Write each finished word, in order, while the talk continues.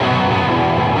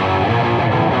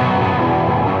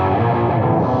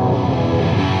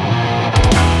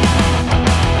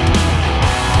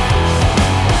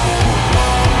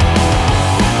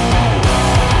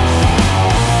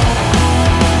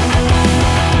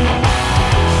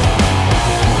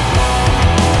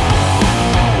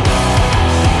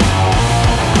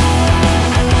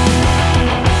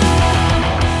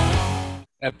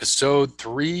Episode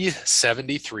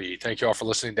 373. Thank you all for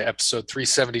listening to episode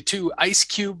 372, Ice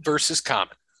Cube versus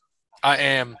Common. I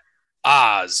am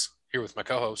Oz, here with my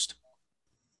co-host,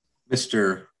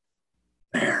 Mr.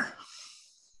 Bear.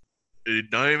 A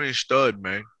diamond stud,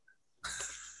 man.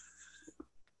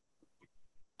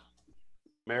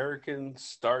 American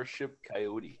Starship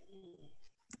Coyote.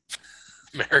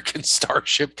 American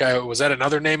Starship Coyote. Was that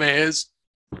another name of his?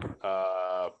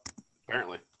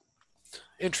 Apparently.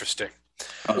 Interesting.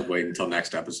 I was waiting until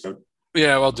next episode.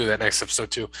 Yeah, we'll do that next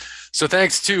episode too. So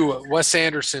thanks to Wes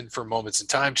Anderson for Moments in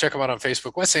Time. Check him out on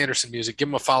Facebook, Wes Anderson Music. Give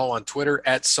him a follow on Twitter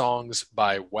at Songs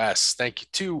by Wes. Thank you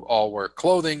to All Work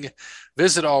Clothing.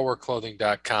 Visit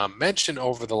allworkclothing.com. Mention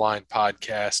Over the Line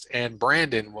Podcast, and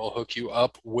Brandon will hook you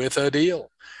up with a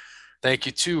deal. Thank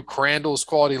you to Crandall's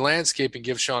Quality Landscaping.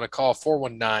 Give Sean a call,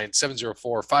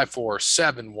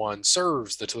 419-704-5471.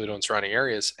 Serves the Toledo and surrounding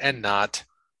areas and not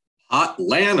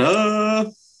Atlanta.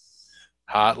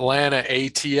 Atlanta,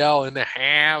 ATL in the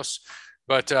house.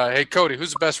 But, hey, Cody,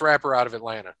 who's the best rapper out of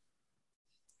Atlanta?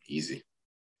 Easy.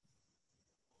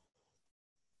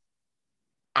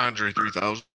 Andre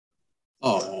 3000.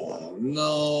 Oh,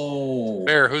 no.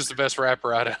 Bear, who's the best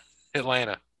rapper out of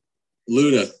Atlanta?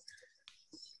 Luda.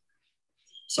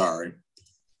 Sorry.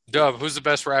 Dub, who's the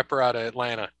best rapper out of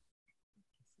Atlanta?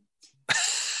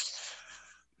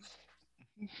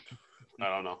 I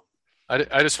don't know.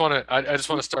 I just want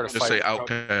to start a Just fight. say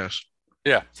Outkast.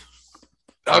 Yeah.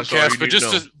 That's all Outkast, you but need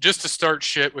to know. just to start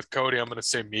shit with Cody, I'm going to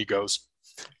say Migos.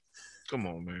 Come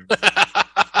on, man.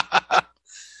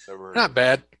 Never- Not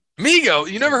bad. Migos.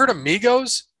 You never heard of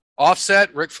Migos?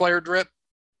 Offset, Ric Flair drip.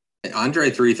 Andre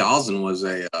 3000 was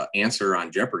a answer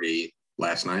on Jeopardy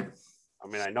last night. I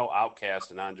mean, I know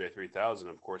Outkast and Andre 3000.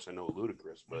 Of course, I know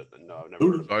Ludacris, but no, I've never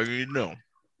heard of All you need to know.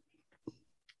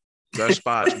 Best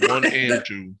spots 1 and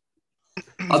 2.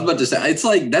 I was about to say,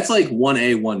 that's like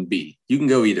 1A, 1B. You can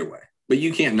go either way, but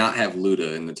you can't not have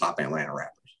Luda in the top Atlanta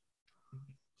rappers.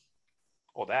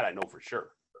 Oh, that I know for sure.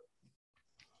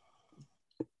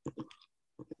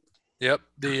 Yep.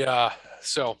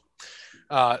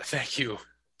 Thank you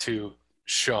to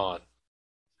Sean.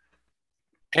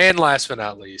 And last but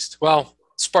not least, well,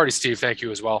 Sparty Steve, thank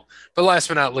you as well. But last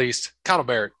but not least, Connell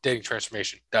Barrett,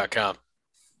 datingtransformation.com.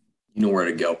 You know where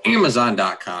to go.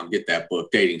 Amazon.com. Get that book.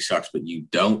 Dating Sucks, But You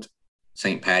Don't.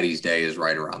 St. Patty's Day is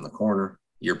right around the corner.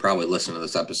 You're probably listening to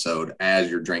this episode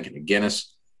as you're drinking a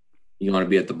Guinness. You want to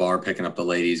be at the bar picking up the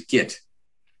ladies. Get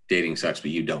Dating Sucks,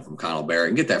 But You Don't from Connell Barrett.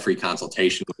 And get that free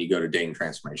consultation when you go to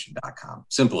datingtransformation.com.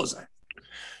 Simple as that.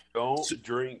 Don't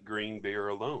drink green beer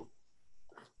alone.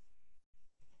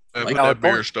 Put Like that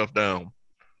beer point. stuff down.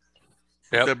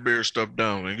 Yep. Put that beer stuff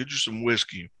down and get you some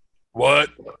whiskey. What?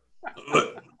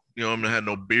 You know, I'm gonna have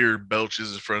no beard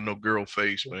belches in front of no girl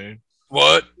face, man.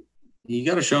 What? You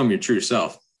got to show them your true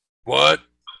self. What?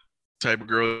 Type of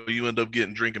girl you end up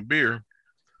getting drinking beer.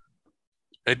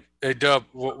 Hey Dub,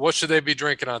 what should they be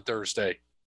drinking on Thursday?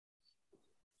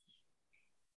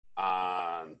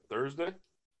 On Thursday?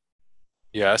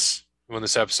 Yes, when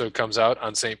this episode comes out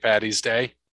on St. Patty's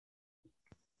Day.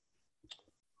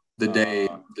 The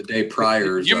day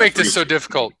prior. is, You make this so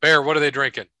difficult. Bear, what are they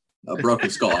drinking? A Broken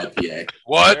Skull IPA.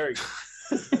 What? There you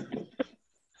go.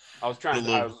 I was trying. A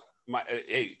little-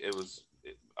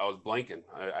 I was blanking.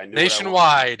 I knew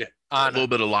Nationwide A on little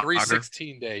bit of lager.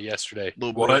 316 day yesterday.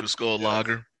 Little What? Broken Skull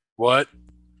lager. What?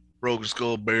 Broken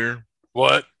Skull beer.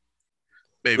 What?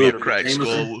 Maybe a Little cracked Jameson.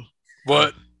 skull.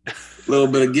 What? A little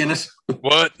bit of Guinness.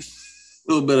 What?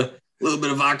 A little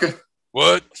bit of vodka.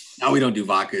 What? No, we don't do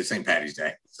vodka. It's St. Patty's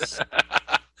Day.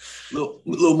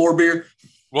 little more beer.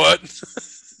 What?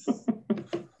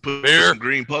 Put Beer. some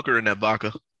green pucker in that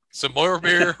vodka. Some more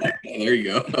beer? There you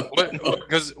go.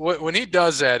 Because when he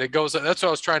does that, it goes. That's what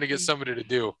I was trying to get somebody to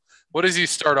do. What does he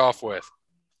start off with?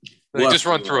 Like, Well, just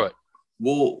run through it.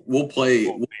 We'll play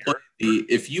the.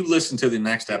 If you listen to the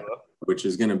next episode, which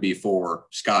is going to be for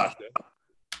Scott,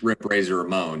 Rip Razor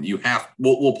Ramon,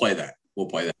 we'll play that. We'll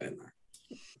play that in there.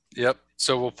 Yep.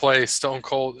 So we'll play Stone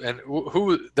Cold. And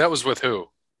who that was with who?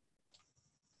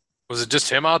 Was it just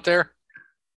him out there?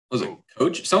 Was it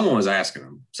Coach? Someone was asking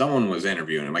him. Someone was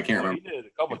interviewing him. I can't Well, remember. he did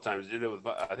it a couple of times. He did it with.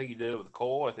 I think he did it with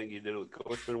Cole. I think he did it with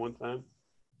Coachman one time.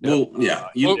 Well, yeah.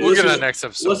 We'll get listen to that next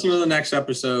episode. Listen to the next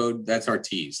episode. That's our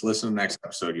tease. Listen to the next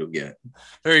episode. You'll get it.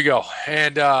 There you go.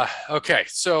 And okay,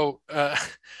 so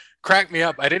crack me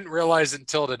up. I didn't realize it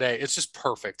until today. It's just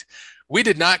perfect. We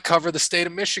did not cover the state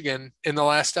of Michigan in the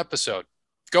last episode.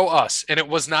 Go us. And it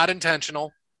was not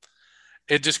intentional.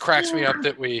 It just cracks me up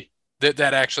that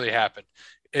that actually happened.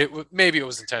 maybe it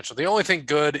was intentional. The only thing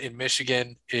good in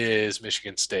Michigan is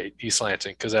Michigan State, East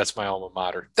Lansing, because that's my alma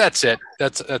mater. That's it.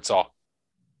 That's all.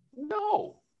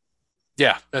 No.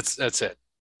 Yeah, that's it.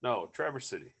 No, Traverse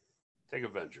City. Take a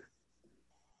venture.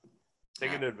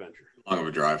 Take an adventure. Long of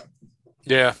a drive.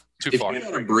 Yeah, too far.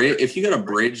 If you got a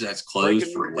bridge that's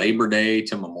closed for Labor Day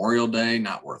to Memorial Day,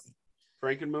 not worth it.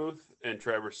 Frankenmuth and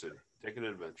Traverse City. Take an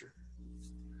adventure.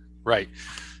 Right.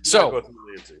 So go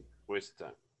through Lansing. Waste of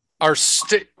time.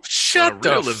 Shut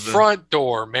the front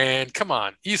door, man. Come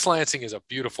on. East Lansing is a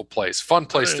beautiful place. Fun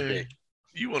place to be.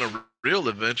 You want a real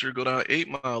adventure, go down 8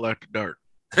 Mile after dark.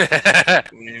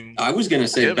 I was going to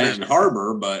say Benton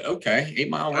Harbor, but okay. 8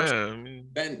 Mile works.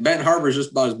 Benton Harbor is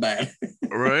just about as bad.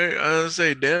 Right. I would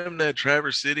say, damn that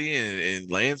Traverse City and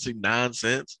Lansing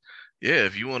nonsense. Yeah,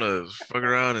 if you want to fuck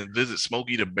around and visit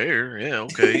Smokey the Bear, yeah,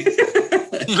 okay.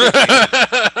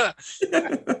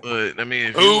 But I mean,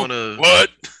 if you want to,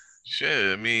 what?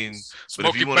 Shit, I mean, Smokey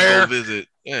but if you want to Bear. go visit,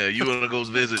 you want to go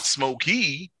visit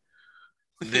Smokey,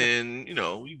 then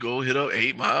you go hit up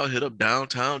 8 Mile, hit up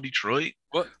downtown Detroit,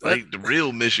 like the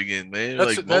real Michigan, man,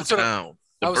 like Motown,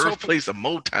 the birthplace of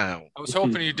Motown. I was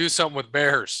hoping you'd do something with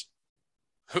bears.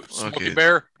 Smokey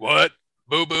Bear, what?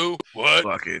 Boo Boo, what?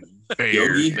 Fucking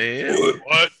bears, man.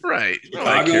 What? Right.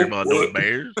 I care about no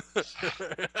bears.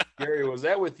 Gary, was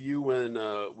that with you when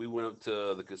we went up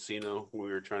to the casino? We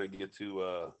were trying to get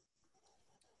to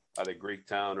either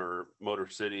Greektown or Motor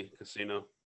City Casino.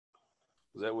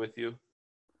 Was that with you?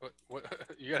 What?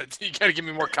 You gotta give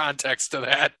me more context to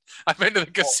that. I've been to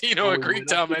the casino at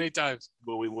Greektown many times.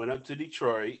 When we went up to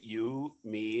Detroit, you,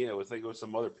 me, I was thinking with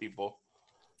some other people,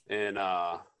 and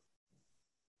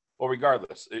well,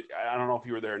 regardless, I don't know if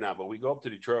you were there or not, but we go up to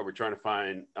Detroit. We're trying to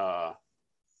find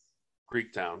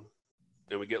Greektown,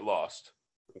 and we get lost.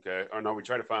 Okay, or no, we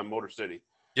try to find Motor City.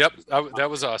 Yep, that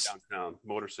was us. Downtown,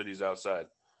 Motor City's outside.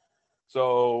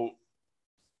 So,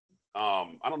 I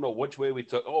don't know which way we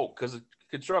took. Oh, because of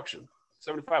construction,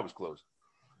 75 was closed,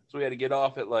 so we had to get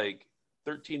off at like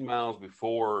 13 miles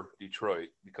before Detroit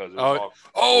because it was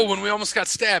when we almost got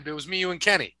stabbed. It was me, you, and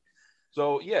Kenny.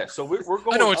 So yeah, so we're going.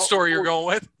 I know what story you're going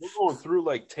with. We're going through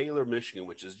like Taylor, Michigan,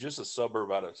 which is just a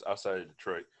suburb outside of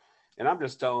Detroit. And I'm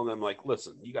just telling them, like,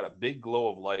 listen, you got a big glow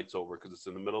of lights over because it's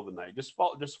in the middle of the night. Just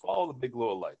follow the big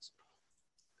glow of lights.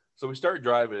 So we start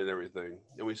driving and everything,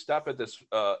 and we stop at this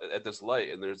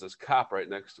light, and there's this cop right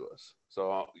next to us.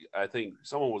 So I think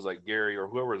someone was like Gary or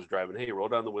whoever was driving, hey, roll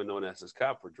down the window and ask this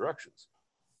cop for directions.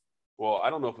 Well, I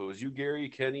don't know if it was you, Gary,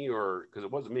 Kenny, or because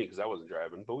it wasn't me because I wasn't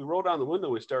driving. But we rolled down the window.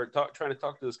 We started trying to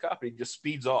talk to this cop, and he just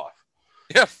speeds off.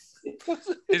 Yeah, he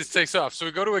just takes off. So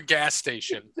we go to a gas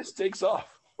station. Just takes off.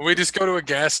 We just go to a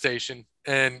gas station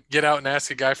and get out and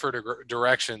ask a guy for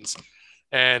directions.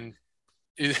 And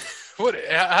how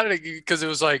did it? Because it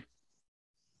was like,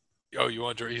 oh, you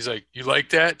want? He's like, you like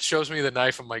that? Shows me the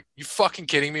knife. I'm like, you fucking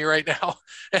kidding me right now?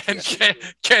 And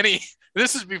Kenny.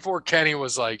 This is before Kenny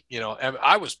was like,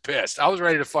 I was pissed. I was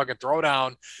ready to fucking throw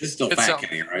down. This is still fat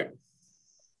Kenny, right?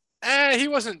 He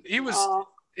wasn't. He was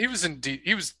in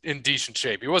decent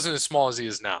shape. He wasn't as small as he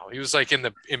is now. He was like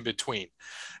in between.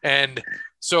 And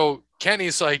so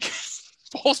Kenny's like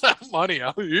pulls out money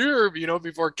out here,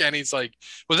 before Kenny's like,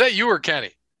 was that you or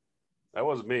Kenny? That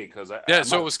wasn't me because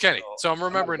so it was Kenny. So I'm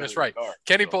remembering this right.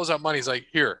 Kenny pulls out money. He's like,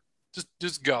 here,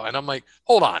 just go. And I'm like,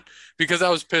 hold on, because I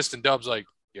was pissed. And Dub's like,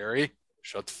 Gary,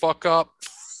 shut the fuck up.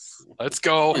 Let's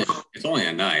go. It's only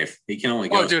a knife. He can only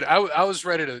go. Oh, dude, I was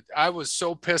ready to. I was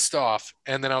so pissed off,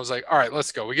 and then I was like, "All right,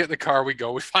 let's go." We get in the car, we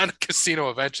go. We find a casino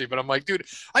eventually, but I'm like, "Dude,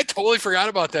 I totally forgot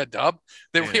about that, Dub.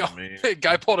 That a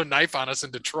guy pulled a knife on us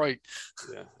in Detroit."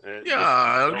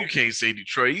 Yeah, you can't say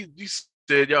Detroit. You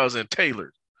said y'all was in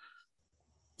Taylor.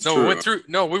 No, we went through.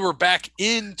 No, we were back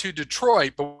into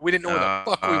Detroit, but we didn't know where the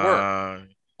fuck we were.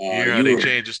 They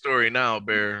changed the story now,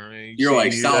 Bear. You're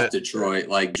like South Detroit,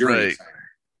 like Jersey.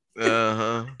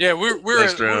 Right. Yeah, we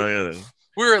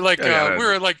were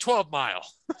like 12 Mile.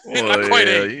 Not quite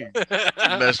 8. You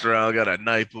messed around, got a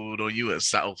knife pulled on you at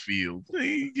Southfield.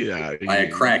 Yeah, by a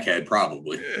crackhead,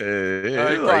 probably.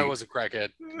 He probably was a crackhead.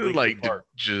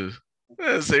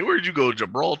 Say, where'd you go,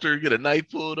 Gibraltar? Get a knife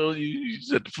pulled on you?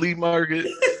 You at the flea market?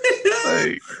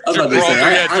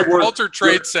 Gibraltar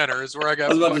Trade Center is where I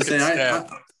got. I was about to say,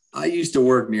 I used to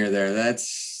work near there.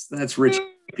 That's rich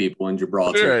people in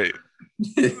Gibraltar. Right.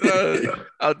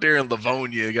 Out there in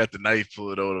Livonia, got the knife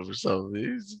pulled on him or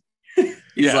something.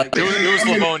 He's like, it was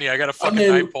Livonia. I got a fucking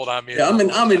knife pulled on me. Yeah,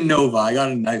 I'm in Nova. I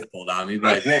got a knife pulled on me.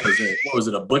 Like, what was it? What was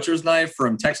it? A butcher's knife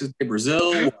from Texas Day,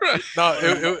 Brazil? No,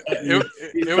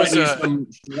 it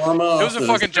was a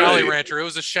fucking Jolly Rancher. It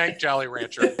was a Shank Jolly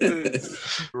Rancher.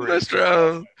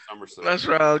 Restaurant. That's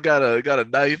right. I got a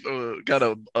knife.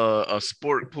 Got a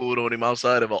sport pulled on him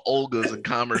outside of a Olga's in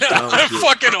Commerce Township.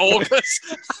 Fucking Olga's.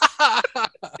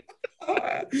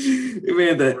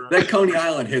 Man, that Coney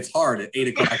Island hits hard at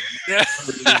 8:00. Yeah.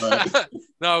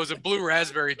 No, it was a blue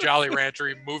raspberry Jolly Rancher.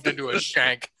 He moved into a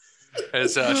shank,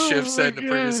 as Shiv said in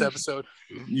the previous episode.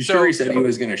 You sure he said he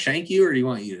was going to shank you, or do you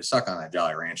want you to suck on that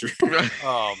Jolly Rancher?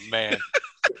 Oh man.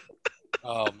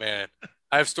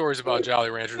 I have stories about Jolly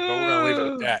Ranchers, but we're going to leave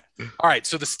it at that. All right.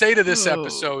 So the state of this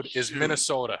episode is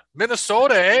Minnesota.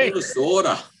 Minnesota, eh?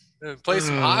 Minnesota. Play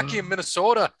some hockey in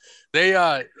Minnesota. They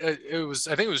I think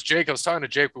it was Jake. I was talking to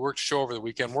Jake. We worked a show over the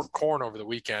weekend, worked Corn over the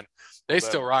weekend. They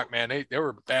still rock, man. They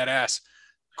were badass.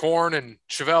 Corn and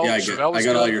Chevelle. Yeah, I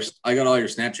got all your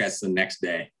Snapchats the next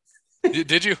day.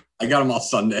 Did you? I got them all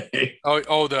Sunday.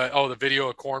 The video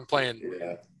of Corn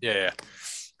playing. Yeah.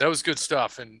 That was good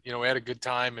stuff. And, we had a good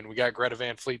time, and we got Greta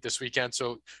Van Fleet this weekend.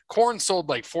 So Corn sold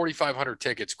like 4,500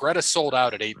 tickets. Greta sold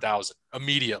out at 8,000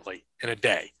 immediately in a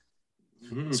day.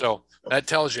 Mm-hmm. So that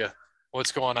tells you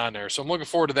what's going on there. So I'm looking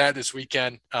forward to that this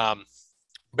weekend.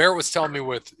 Barrett was telling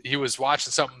me he was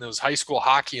watching something that was high school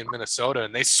hockey in Minnesota,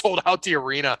 and they sold out the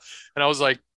arena. And I was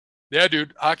like, yeah,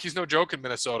 dude, hockey's no joke in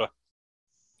Minnesota.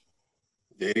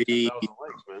 About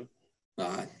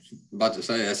to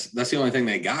say, that's the only thing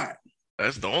they got.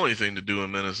 That's the only thing to do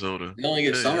in Minnesota. They only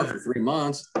get summer for 3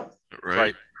 months.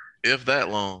 Right. If that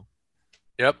long.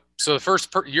 Yep. So the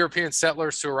first European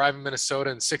settlers to arrive in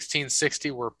Minnesota in 1660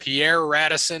 were Pierre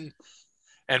Radisson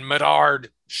and Medard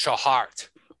Chahart.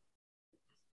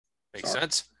 Makes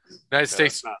sense? United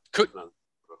States.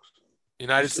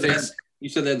 You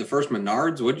said they had the first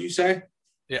Menards. What did you say?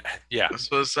 Yeah.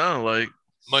 That's what it sounded like.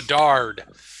 Medard.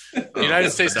 The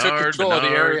United States took control of the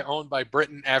area owned by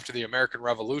Britain after the American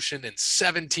Revolution in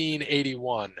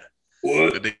 1781.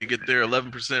 What? Did they get their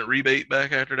 11% rebate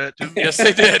back after that too? Yes,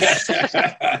 they did.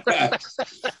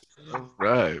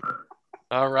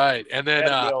 All right. And then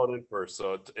in first,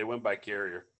 so it went by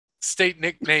carrier. State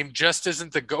nickname just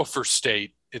isn't the Gopher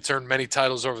State. It's earned many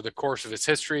titles over the course of its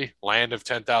history: Land of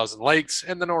 10,000 Lakes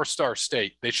and the North Star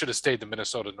State. They should have stayed the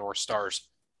Minnesota North Stars.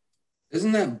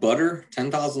 Isn't that Butter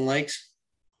 10,000 Lakes?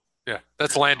 Yeah,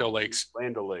 that's Lando Lakes.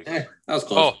 Lando Lakes. That was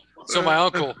close. Oh, so my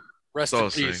uncle, rest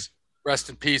in peace. Rest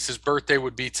in peace. His birthday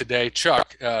would be today.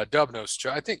 Chuck, Dub knows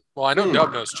Chuck. I know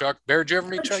Dub knows Chuck. Bear, did you ever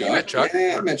meet Chuck? You met Chuck.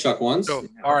 Yeah, I met Chuck once. So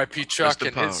R.I.P. Chuck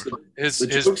and his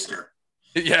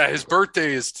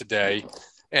birthday is today,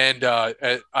 and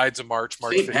at Ides of March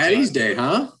St. Patty's Day,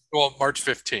 huh? Well, March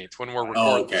 15th when we're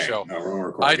recording the show.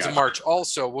 Ides of March.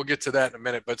 Also, we'll get to that in a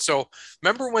minute. But so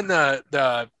remember when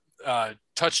the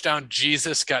touchdown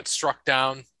Jesus got struck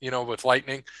down, with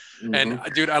lightning, and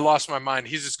dude, I lost my mind.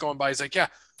 He's just going by. He's like, yeah.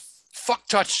 Fuck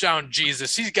touchdown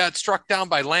Jesus. He got struck down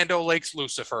by Lando Lakes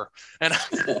Lucifer. And I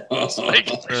was like,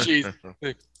 geez.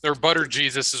 Or Butter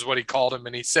Jesus is what he called him.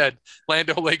 And he said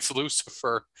Lando Lakes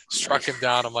Lucifer struck him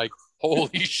down. I'm like,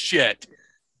 holy shit.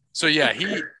 So yeah,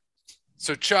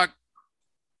 so Chuck,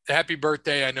 happy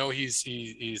birthday. I know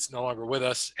he's no longer with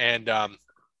us. And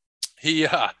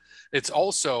it's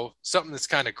also something that's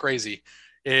kind of crazy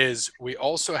is we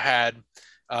also had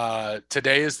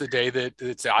today is the day that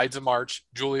it's the Ides of March.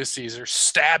 Julius Caesar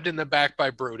stabbed in the back by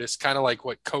Brutus, kind of like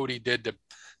what Cody did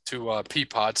to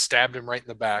Peapod, stabbed him right in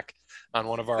the back on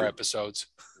one of our episodes.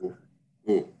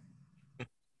 Ooh.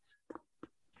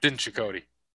 Didn't you, Cody?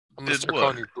 I'm going to start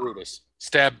calling you Brutus.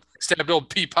 Stabbed old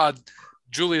Peapod,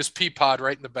 Julius Peapod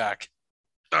right in the back.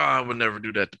 Oh, I would never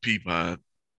do that to Peapod. At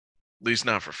least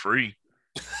not for free.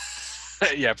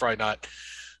 Yeah, probably not.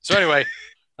 So anyway,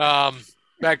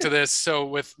 back to this. So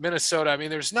with Minnesota, I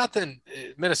mean, there's nothing.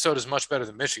 Minnesota is much better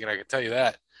than Michigan. I can tell you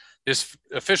that. This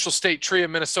official state tree of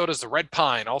Minnesota is the red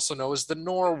pine, also known as the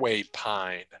Norway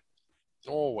pine.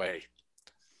 Norway.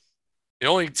 The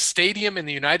only stadium in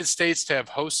the United States to have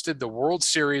hosted the World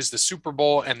Series, the Super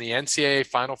Bowl, and the NCAA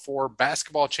Final Four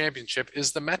basketball championship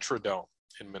is the Metrodome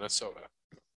in Minnesota.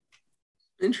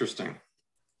 Interesting.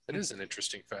 It is an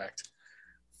interesting fact.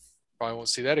 Probably won't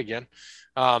see that again.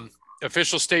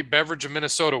 Official state beverage of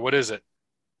Minnesota. What is it?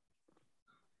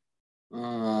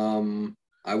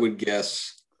 I would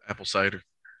guess apple cider.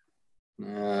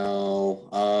 No.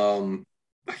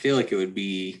 I feel like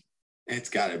it's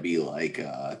got to be like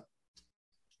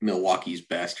Milwaukee's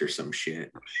Best or some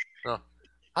shit. Oh.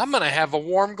 I'm going to have a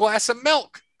warm glass of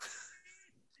milk.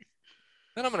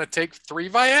 Then I'm going to take 3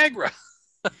 Viagra.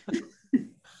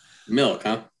 Milk,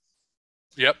 huh?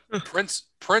 Yep.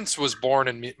 Prince was born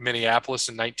in Minneapolis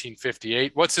in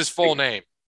 1958. What's his full name?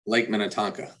 Lake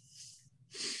Minnetonka.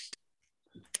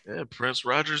 Yeah, Prince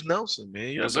Rogers Nelson,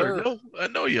 man. Yes, sir. I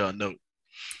know y'all know.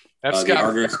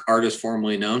 The artist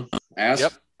formerly known as.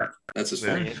 Yep. That's his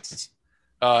full name.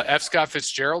 F. Scott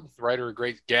Fitzgerald, writer of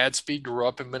Great Gatsby, grew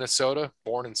up in Minnesota,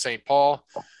 born in St. Paul.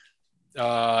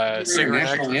 Singer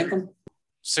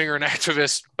and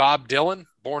activist Bob Dylan,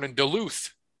 born in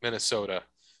Duluth, Minnesota.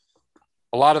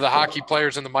 A lot of the hockey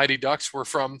players in the Mighty Ducks were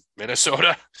from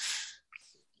Minnesota.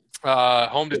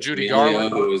 Home to Judy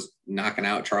Garland, who was knocking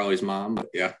out Charlie's mom. But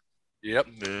yeah. Yep.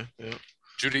 Yeah.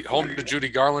 Home to Judy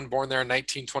Garland, born there in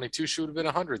 1922. She would have been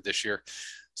 100 this year.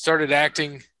 Started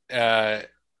acting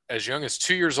as young as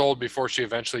 2 years old before she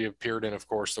eventually appeared in, of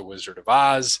course, The Wizard of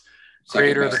Oz.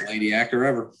 Creator of the lady actor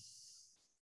ever.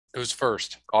 Who's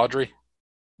first? Audrey?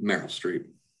 Meryl Streep.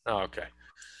 Oh, okay.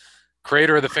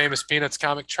 Creator of the famous Peanuts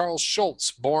comic, Charles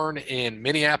Schulz, born in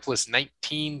Minneapolis,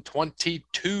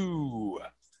 1922.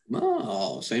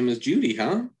 Oh, same as Judy,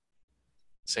 huh?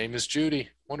 Same as Judy.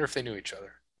 Wonder if they knew each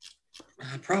other.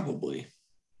 Probably.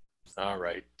 All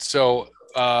right. So,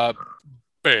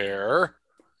 Bear.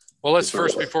 Well, let's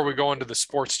first, before we go into the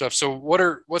sports stuff. So,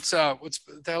 what's the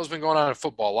hell's been going on in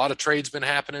football? A lot of trades been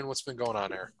happening. What's been going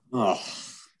on there? Oh,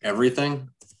 everything.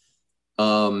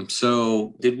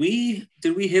 So did we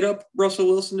hit up Russell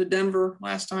Wilson to Denver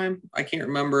last time? I can't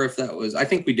remember if that was. I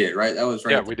think we did, right? That was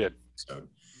right. Yeah, we did. So,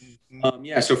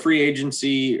 so free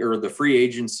agency, or the free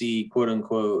agency, quote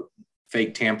unquote,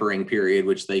 fake tampering period,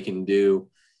 which they can do,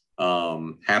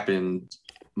 happened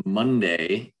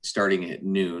Monday starting at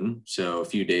noon. So a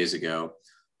few days ago,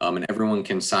 and everyone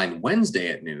can sign Wednesday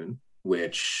at noon,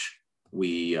 which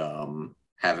we haven't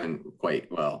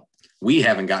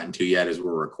gotten to yet as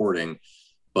we're recording,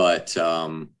 but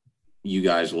you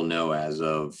guys will know as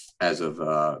of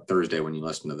Thursday when you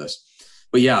listen to this.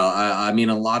 But yeah, I mean,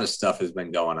 a lot of stuff has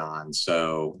been going on.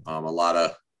 So a lot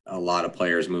of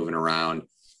players moving around.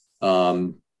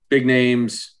 Big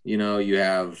names, you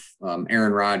have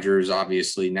Aaron Rodgers.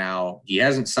 Obviously now he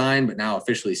hasn't signed, but now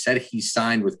officially said he's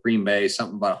signed with Green Bay.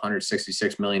 Something about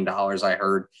 $166 million. I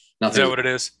heard. Nothing. Is that what it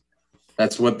is?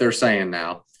 That's what they're saying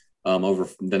now. Over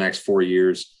the next 4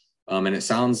 years. And it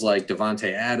sounds like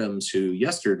Davante Adams, who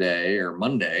yesterday or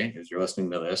Monday, as you're listening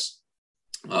to this,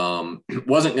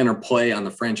 wasn't going to play on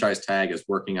the franchise tag, is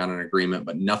working on an agreement,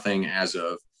 but nothing as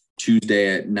of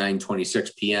Tuesday at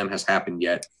 9:26 p.m. has happened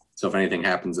yet. So if anything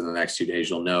happens in the next 2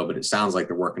 days, you'll know. But it sounds like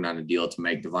they're working on a deal to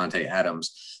make Davante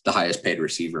Adams the highest paid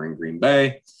receiver in Green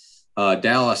Bay.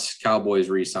 Dallas Cowboys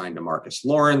re-signed DeMarcus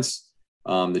Lawrence.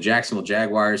 The Jacksonville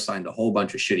Jaguars signed a whole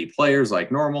bunch of shitty players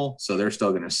like normal, so they're still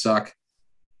going to suck.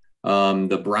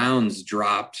 The Browns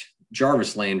dropped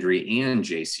Jarvis Landry and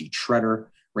J.C.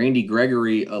 Treader. Randy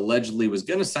Gregory allegedly was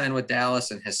going to sign with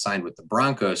Dallas and has signed with the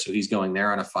Broncos, so he's going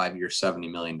there on a 5-year, $70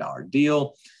 million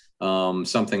deal.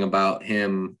 Something about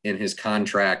him in his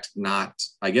contract,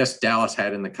 I guess Dallas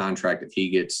had in the contract, if he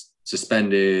gets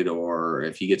suspended or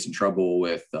if he gets in trouble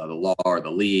with the law or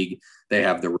the league, they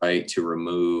have the right to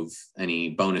remove any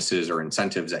bonuses or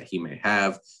incentives that he may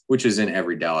have, which is in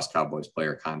every Dallas Cowboys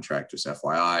player contract, just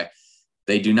FYI.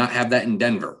 They do not have that in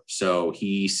Denver. So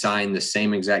he signed the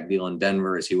same exact deal in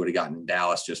Denver as he would have gotten in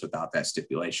Dallas, just without that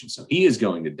stipulation. So he is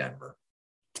going to Denver.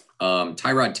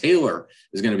 Tyrod Taylor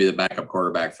is going to be the backup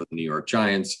quarterback for the New York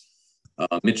Giants.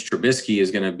 Mitch Trubisky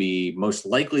is going to be most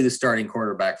likely the starting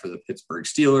quarterback for the Pittsburgh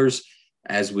Steelers.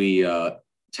 As we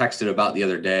texted about the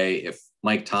other day, if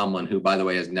Mike Tomlin, who, by the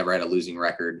way, has never had a losing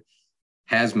record,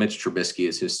 has Mitch Trubisky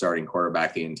as his starting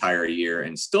quarterback the entire year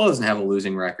and still doesn't have a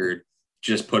losing record,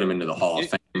 just put him into the Hall of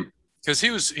Fame. Because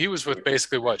he was with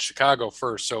basically Chicago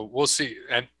first, so we'll see.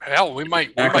 And hell, we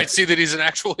might see that he's an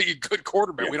actually good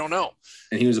quarterback. Yeah. We don't know.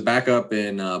 And he was a backup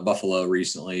in Buffalo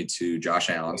recently to Josh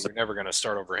Allen. So we're never going to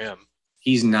start over him.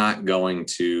 He's not going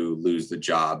to lose the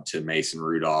job to Mason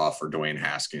Rudolph or Dwayne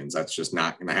Haskins. That's just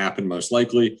not going to happen, most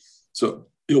likely. So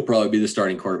he'll probably be the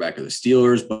starting quarterback of the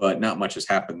Steelers, but not much has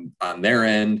happened on their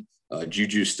end.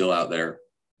 Juju's still out there,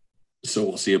 so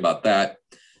we'll see about that.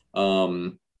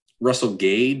 Russell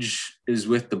Gage is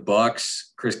with the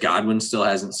Bucks. Chris Godwin still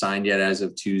hasn't signed yet as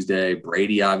of Tuesday.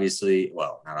 Brady, obviously,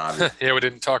 well, not obviously. Yeah, we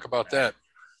didn't talk about that.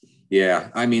 Yeah,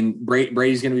 I mean,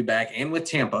 Brady's going to be back and with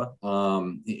Tampa.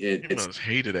 It's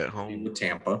hated at home with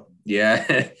Tampa.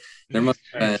 Yeah, there must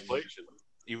be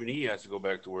even he has to go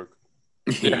back to work.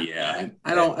 Yeah,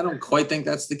 I don't quite think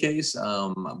that's the case.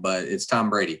 But it's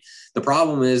Tom Brady. The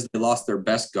problem is they lost their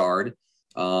best guard,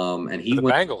 and he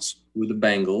went Bengals with the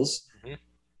Bengals.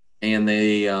 And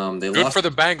they good lost for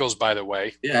the Bengals, by the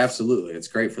way. Yeah, absolutely. It's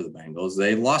great for the Bengals.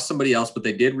 They lost somebody else, but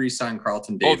they did re-sign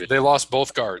Carlton Davis. They lost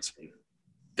both guards.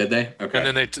 Did they? Okay.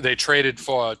 And then they traded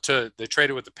with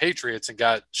the Patriots and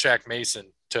got Shaq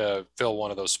Mason to fill one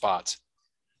of those spots.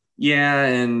 Yeah,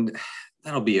 and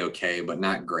that'll be okay, but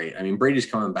not great. I mean, Brady's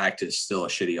coming back to still a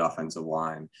shitty offensive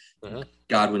line. Mm-hmm.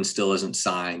 Godwin still isn't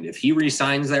signed. If he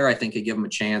re-signs there, I think I give him a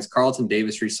chance. Carlton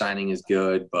Davis re-signing is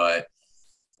good, but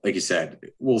like you said,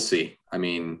 we'll see. I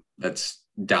mean, that's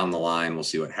down the line. We'll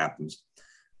see what happens.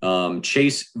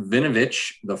 Chase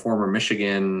Vinovich, the former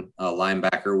Michigan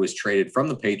linebacker, was traded from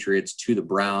the Patriots to the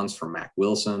Browns for Mack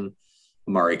Wilson.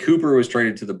 Amari Cooper was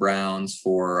traded to the Browns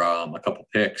for a couple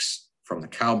picks from the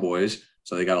Cowboys.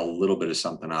 So they got a little bit of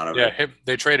something out of it. Yeah,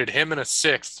 they traded him and a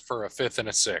sixth for a fifth and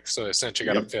a sixth. So essentially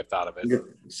got a fifth out of it.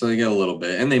 So they get a little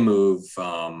bit. And they move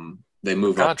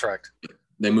contract.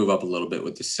 They move up a little bit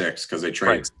with the six because they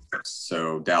trade. Right.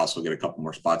 So Dallas will get a couple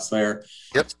more spots there.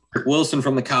 Yep. Wilson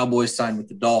from the Cowboys signed with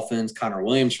the Dolphins. Connor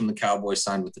Williams from the Cowboys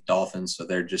signed with the Dolphins. So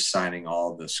they're just signing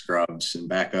all the scrubs and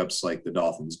backups like the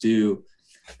Dolphins do.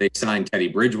 They signed Teddy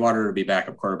Bridgewater to be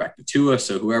backup quarterback to Tua.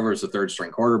 So whoever is the third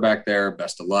string quarterback there,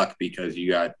 best of luck because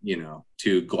you got,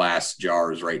 two glass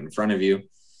jars right in front of you.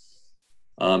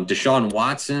 Deshaun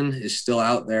Watson is still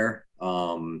out there.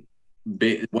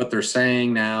 What they're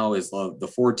saying now is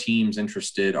the four teams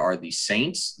interested are the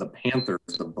Saints, the Panthers,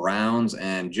 the Browns,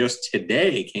 and just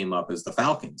today came up as the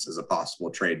Falcons as a possible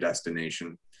trade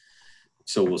destination.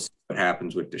 So we'll see what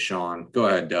happens with Deshaun. Go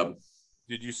ahead, Dub.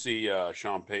 Did you see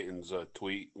Sean Payton's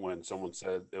tweet when someone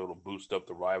said it'll boost up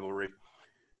the rivalry?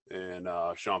 And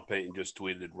Sean Payton just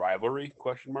tweeted rivalry, ?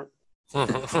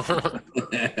 I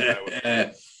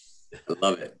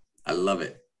love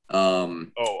it.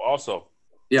 Also.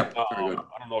 Yeah. I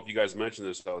don't know if you guys mentioned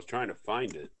this. I was trying to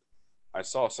find it. I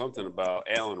saw something about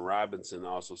Allen Robinson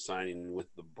also signing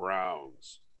with the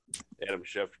Browns. Adam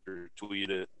Schefter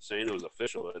tweeted saying it was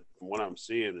official. But from what I'm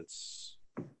seeing, it's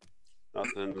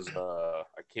nothing.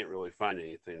 I can't really find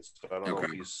anything. So I don't know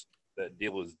if that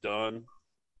deal is done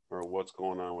or what's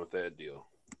going on with that deal.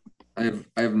 I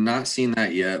have not seen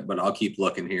that yet, but I'll keep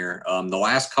looking here. The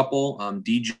last couple,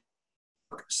 DJ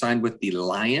signed with the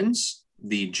Lions.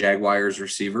 The Jaguars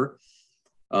receiver,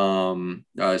 solid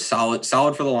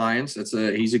for the Lions.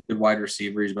 He's a good wide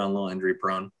receiver. He's been a little injury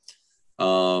prone.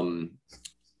 Von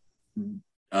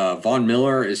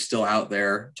Miller is still out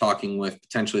there talking with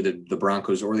potentially the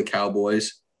Broncos or the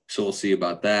Cowboys. So we'll see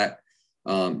about that.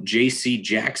 J.C.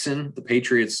 Jackson,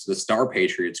 the star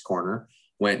Patriots corner,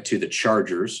 went to the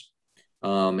Chargers.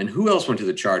 And who else went to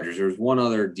the Chargers? There was one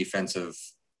other defensive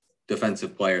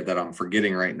player that I'm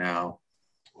forgetting right now.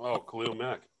 Oh, Khalil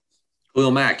Mack. Khalil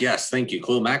Mack, yes, thank you.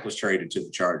 Khalil Mack was traded to the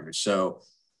Chargers. So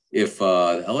if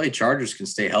the LA Chargers can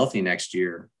stay healthy next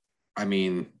year, I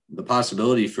mean, the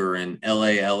possibility for an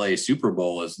LA Super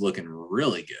Bowl is looking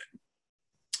really good.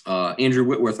 Andrew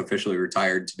Whitworth officially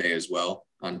retired today as well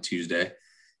on Tuesday,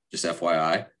 just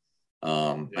FYI.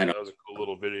 I know that was a cool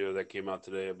little video that came out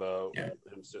today about him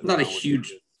sitting not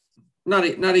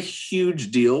a huge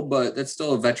deal, but that's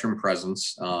still a veteran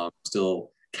presence.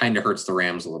 Still kind of hurts the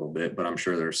Rams a little bit, but I'm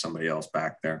sure there's somebody else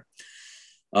back there.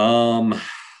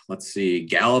 Let's see.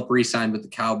 Gallup re-signed with the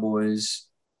Cowboys.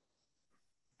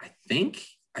 I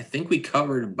think we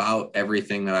covered about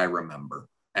everything that I remember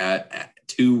at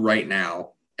 2 right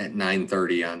now at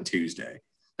 9:30 on Tuesday.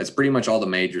 That's pretty much all the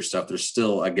major stuff. There's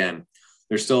still a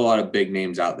lot of big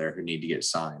names out there who need to get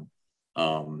signed.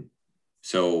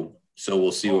 So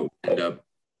we'll see what we end up.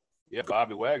 Yeah,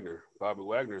 Bobby Wagner. Bobby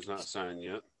Wagner's not signed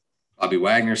yet. Bobby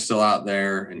Wagner's still out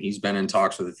there, and he's been in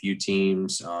talks with a few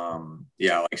teams.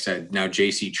 Like I said, now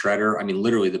J.C. Treader, I mean,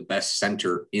 literally the best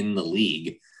center in the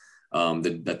league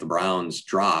that the Browns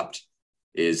dropped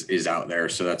is out there.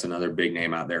 So that's another big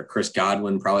name out there. Chris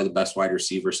Godwin, probably the best wide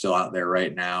receiver still out there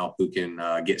right now who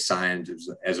can get signed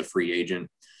as a free agent,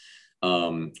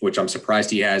 which I'm surprised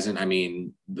he hasn't. I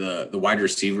mean, the wide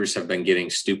receivers have been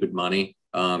getting stupid money.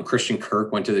 Christian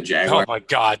Kirk went to the Jaguars. Oh, my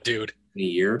God, dude. In a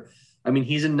year. I mean,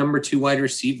 he's a number 2 wide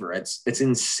receiver. It's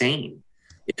insane.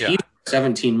 If he's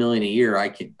 $17 million a year,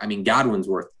 Godwin's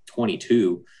worth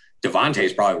 22.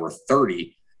 Devontae's probably worth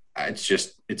 30.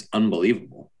 It's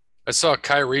unbelievable. I saw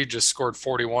Kyrie just scored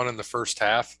 41 in the first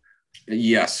half.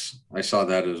 Yes, I saw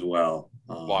that as well.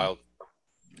 Wild.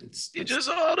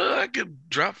 I could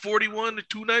drop 41 to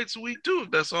 2 nights a week too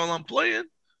if that's all I'm playing.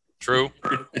 True.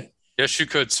 Yes, you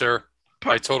could, sir.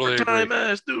 I totally agree. Time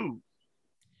ass dude.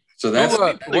 So that's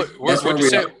what'd you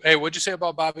say? Hey, what'd you say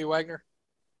about Bobby Wagner?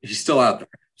 He's still out there.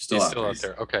 He's still out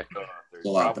there. Okay.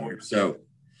 Still out there. So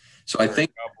I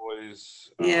think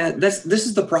Cowboys. This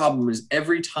is the problem. Is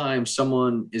every time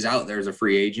someone is out there as a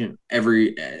free agent,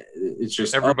 it's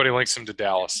just everybody links him to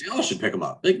Dallas. Dallas should pick him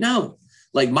up. No,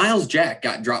 Miles Jack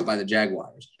got dropped by the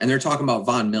Jaguars, and they're talking about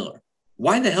Von Miller.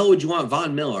 Why the hell would you want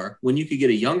Von Miller when you could get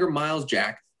a younger Miles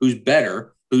Jack who's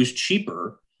better, who's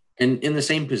cheaper, and in the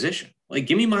same position? Like,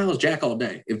 give me Miles Jack all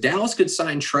day. If Dallas could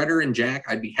sign Shredder and Jack,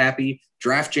 I'd be happy.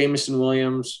 Draft Jameson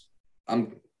Williams.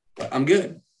 I'm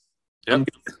good. Yep. I'm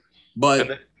good.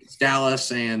 But it's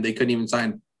Dallas, and they couldn't even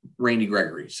sign Randy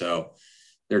Gregory, so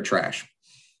they're trash.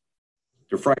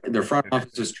 Their front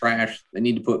office is trash. They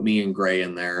need to put me and Gray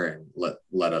in there and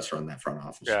let us run that front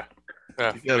office. Yeah.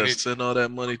 You gotta send all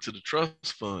that money to the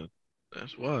trust fund.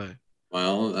 That's why.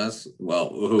 Well,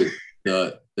 who?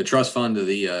 The trust fund of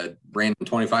the random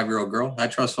 25-year-old girl?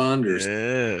 That trust fund? Or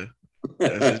yeah.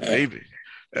 That's his baby.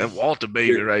 That Walter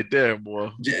baby right there, boy.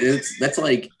 That's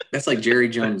like Jerry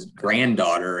Jones'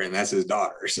 granddaughter, and that's his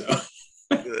daughter. So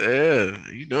yeah,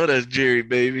 you know that's Jerry,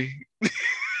 baby.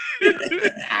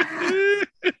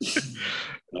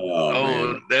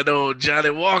 Oh, that old Johnny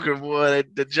Walker boy,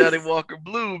 the Johnny Walker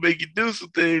Blue make you do some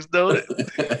things, don't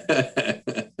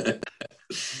it?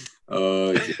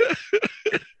 Oh,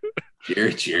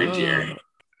 Jerry.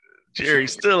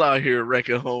 Jerry's still out here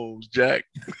wrecking homes, Jack.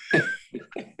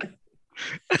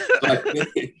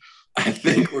 I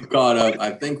think we're caught up.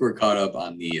 I think we're caught up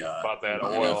on the about that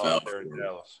oil NFL out there in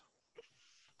Dallas.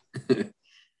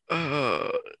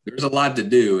 There's a lot to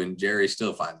do, and Jerry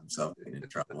still finds himself getting in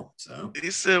trouble. So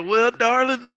he said, "Well,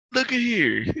 darling, look at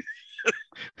here."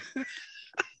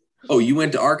 Oh, you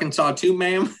went to Arkansas too,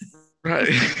 ma'am? Right.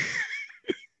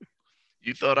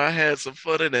 You thought I had some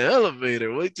fun in the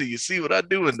elevator. Wait till you see what I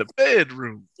do in the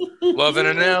bedroom. Loving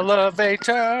an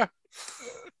elevator.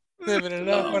 Living it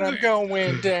up when I'm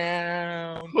going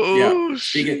down. Oh, yeah.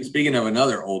 Speaking of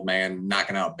another old man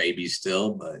knocking out babies still,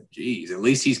 but geez, at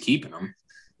least he's keeping them.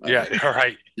 Yeah, all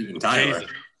right. Even Tyler.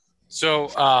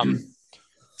 So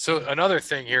another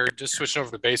thing here, just switching over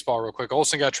to baseball real quick.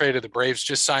 Olsen got traded to the Braves,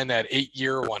 just signed that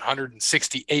 8-year,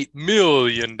 $168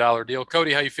 million deal.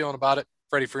 Cody, how you feeling about it?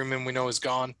 Freddie Freeman, we know, is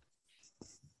gone.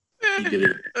 You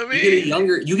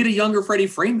get a younger Freddie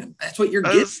Freeman. That's what you're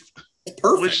getting.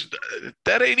 Perfect.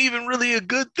 That ain't even really a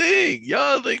good thing.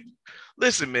 Y'all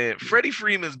listen, man, Freddie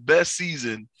Freeman's best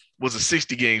season was a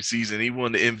 60-game season. He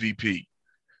won the MVP.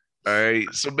 All right.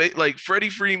 So Freddie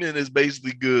Freeman is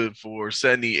basically good for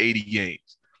 70, 80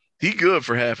 games. He good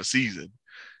for half a season.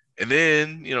 And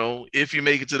then, if you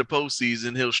make it to the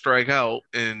postseason, he'll strike out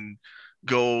and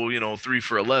go, 3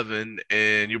 for 11,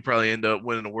 and you'll probably end up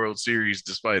winning the World Series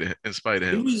in spite of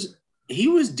him. He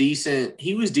was decent.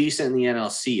 He was decent in the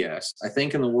NLCS. I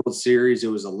think in the World Series it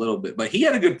was a little bit, but he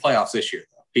had a good playoffs this year,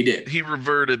 though. He did. He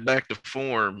reverted back to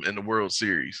form in the World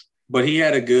Series. But he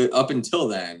had a good up until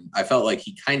then. I felt like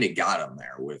he kind of got him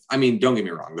there with. I mean, don't get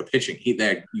me wrong, the pitching. You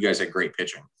guys had great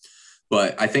pitching,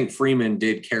 but I think Freeman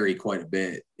did carry quite a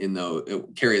bit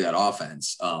carry that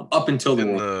offense up until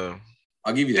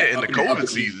I'll give you that. Yeah, in the COVID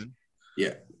season.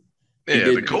 Yeah. Yeah,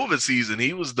 the COVID season,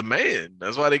 he was the man.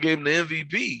 That's why they gave him the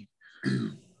MVP.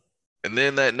 And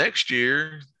then that next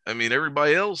year, I mean,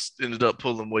 everybody else ended up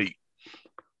pulling weight.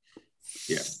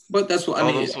 Yeah, but that's what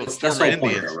that's the whole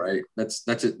point, right? That's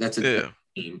a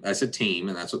team. That's a team,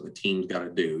 and that's what the team's got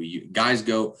to do. You guys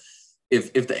go.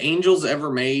 If the Angels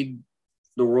ever made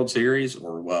the World Series,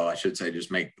 or I should say,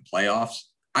 just make the playoffs,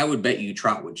 I would bet you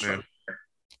Trot would start. Yeah.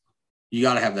 You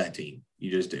got to have that team. You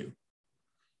just do.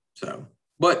 So.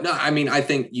 But no, I mean, I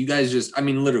think you guys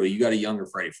literally, you got a younger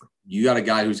Freddie Freeman. You got a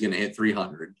guy who's going to hit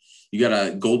 300. You got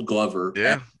a Gold Glover.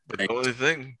 Yeah, but the only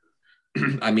thing.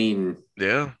 I mean,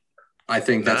 yeah, I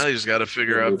think now you just got to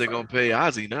figure out if they're going to pay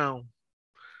Ozzie now.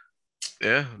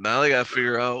 Yeah, now they got to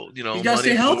figure out, money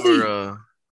for.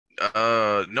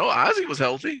 No, Ozzie was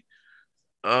healthy.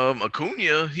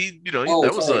 Acuna,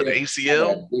 that was an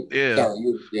ACL. Yeah,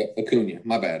 sorry, Acuna.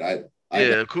 My bad.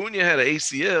 Acuna had an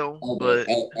ACL, but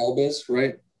Elvis,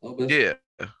 right? Elvis? Yeah,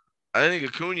 I think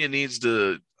Acuna needs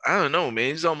to. I don't know,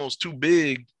 man. He's almost too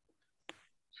big.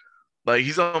 Like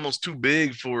he's almost too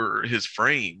big for his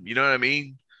frame. You know what I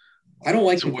mean? I don't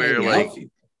like him playing the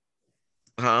outfield.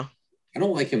 Huh? I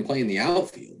don't like him playing the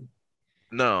outfield.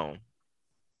 No.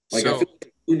 Like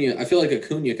I feel like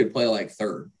Acuna could play like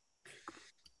third.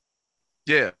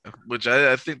 Yeah, which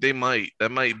I think they might.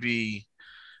 That might be.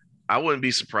 I wouldn't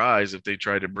be surprised if they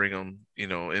tried to bring him,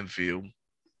 infield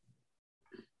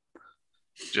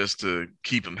just to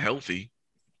keep him healthy.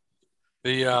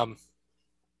 The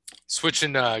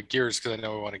switching gears because I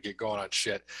know we want to get going on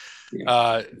shit.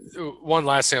 Yeah. One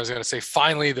last thing I was going to say.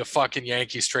 Finally, the fucking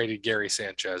Yankees traded Gary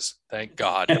Sanchez. Thank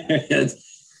God. I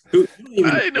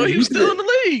didn't know he was still in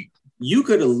the league. You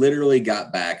could have literally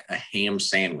got back a ham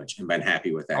sandwich and been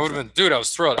happy with that. I would have been, dude. I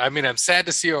was thrilled. I mean, I'm sad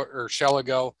to see Urshela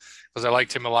go because I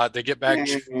liked him a lot. They get back,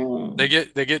 they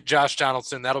get Josh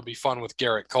Donaldson. That'll be fun with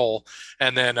Garrett Cole,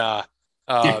 and then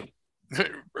then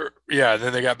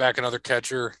they got back another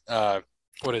catcher.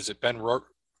 What is it, Ben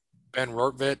Ben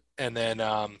Rortvit, and then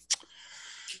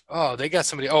they got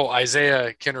somebody. Oh,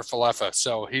 Isaiah Kinder-Falefa.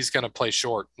 So he's going to play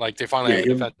short. Like they finally have a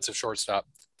defensive shortstop.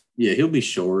 Yeah, he'll be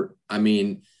short. I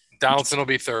mean, Donaldson will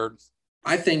be third.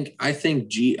 I think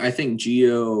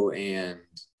Gio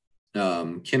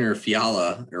and Kinner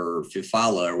Fiala or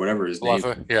whatever his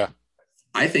name. Yeah.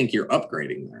 I think you're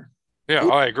upgrading there. Yeah,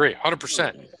 I agree,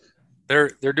 100%.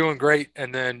 They're doing great,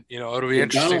 and then it'll be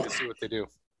interesting to see what they do.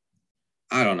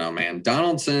 I don't know, man.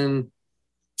 Donaldson,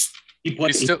 he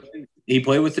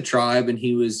played with the Tribe, and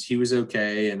he was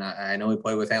okay, and I know he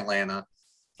played with Atlanta.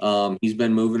 He's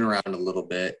been moving around a little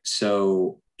bit,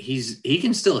 so he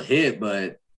can still hit,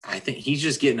 but I think he's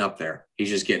just getting up there.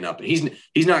 He's not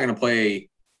going to play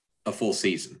a full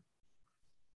season.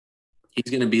 He's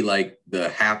going to be like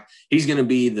he's going to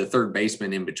be the third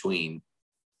baseman in between,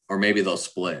 or maybe they'll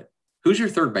split. Who's your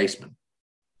third baseman?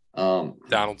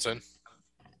 Donaldson.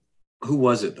 Who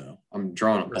was it though? I'm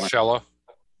drawing a blank. Urshela.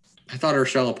 I thought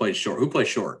Urshela played short. Who plays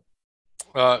short?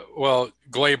 Well,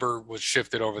 Glaber was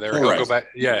shifted over there. He'll go back.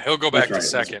 Yeah, he'll go back to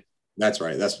second. That's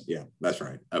right. That's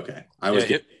right. Okay.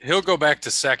 He'll go back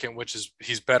to second, which is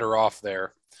he's better off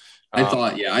there. I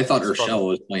thought Urshela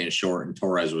was playing short and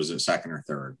Torres was at second or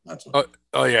third. That's what.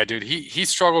 Oh yeah, dude. He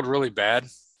struggled really bad.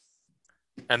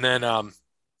 And then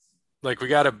we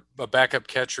got a backup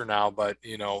catcher now, but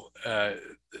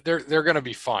they're gonna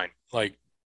be fine. Like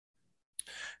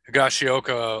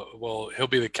Higashioka he'll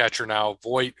be the catcher now.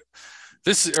 Voit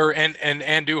and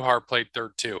Andujar played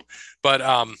third too. But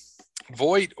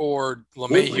Voit or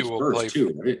LeMahieu will play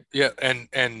too, right? Yeah,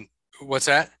 and what's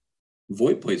that?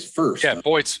 Voit plays first. Yeah,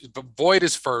 Voit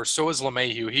is first. So is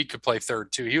LeMahieu. He could play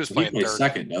third too. He was playing third.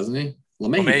 Second, doesn't he?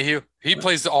 LeMahieu. He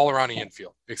plays all around the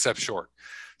infield except short.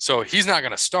 So he's not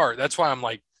going to start. That's why I'm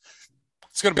like,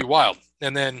 it's going to be wild.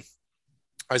 And then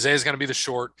Isaiah's going to be the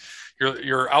short.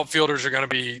 Your outfielders are going to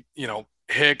be,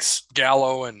 Hicks,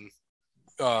 Gallo, and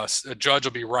Judge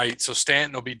will be right. So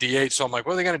Stanton will be DH. So I'm like,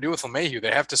 what are they going to do with LeMahieu?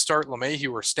 They have to start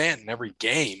LeMahieu or Stanton every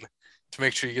game to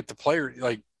make sure you get the player.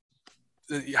 Like,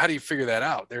 how do you figure that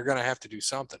out? They're going to have to do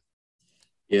something.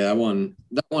 Yeah, that one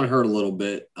hurt a little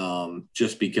bit,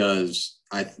 just because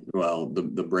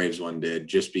the Braves one did,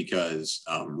 just because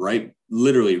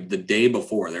literally the day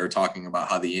before they were talking about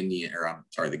how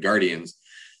the Guardians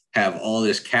have all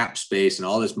this cap space and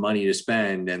all this money to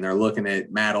spend, and they're looking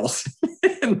at Matt Olson,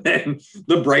 and then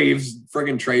the Braves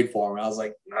friggin' trade for him. And I was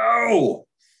like, no.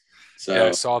 So yeah,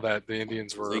 I saw that the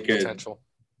Indians were potential.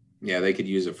 Yeah, they could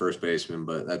use a first baseman,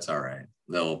 but that's all right.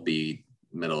 They'll be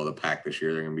middle of the pack this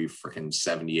year. They're going to be freaking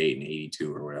 78 and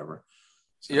 82 or whatever.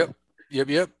 So.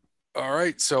 Yep. All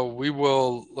right. So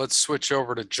let's switch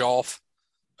over to Jolf.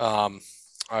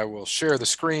 I will share the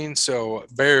screen so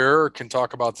Bear can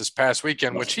talk about this past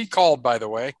weekend, which he called, by the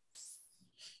way.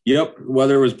 Yep.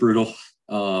 Weather was brutal.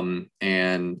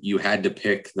 And you had to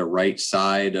pick the right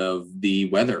side of the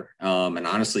weather. And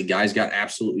honestly, guys got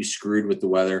absolutely screwed with the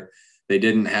weather. They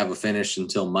didn't have a finish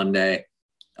until Monday.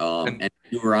 And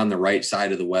you were on the right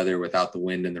side of the weather without the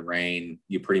wind and the rain.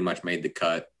 You pretty much made the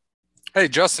cut. Hey,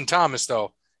 Justin Thomas,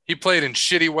 though, he played in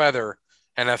shitty weather.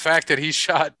 And the fact that he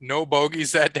shot no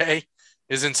bogeys that day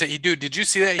is insane. Dude, did you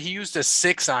see that? He used a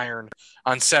 6-iron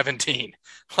on 17.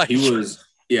 Like, he was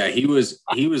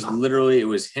literally, it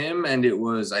was him and it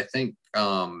was, I think,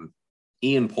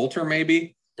 Ian Poulter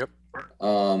maybe. Yep.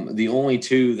 The only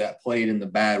two that played in the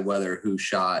bad weather who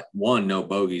shot no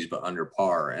bogeys, but under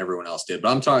par. Everyone else did. But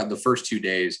I'm talking the first 2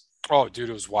 days. Oh, dude,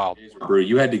 it was wild.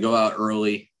 You had to go out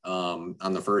early on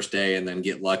the first day and then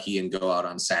get lucky and go out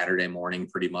on Saturday morning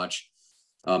pretty much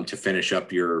to finish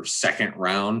up your second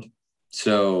round.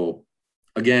 So,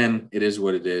 again, it is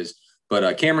what it is.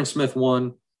 But Cameron Smith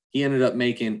won. He ended up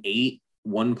making 8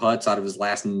 one-putts out of his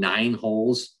last 9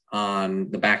 holes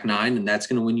on the back 9, and that's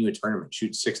going to win you a tournament.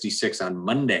 Shoot 66 on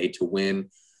Monday to win.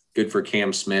 Good for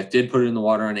Cam Smith. Did put it in the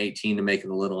water on 18 to make it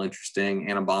a little interesting.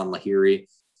 Anibal Lahiri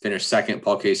finished second.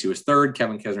 Paul Casey was third.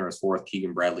 Kevin Kisner was fourth.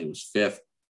 Keegan Bradley was fifth.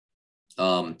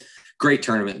 Great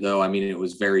tournament, though. I mean, it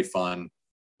was very fun.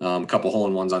 A couple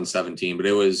hole-in-ones on 17, but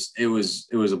it was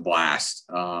a blast.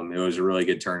 It was a really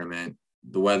good tournament.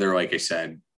 The weather, like I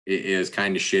said, it is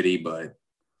kind of shitty, but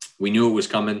we knew it was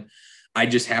coming. I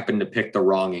just happened to pick the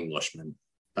wrong Englishman.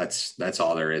 That's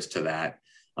all there is to that,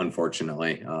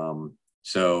 unfortunately.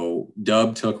 So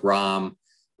Dub took Rahm,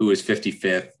 who was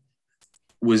 55th,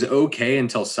 was okay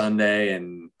until Sunday,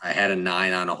 and I had a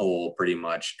 9 on a hole pretty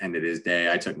much ended his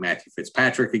day. I took Matthew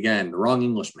Fitzpatrick again, the wrong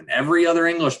Englishman. Every other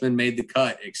Englishman made the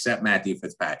cut except Matthew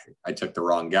Fitzpatrick. I took the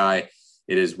wrong guy.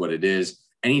 It is what it is.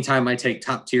 anytime I take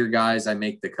top tier guys, I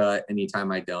make the cut.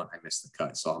 Anytime I don't, I miss the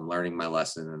cut. So I'm learning my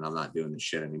lesson and I'm not doing this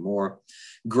shit anymore.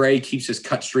 Gray keeps his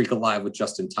cut streak alive with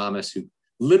Justin Thomas, who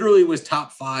literally was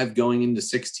top 5 going into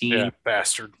 16. Yeah,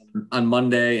 bastard. On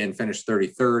Monday and finished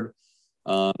 33rd.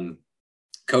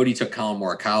 Cody took Colin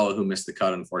Morikawa, who missed the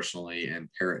cut, unfortunately, and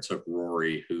Parrott took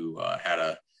Rory, who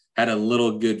had a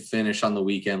little good finish on the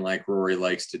weekend like Rory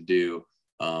likes to do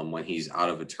when he's out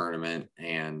of a tournament,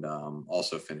 and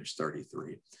also finished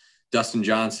 33. Dustin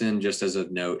Johnson, just as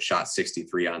a note, shot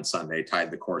 63 on Sunday,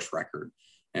 tied the course record,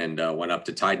 and went up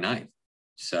to tied 9th.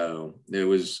 So it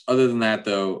was, other than that,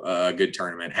 though, a good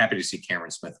tournament. Happy to see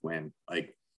Cameron Smith win.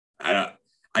 Like,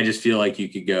 I just feel like you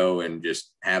could go and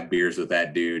just have beers with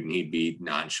that dude and he'd be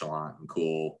nonchalant and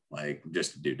cool, like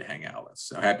just a dude to hang out with.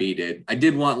 So happy he did. I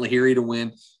did want Lahiri to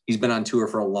win. He's been on tour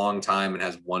for a long time and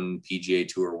has one PGA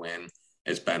Tour win.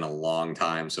 It's been a long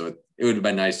time. So it would have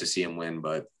been nice to see him win,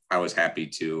 but I was happy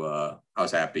to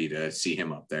see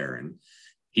him up there, and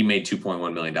he made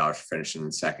 $2.1 million for finishing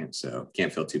in second. So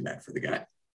can't feel too bad for the guy.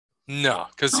 No,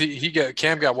 because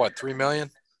Cam got what, 3 million?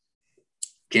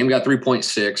 Cam got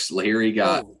 3.6. Lahiri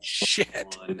got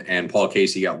shit, 1, and Paul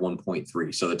Casey got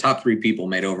 1.3. So the top 3 people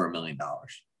made over $1 million.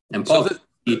 And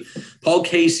Paul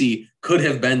Casey could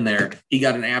have been there. He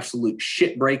got an absolute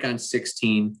shit break on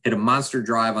 16, hit a monster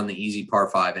drive on the easy par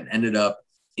 5, and ended up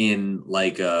in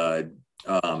like it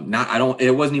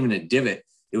wasn't even a divot.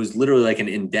 It was literally like an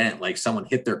indent, like someone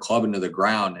hit their club into the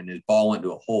ground and his ball went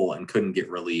to a hole and couldn't get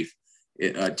relief.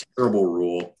 A terrible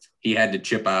rule. He had to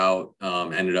chip out,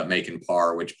 ended up making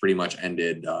par, which pretty much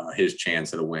ended his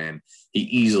chance at a win. He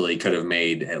easily could have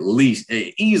made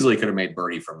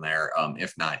birdie from there,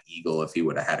 if not eagle, if he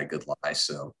would have had a good lie.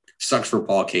 So sucks for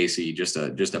Paul Casey, just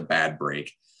a bad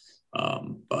break.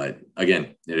 But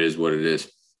again, it is what it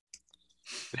is.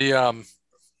 And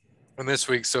this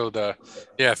week, so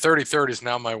 33rd is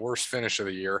now my worst finish of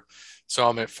the year. So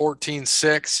I'm at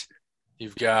 14-6.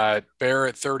 You've got Cody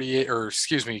at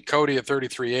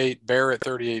 33.8, Bear at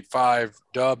 38.5,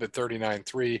 Dub at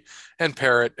 39.3, and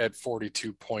Parrott at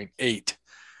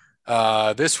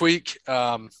 42.8. This week,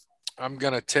 I'm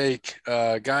going to take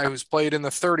a guy who's played in the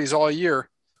 30s all year,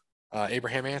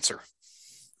 Abraham Ancer.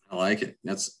 I like it.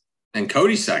 And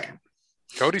Cody's second.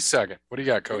 Cody's second. What do you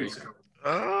got, Cody?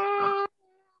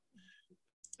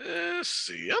 Let's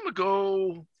see. I'm going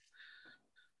to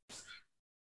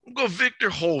go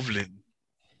Victor Hovland.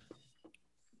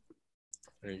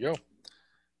 There you go.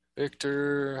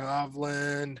 Victor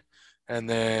Hovland. And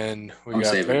then I'm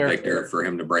saving Bear. Victor for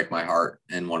him to break my heart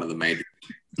in one of the majors.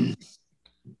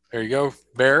 There you go.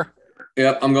 Bear.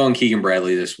 Yep. I'm going Keegan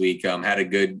Bradley this week. Had a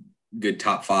good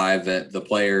top 5 at the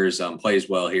Players. Plays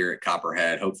well here at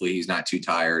Copperhead. Hopefully he's not too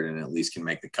tired and at least can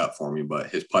make the cut for me,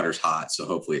 but his putter's hot. So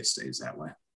hopefully it stays that way.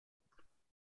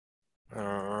 All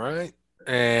right.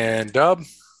 And Dub.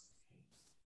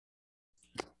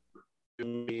 Give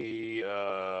me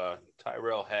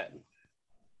Tyrell Hatton.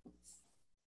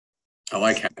 I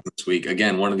like Hatton this week.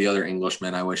 Again, one of the other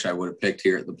Englishmen I wish I would have picked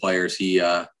here at the Players.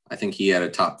 I think he had a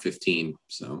top 15.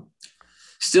 So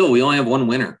still, we only have one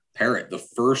winner. Parrott, the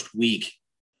first week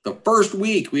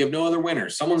we have no other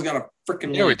winners. Someone's got a freaking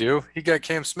win. Yeah, we do. He got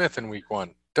Cam Smith in week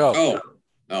 1. Dub.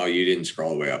 Oh, you didn't scroll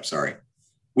the way up. Sorry.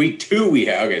 Week 2 we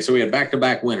had. Okay, so we had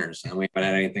back-to-back winners, and we haven't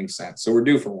had anything since. So we're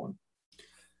due for one.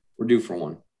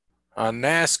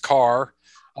 NASCAR.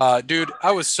 Dude,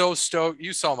 I was so stoked.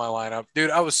 You saw my lineup.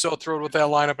 Dude, I was so thrilled with that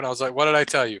lineup, and I was like, what did I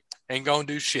tell you? Ain't going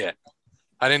to do shit.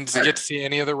 I didn't get to see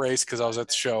any of the race because I was at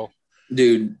the show.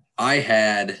 Dude, I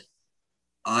had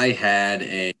not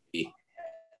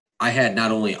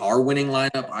only our winning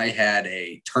lineup, I had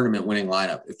a tournament winning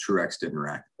lineup if Truex didn't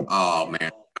wreck. Oh,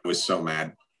 man, I was so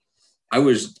mad. I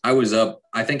was up.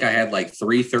 I think I had like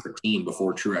 313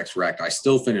 before Truex wrecked. I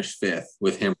still finished 5th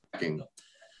with him wrecking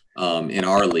in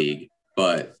our league.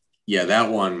 But yeah,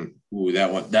 that one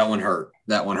hurt.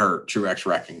 That one hurt. Truex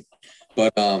wrecking.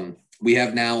 But we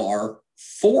have now our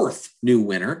 4th new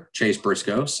winner, Chase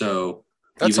Briscoe. So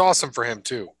that's awesome for him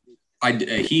too.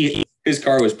 His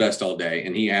car was best all day,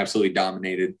 and he absolutely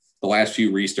dominated the last few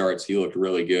restarts. He looked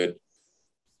really good.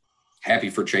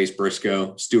 Happy for Chase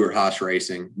Briscoe, Stewart Haas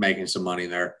Racing, making some money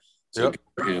there. So yep.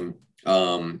 Good for him.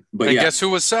 But guess who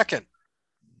was second?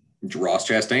 Ross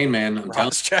Chastain, man.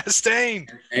 Ross Chastain.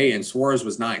 Hey, and Suarez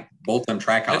was 9th. Both them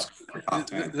Trackhouse top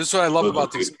 10. This is what I love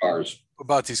about these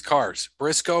cars.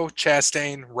 Briscoe,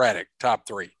 Chastain, Reddick, top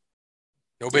 3.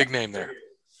 No big name there.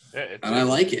 Yeah, and I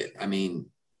like it. I mean,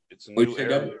 it's a new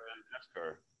era in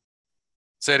NASCAR.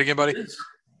 Say it again, buddy.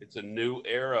 It's a new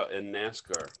era in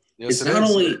NASCAR. Yes,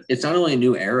 it's not only a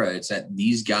new era. It's that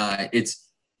these guys.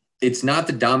 it's not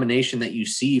the domination that you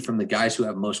see from the guys who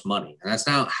have most money. And that's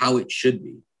not how it should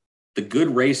be. The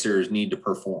good racers need to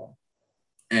perform.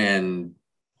 And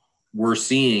we're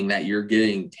seeing that you're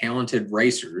getting talented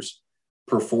racers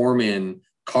perform in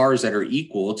cars that are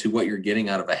equal to what you're getting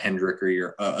out of a Hendrick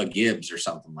or a Gibbs or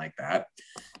something like that.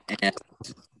 And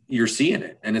you're seeing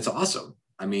it, and it's awesome.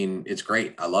 I mean, it's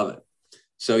great. I love it.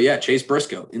 So, yeah, Chase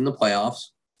Briscoe in the playoffs,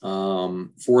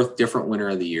 fourth different winner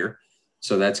of the year.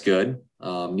 So that's good.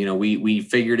 We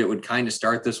figured it would kind of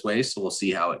start this way, so we'll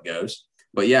see how it goes.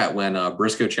 But, yeah, when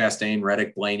Briscoe, Chastain,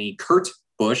 Reddick, Blaney, Kurt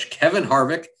Busch, Kevin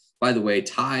Harvick, by the way,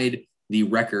 tied the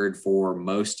record for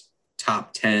most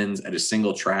top 10s at a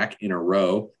single track in a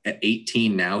row at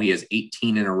 18 now. He has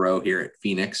 18 in a row here at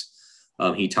Phoenix.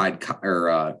 He tied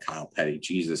Kyle Petty.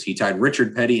 Jesus. He tied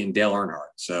Richard Petty and Dale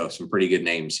Earnhardt. So some pretty good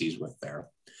names he's with there.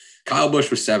 Kyle Busch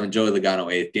was 7th, Joey Logano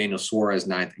 8th, Daniel Suarez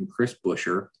 9th, and Chris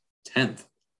Buescher 10th.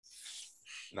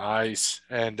 Nice.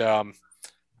 And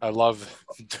I love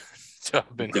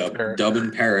Dub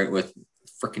and Parrott with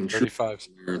freaking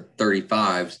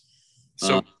 35s.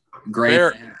 So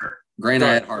Grant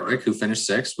had Harvick, who finished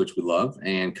 6th, which we love.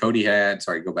 And Cody had,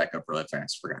 go back up really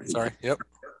fast. Forgot. Yep.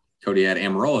 Cody had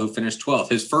Amarola, who finished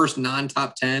 12th. His first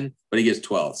non-top 10, but he gets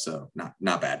 12th, so not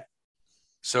bad.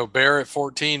 So Bear at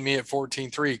 14, me at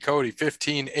 14.3, Cody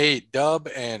 15.8, Dub,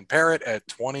 and Parrott at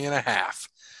 20.5.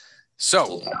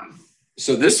 So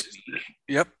this week,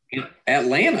 yep,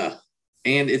 Atlanta,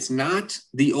 and it's not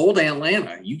the old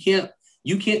Atlanta. You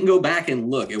can't go back and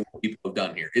look at what people have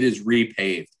done here. It is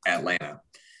repaved Atlanta.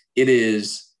 They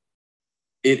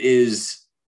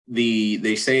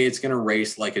say it's going to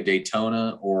race like a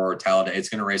Daytona or Talladega. It's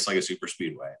going to race like a super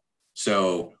speedway.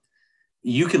 So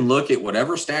you can look at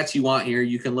whatever stats you want here.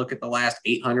 You can look at the last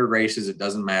 800 races. It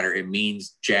doesn't matter. It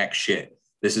means jack shit.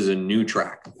 This is a new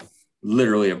track,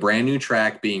 literally a brand new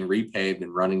track being repaved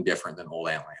and running different than old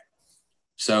Atlanta.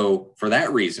 So for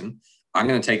that reason, I'm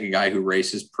going to take a guy who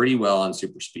races pretty well on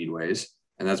super speedways,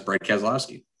 and that's Brad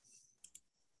Keselowski.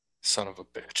 Son of a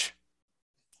bitch.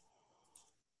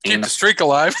 Keep the streak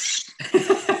alive. 3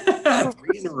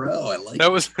 in a row. I like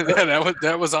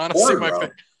that was honestly my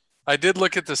pick. I did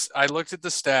look at this. I looked at the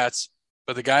stats,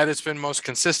 but the guy that's been most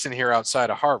consistent here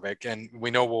outside of Harvick, and we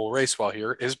know will race well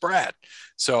here, is Brad.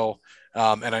 So,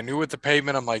 and I knew with the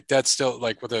pavement, I'm like, that's still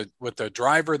like with a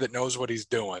driver that knows what he's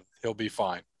doing, he'll be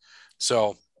fine.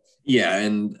 So. Yeah,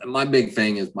 and my big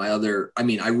thing is I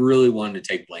really wanted to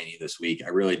take Blaney this week. I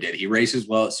really did. He races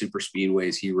well at super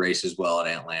speedways. He races well at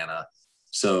Atlanta.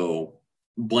 So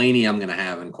Blaney I'm going to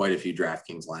have in quite a few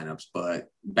DraftKings lineups, but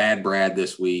bad Brad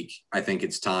this week. I think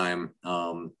it's time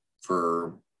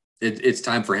it's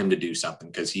time for him to do something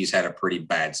because he's had a pretty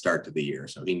bad start to the year.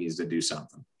 So he needs to do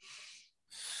something.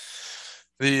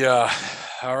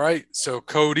 All right. So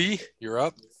Cody, you're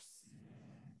up.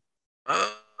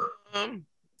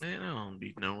 Man, I don't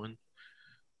be knowing.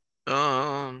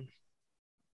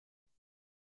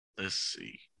 Let's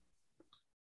see.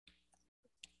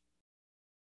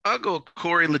 I'll go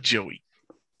Corey LaJoie.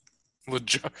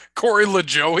 Corey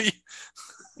LaJoie?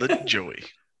 LaJoie.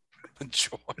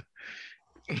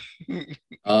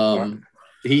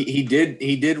 He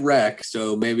did wreck,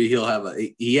 so maybe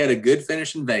he had a good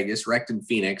finish in Vegas, wrecked in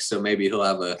Phoenix, so maybe he'll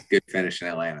have a good finish in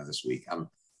Atlanta this week.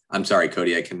 I'm sorry,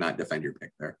 Cody, I cannot defend your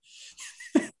pick there.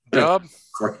 Dub.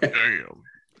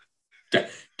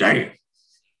 Damn. I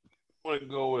want to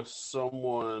go with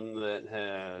someone that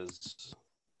has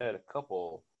had a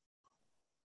couple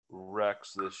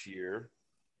wrecks this year.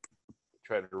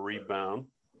 Try to rebound.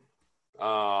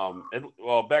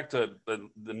 Back to the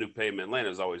new pavement.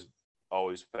 Atlanta's always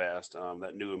fast.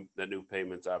 That new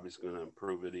pavement's obviously going to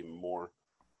improve it even more.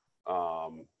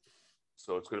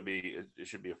 So it's going to be. It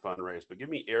should be a fun race. But give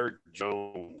me Eric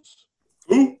Jones.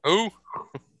 Who?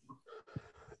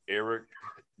 Eric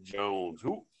Jones.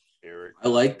 Who? Eric. I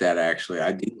like that, actually.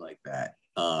 I do like that.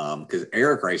 Because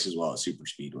Eric races well at super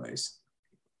speedways.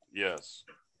 Yes.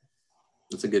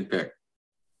 That's a good pick.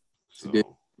 It's a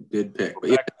good pick.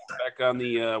 But back on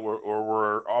the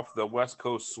we're off the West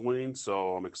Coast swing,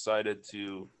 so I'm excited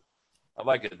to. I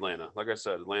like Atlanta. Like I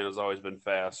said, Atlanta's always been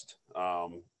fast,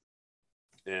 and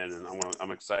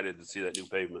I'm excited to see that new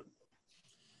pavement.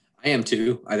 I am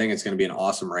too. I think it's going to be an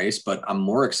awesome race, but I'm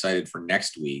more excited for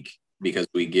next week because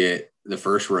we get the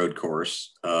first road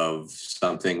course of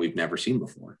something we've never seen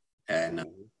before, and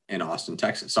in Austin,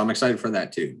 Texas. So I'm excited for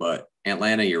that too. But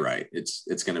Atlanta, you're right.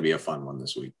 It's going to be a fun one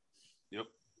this week. Yep.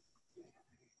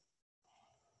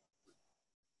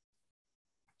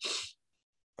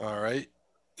 All right.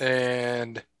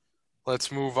 And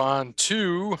let's move on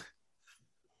to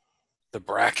the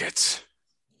brackets.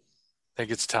 I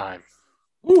think it's time.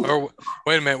 Ooh. Or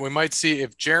wait a minute, we might see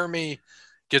if Jeremy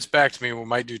gets back to me. We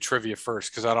might do trivia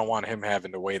first because I don't want him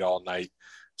having to wait all night.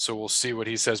 So we'll see what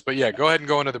he says. But yeah, go ahead and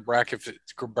go into the brackets.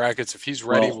 If he's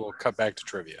ready, we'll cut back to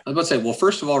trivia. I was about to say, well,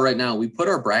 first of all, right now we put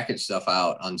our bracket stuff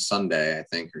out on Sunday, I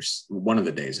think, or one of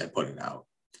the days I put it out.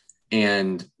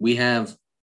 And we have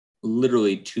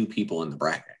literally 2 people in the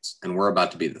brackets, and we're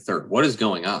about to be the third. What is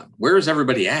going on? Where is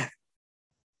everybody at?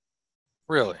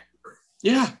 Really?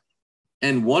 Yeah.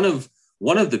 And one of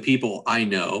the people I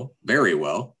know very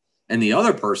well, and the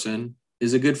other person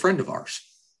is a good friend of ours.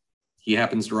 He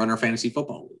happens to run our fantasy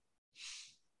football league.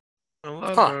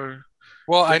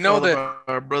 I know that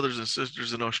our brothers and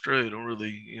sisters in Australia don't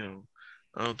really,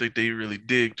 I don't think they really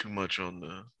dig too much on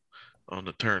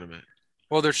the tournament.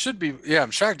 Well, there should be. Yeah, I'm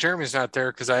shocked Jeremy's not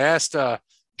there because I asked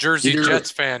Jersey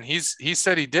Jets fan. He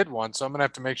said he did one, so I'm gonna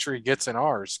have to make sure he gets in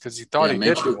ours because he thought he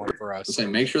did one for us.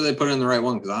 Make sure they put in the right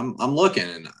one because I'm looking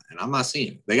and I'm not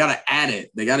seeing it. They got to add it.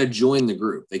 They got to join the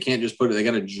group. They can't just put it. They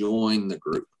got to join the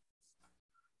group.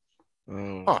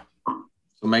 Huh.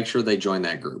 So make sure they join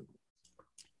that group.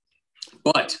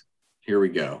 But here we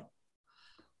go.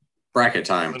 Bracket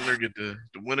time. The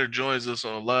winner joins us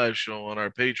on a live show on our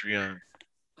Patreon.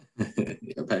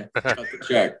 Okay.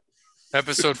 Check.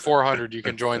 Episode 400, you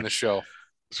can join the show.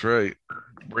 That's right.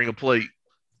 Bring a plate.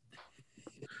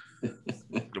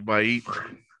 Goodbye eat.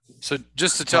 So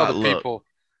just to tell the people,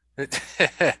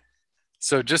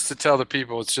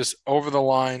 it's just Over the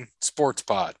Line Sports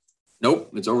Pod.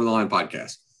 Nope, it's Over the Line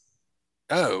Podcast.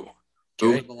 Oh.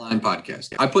 Okay. Over the Line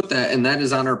Podcast. I put that, and that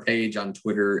is on our page on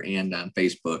Twitter and on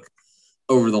Facebook.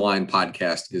 Over the Line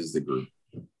Podcast is the group.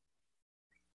 I'm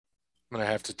going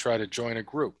to have to try to join a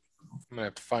group. I'm going to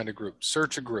have to find a group.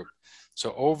 Search a group.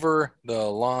 So Over the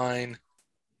Line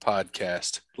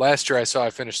Podcast. Last year I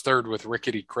finished third with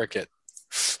Rickety Cricket.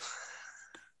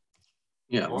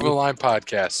 Yeah. Over the Line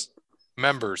Podcast.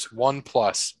 Members,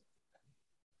 1+.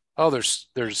 Oh,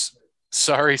 there's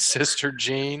Sorry Sister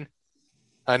Jean.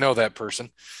 I know that person.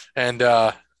 And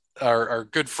our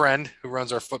good friend who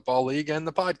runs our football league and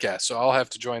the podcast. So I'll have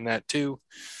to join that too.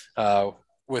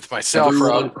 With myself,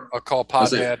 I'll call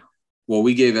Pod Dad. Well,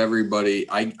 we gave everybody,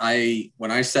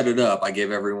 when I set it up, I gave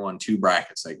everyone 2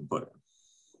 brackets they can put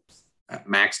in.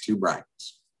 Max 2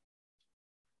 brackets.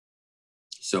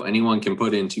 So anyone can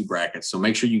put in 2 brackets. So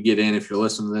make sure you get in if you're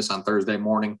listening to this on Thursday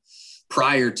morning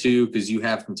prior to, because you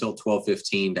have until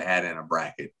 12:15 to add in a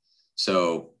bracket.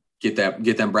 So get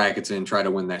them brackets in, try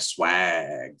to win that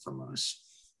swag from us.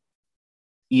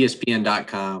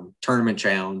 ESPN.com, Tournament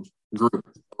Challenge, group,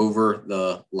 Over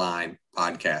the Line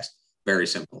Podcast. Very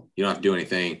simple. You don't have to do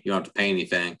anything. You don't have to pay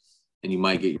anything. And you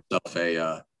might get yourself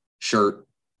a shirt,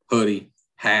 hoodie,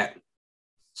 hat.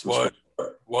 What?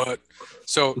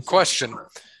 So question,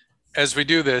 as we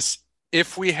do this,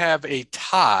 if we have a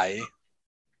tie,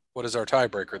 what is our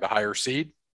tiebreaker? The higher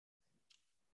seed?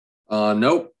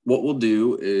 Nope. What we'll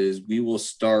do is we will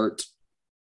start.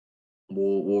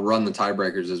 We'll run the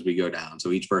tiebreakers as we go down.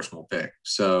 So each person will pick.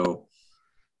 So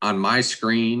on my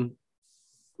screen,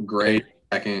 Gray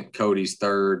second, Cody's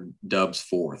third, Dub's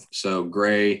fourth. So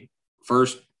Gray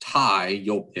first tie,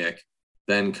 you'll pick,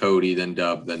 then Cody, then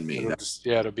Dub, then me.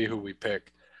 It'll be who we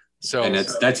pick. So and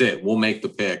that's it. We'll make the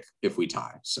pick if we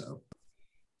tie. So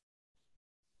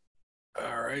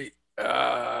all right.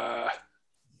 I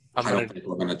don't think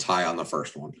we're going to tie on the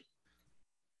first one.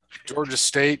 Georgia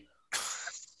State.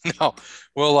 No,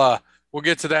 we'll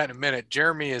get to that in a minute.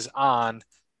 Jeremy is on,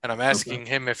 and I'm asking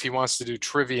him if he wants to do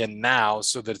trivia now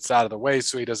so that it's out of the way,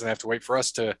 so he doesn't have to wait for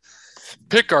us to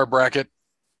pick our bracket.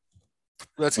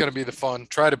 That's going to be the fun.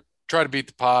 Try to beat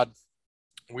the pod.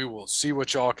 We will see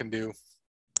what y'all can do,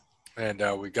 and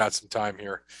we got some time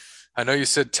here. I know you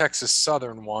said Texas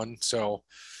Southern won, so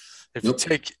if you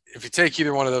take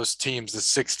either one of those teams, the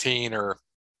 16 or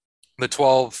the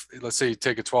 12, let's say you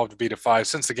take a 12 to beat a 5,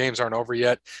 since the games aren't over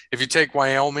yet. If you take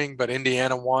Wyoming but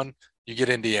Indiana won, you get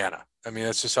Indiana. I mean,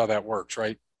 that's just how that works,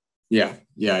 right? Yeah.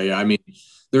 I mean,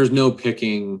 there's no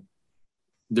picking.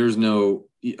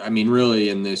 Really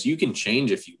in this, you can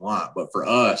change if you want, but for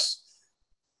us,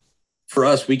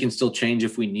 we can still change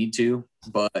if we need to.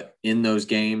 But in those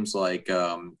games, like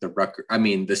the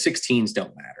 16s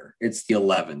don't matter. It's the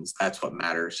 11s. That's what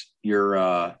matters.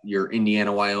 Your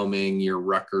Indiana, Wyoming, your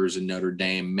Rutgers, and Notre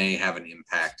Dame may have an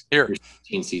impact. Here, your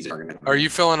 16 seeds are going to. Are you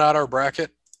filling out our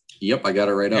bracket? Yep, I got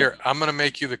it right up. Here, I'm going to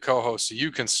make you the co-host so you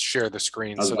can share the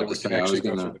screen so that we can actually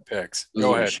go through the picks.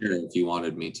 Go ahead. Share if you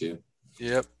wanted me to.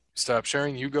 Yep. Stop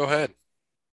sharing. You go ahead.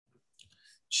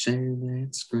 Share that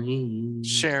screen.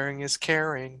 Sharing is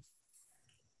caring.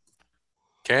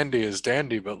 Candy is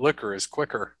dandy, but liquor is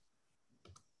quicker.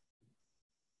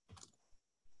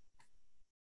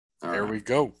 There we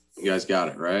go. You guys got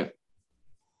it, right?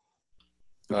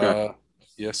 Okay.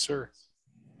 Yes, sir.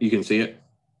 You can see it?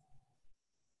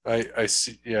 I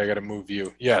see. Yeah, I got to move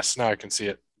you. Yes, now I can see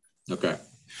it. Okay.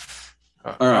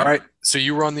 All right. So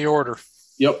you run the order.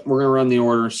 Yep, we're going to run the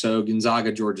order. So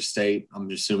Gonzaga, Georgia State. I'm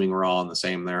assuming we're all on the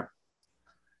same there.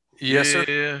 Yes,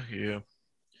 sir. Yeah.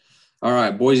 All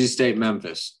right, Boise State,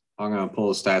 Memphis. I'm going to pull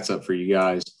the stats up for you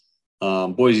guys.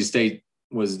 Boise State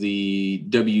was the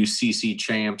WCC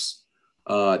champs,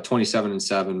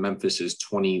 27-7. Memphis is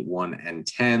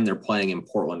 21-10. They're playing in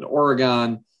Portland,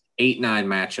 Oregon. 8-9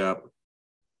 matchup.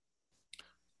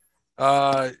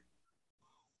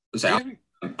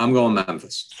 I'm going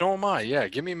Memphis. So am I. Yeah,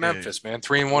 give me Memphis, man.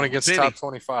 3-1 against top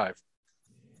 25.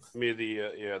 Give me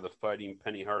the fighting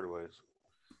Penny Hardaways.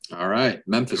 All right,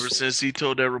 Memphis. Ever since he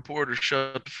told that reporter,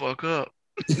 shut the fuck up,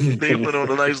 they went on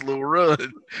a nice little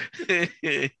run.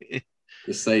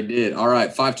 Yes, they did. All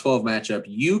right, 5-12 matchup.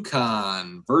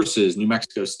 UConn versus New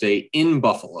Mexico State in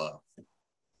Buffalo.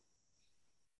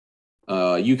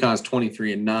 UConn's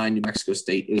 23-9. New Mexico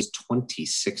State is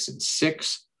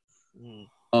 26-6.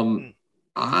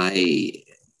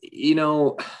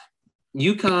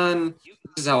 UConn,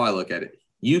 this is how I look at it.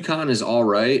 UConn is all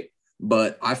right,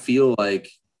 but I feel like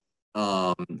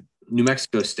New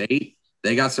Mexico State,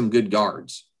 they got some good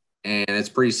guards, and it's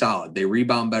pretty solid. They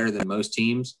rebound better than most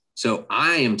teams. So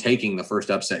I am taking the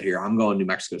first upset here. I'm going New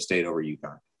Mexico State over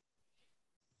UConn.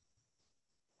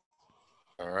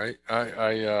 All right.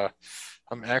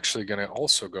 I'm actually going to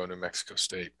also go New Mexico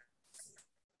State.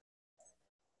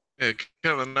 Yeah,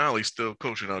 Kevin Nolly's still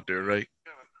coaching out there, right?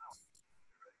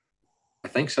 I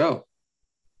think so.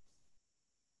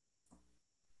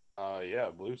 Yeah,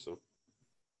 I believe so.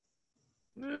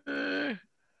 No,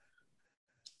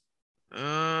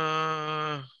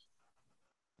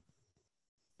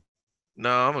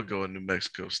 I'm gonna go with New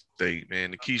Mexico State,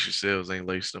 man. The Keisha Sales ain't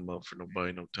lacing them up for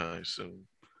nobody no time soon.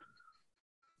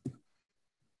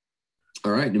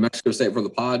 All right, New Mexico State for the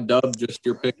pod. Dub, just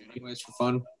your pick, anyways, for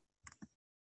fun.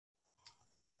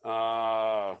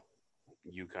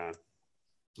 UConn.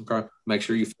 Okay, make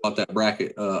sure you fill out that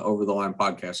bracket over the line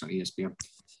podcast on ESPN.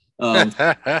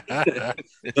 The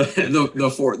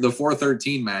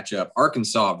 4-13 matchup: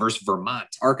 Arkansas versus Vermont.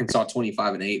 Arkansas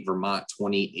 25-8, Vermont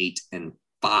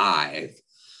 28-5.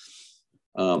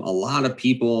 A lot of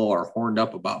people are horned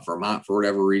up about Vermont for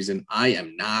whatever reason. I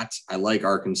am not. I like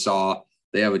Arkansas.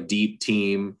 They have a deep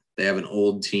team. They have an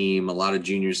old team, a lot of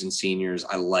juniors and seniors.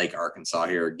 I like Arkansas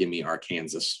here. Give me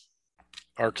Arkansas.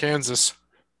 Arkansas.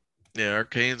 Yeah,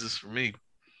 Arkansas for me.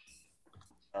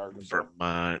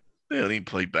 Vermont. They don't even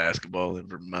play basketball in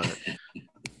Vermont.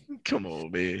 Come on,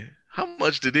 man. How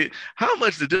much did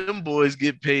them boys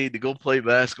get paid to go play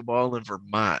basketball in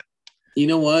Vermont? You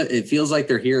know what? It feels like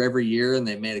they're here every year, and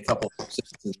they made a couple of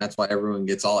upsets, and that's why everyone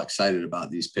gets all excited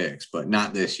about these picks. But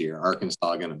not this year.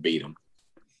 Arkansas going to beat them.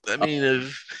 I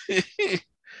mean,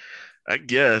 I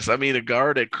guess. I mean, a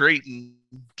guard at Creighton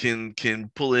can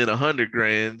pull in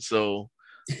 $100,000. So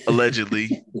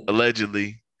allegedly.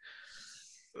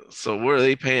 So where are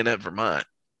they paying at Vermont?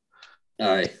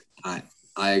 I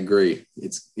agree.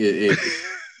 They're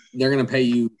going to pay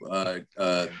you a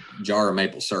jar of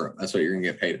maple syrup. That's what you're going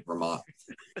to get paid at Vermont.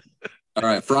 All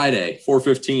right, Friday,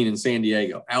 4:15 in San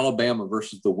Diego. Alabama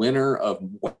versus the winner of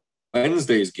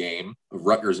Wednesday's game of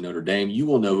Rutgers and Notre Dame. You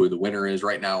will know who the winner is.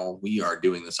 Right now, we are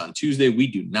doing this on Tuesday. We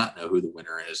do not know who the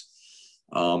winner is.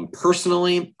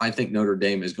 Personally, I think Notre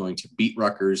Dame is going to beat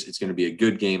Rutgers. It's going to be a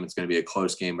good game. It's going to be a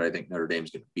close game, but I think Notre Dame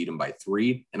is going to beat them by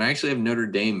 3. And I actually have Notre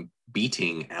Dame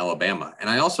beating Alabama. And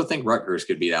I also think Rutgers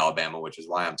could beat Alabama, which is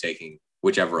why I'm taking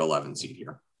whichever 11 seed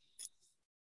here.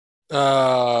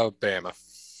 Bama.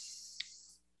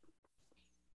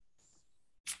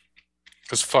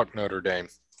 Because fuck Notre Dame.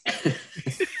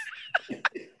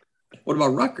 What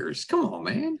about Rutgers? Come on,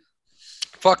 man.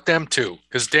 Fuck them too,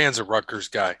 because Dan's a Rutgers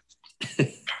guy.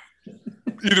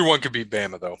 Either one could beat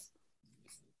Bama, though.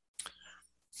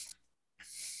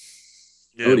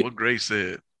 Yeah, what Gray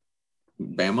said.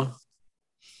 Bama.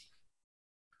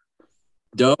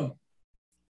 Dub.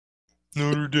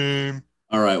 Notre Dame.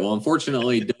 All right. Well,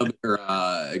 unfortunately,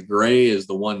 Gray is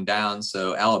the one down,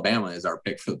 so Alabama is our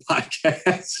pick for the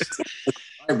podcast.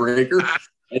 Tiebreaker.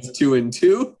 It's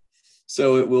 2-2,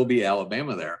 so it will be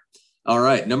Alabama there. All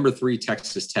right, number 3,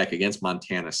 Texas Tech against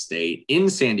Montana State in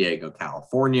San Diego,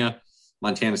 California.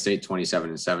 Montana State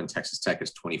 27-7. Texas Tech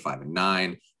is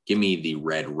 25-9. Give me the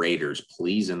Red Raiders,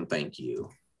 please, and thank you.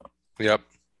 Yep.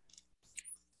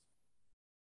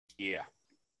 Yeah.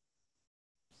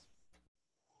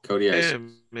 Cody,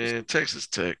 man, Texas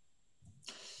Tech.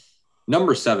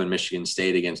 Number 7, Michigan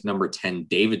State against number 10,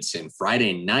 Davidson,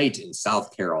 Friday night in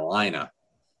South Carolina.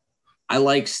 I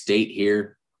like State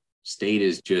here. State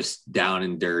is just down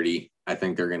and dirty. I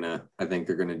think they're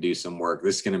gonna do some work.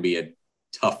 This is gonna be a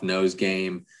tough nose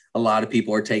game. A lot of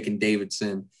people are taking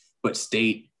Davidson, but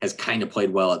State has kind of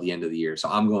played well at the end of the year. So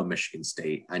I'm going Michigan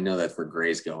State. I know that's where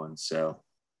Gray's going. So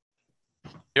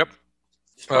yep.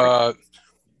 They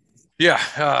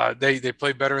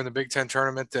played better in the Big Ten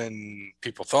tournament than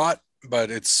people thought.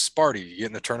 But it's Sparty. You get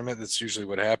in the tournament, that's usually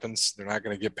what happens. They're not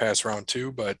going to get past round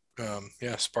 2, but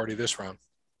Sparty this round.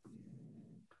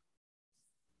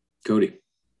 Cody.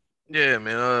 Yeah,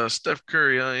 man. Steph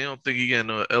Curry, I don't think he got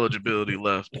no eligibility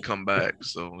left to come back,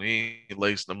 so he ain't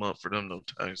lacing them up for them no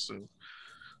time soon.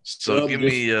 So give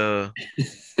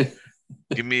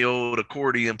me old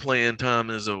accordion playing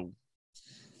time is old.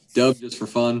 Dub just for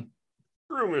fun.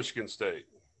 Screw Michigan State,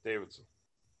 Davidson.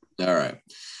 All right.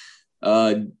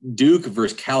 Duke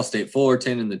versus Cal State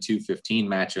Fullerton in the 2:15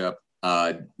 matchup.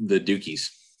 The Dukies.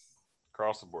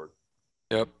 Across the board.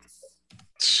 Yep.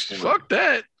 Fuck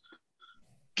that.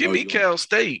 Give me Cal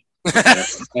State.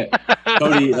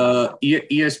 Cody,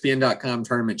 ESPN.com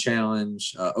tournament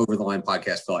challenge, over the line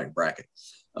podcast, feel like bracket.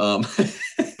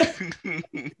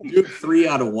 Duke 3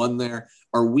 out of 1 there.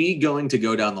 Are we going to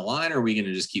go down the line, or are we going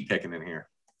to just keep picking in here?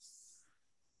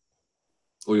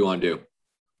 What do you want to do?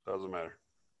 Doesn't matter.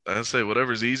 I say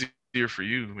whatever's easier for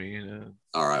you, man.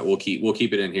 All right, we'll keep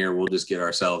it in here. We'll just get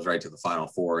ourselves right to the Final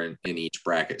Four in each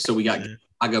bracket. So we got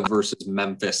Gonzaga versus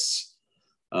Memphis.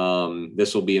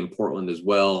 This will be in Portland as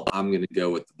well. I'm going to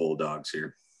go with the Bulldogs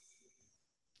here.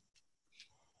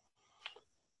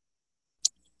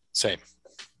 Same.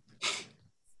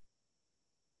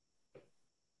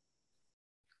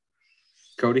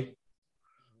 Cody?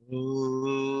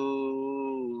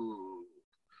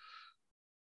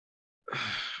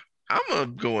 I'm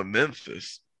going to go with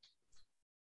Memphis.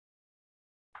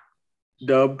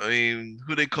 Dub? I mean,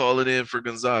 who they calling in for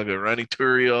Gonzaga? Ronnie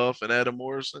Turioff and Adam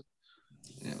Morrison?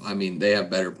 Yeah, I mean, they have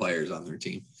better players on their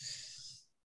team.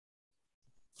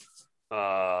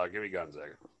 Give me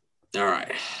Gonzaga. All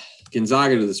right.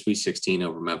 Gonzaga to the Sweet 16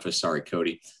 over Memphis. Sorry,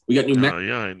 Cody. We got New Mexico. Oh,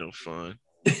 yeah, ain't no fun.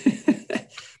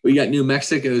 We got New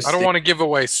Mexico State. I don't want to give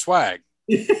away swag.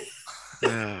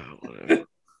 Whatever.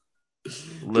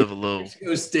 Live low. New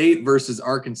Mexico State versus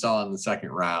Arkansas in the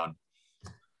second round.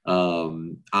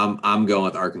 I'm going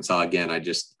with Arkansas again. I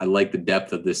like the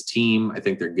depth of this team. I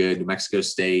think they're good. New Mexico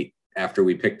State, after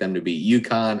we picked them to beat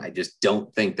UConn, I just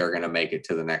don't think they're going to make it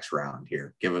to the next round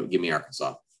here. Give me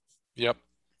Arkansas. Yep.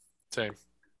 Same.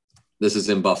 This is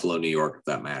in Buffalo, New York, if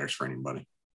that matters for anybody.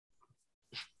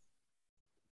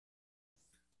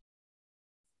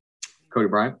 Cody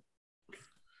Bryant?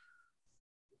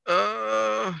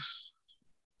 I'm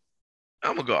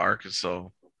going to go Arkansas.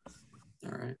 All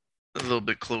right. A little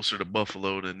bit closer to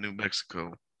Buffalo than New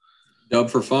Mexico. Dub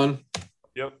for fun?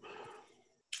 Yep.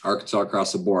 Arkansas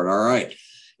across the board. All right.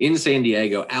 In San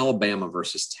Diego, Alabama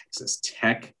versus Texas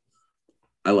Tech.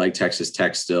 I like Texas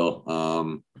Tech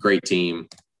still. Great team.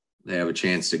 They have a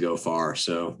chance to go far.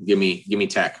 So give me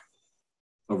Tech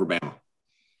over Bama.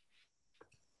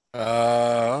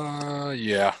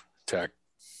 Yeah, Tech.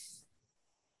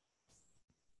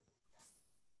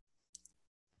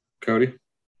 Cody?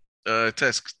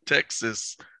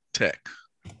 Texas Tech.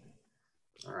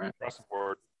 All right.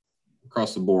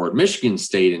 Across the board. Michigan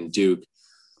State and Duke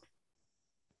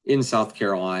in South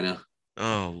Carolina.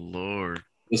 Oh, Lord.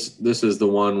 This is the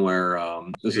one where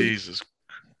Jesus.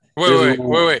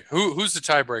 Wait. Who's the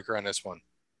tiebreaker on this one?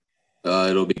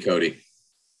 It'll be Cody.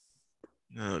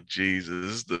 Oh, Jesus.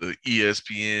 This is the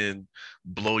ESPN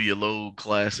Blow Your Load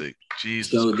Classic.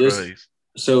 Jesus Christ.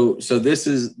 So this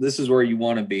is where you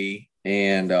want to be.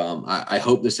 And I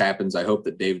hope this happens. I hope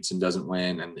that Davidson doesn't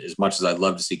win. And as much as I'd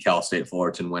love to see Cal State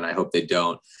Fullerton win, I hope they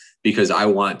don't, because I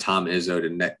want Tom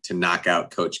Izzo to knock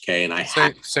out Coach K. And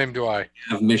same do I.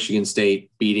 Have Michigan State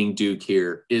beating Duke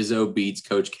here. Izzo beats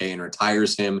Coach K and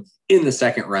retires him in the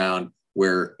second round,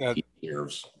 where he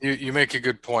deserves. You make a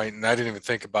good point, and I didn't even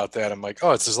think about that. I'm like,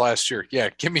 oh, it's his last year.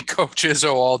 Yeah, give me Coach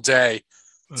Izzo all day.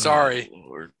 Sorry.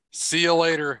 Oh, see you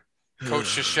later, Coach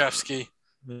Krzyzewski.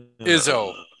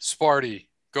 Izzo, Sparty,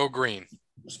 go green.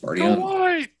 Sparty go on.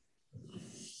 white.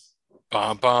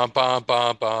 Bum, bum, bum,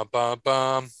 bum, bum, bum,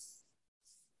 bum.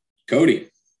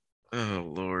 Cody.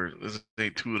 Oh, Lord. This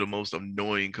ain't two of the most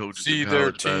annoying coaches See, in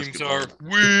their college teams basketball. are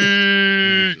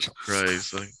weak. Jesus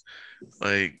Christ.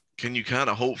 Like, can you kind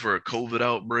of hope for a COVID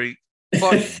outbreak?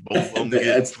 Fuck. Both of them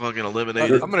get fucking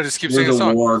eliminated. I'm going to just keep singing a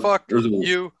song. Fuck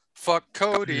you. fuck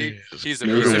Cody. He's a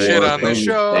piece of shit on the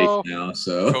show. Now,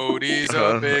 so. Cody's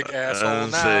a big asshole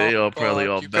now. Say y'all probably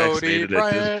all vaccinated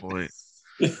at this point.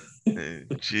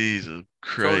 Jesus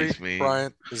Christ, Cody man.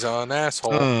 Bryant is an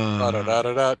asshole. I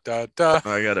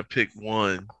gotta pick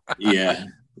one. Yeah.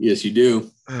 Yes, you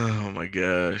do. Oh my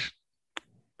gosh.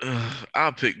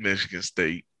 I'll pick Michigan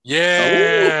State.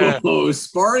 Yeah. Oh,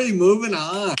 Sparty moving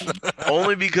on.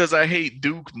 Only because I hate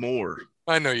Duke more.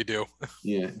 I know you do.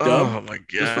 Yeah. Oh my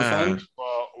god.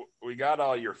 Well, we got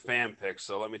all your fan picks,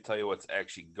 so let me tell you what's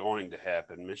actually going to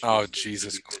happen. Michigan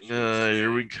Jesus.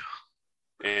 Here we go.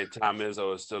 And Tom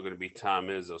Izzo is still going to be Tom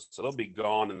Izzo, so they'll be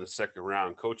gone in the second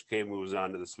round. Coach K moves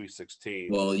on to the Sweet 16.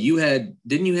 Well,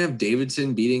 didn't you have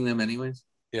Davidson beating them anyways?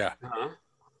 Yeah.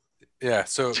 Yeah,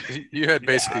 so you had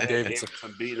basically Davidson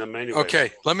beating them anyway.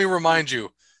 Okay, let me remind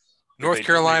you, North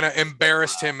Carolina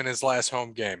embarrassed him in his last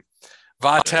home game.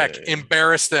 Vatek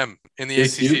embarrassed them in the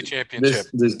ACC championship.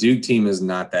 This Duke team is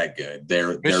not that good.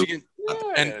 Michigan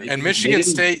and Michigan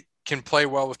State can play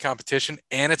well with competition,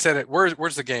 and it's at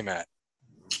where's the game at?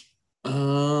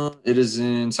 It is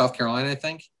in South Carolina, I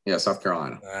think. Yeah, South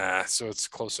Carolina. So it's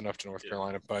close enough to North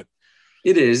Carolina, but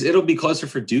it is. It'll be closer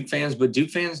for Duke fans, but Duke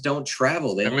fans don't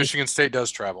travel. Michigan State does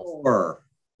travel. Or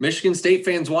Michigan State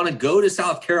fans want to go to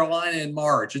South Carolina in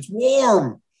March. It's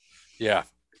warm. Yeah.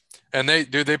 And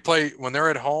they play when they're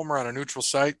at home or on a neutral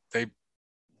site.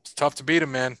 It's tough to beat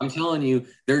them, man. I'm telling you,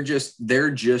 they're just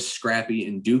scrappy,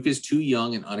 and Duke is too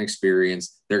young and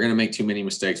unexperienced. They're going to make too many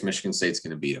mistakes. Michigan State's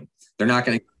going to beat them. They're not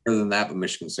going to get better than that, but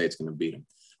Michigan State's going to beat them.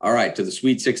 All right, to the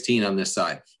Sweet 16 on this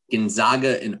side.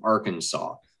 Gonzaga and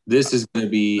Arkansas. This is going to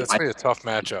be a tough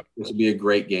matchup. This will be a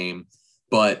great game,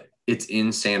 but it's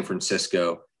in San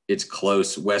Francisco. It's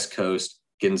close, West Coast,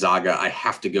 Gonzaga. I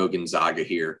have to go Gonzaga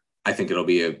here. I think it'll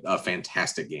be a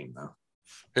fantastic game, though.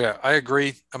 Yeah, I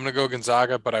agree. I'm going to go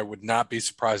Gonzaga, but I would not be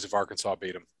surprised if Arkansas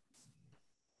beat them.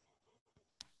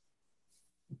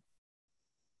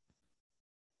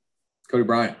 Cody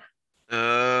Bryant.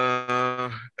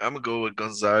 I'm going to go with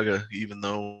Gonzaga, even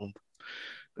though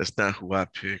that's not who I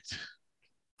picked.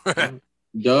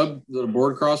 Dub, the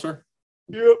board crosser?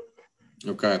 Yep.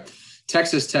 Okay.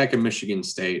 Texas Tech and Michigan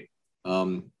State.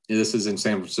 This is in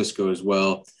San Francisco as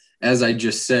well. As I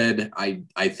just said,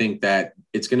 I think that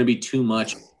it's going to be too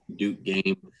much Duke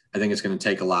game. I think it's going to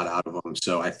take a lot out of them.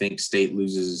 So I think State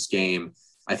loses this game.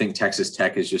 I think Texas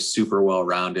Tech is just super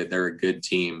well-rounded. They're a good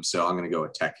team. So I'm going to go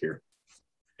with Tech here.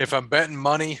 If I'm betting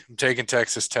money, I'm taking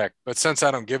Texas Tech. But since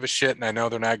I don't give a shit and I know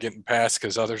they're not getting past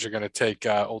because others are going to take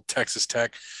old Texas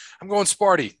Tech, I'm going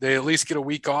Sparty. They at least get a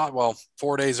week off,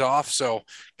 4 days off. So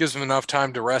gives them enough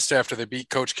time to rest after they beat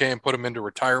Coach K and put them into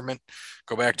retirement,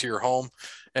 go back to your home.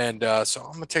 And so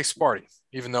I'm going to take Sparty,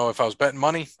 even though if I was betting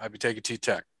money, I'd be taking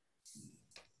T-Tech.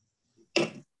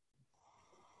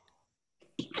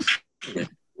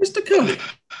 Mr. Cody.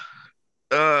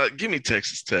 Give me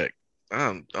Texas Tech.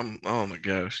 I'm oh my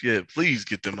gosh. Yeah, please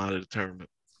get them out of the tournament.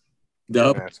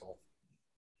 Dub.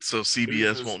 So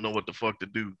CBS won't know what the fuck to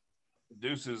do.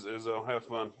 Deuces is have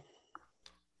fun.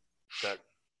 Tech.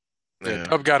 Yeah,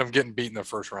 Dub got him getting beat in the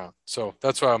first round. So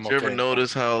that's why I'm okay. You ever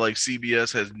notice how like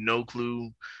CBS has no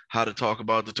clue how to talk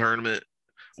about the tournament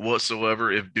whatsoever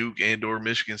if Duke and or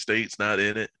Michigan State's not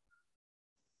in it?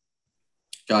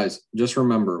 Guys, just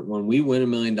remember, when we win $1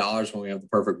 million when we have the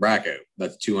perfect bracket,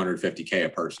 that's $250K a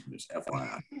person, just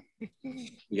FYI.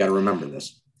 You got to remember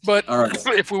this. But all right.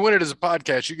 If we win it as a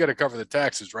podcast, you got to cover the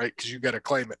taxes, right? Because you got to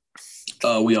claim it.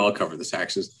 We all cover the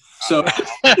taxes. So,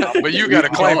 but you got to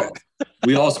claim it.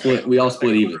 We all split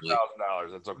evenly.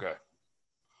 $1,000. That's okay.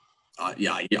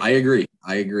 Yeah, I agree.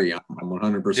 I'm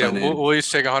 100%. Yeah, we'll at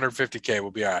least take $150K.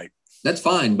 We'll be all right. That's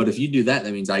fine. But if you do that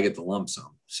means I get the lump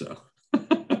sum. So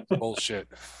bullshit.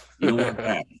 You don't want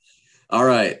that. All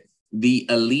right. The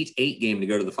Elite Eight game to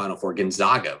go to the Final Four: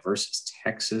 Gonzaga versus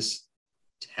Texas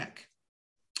Tech.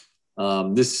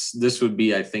 This would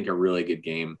be, I think, a really good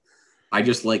game. I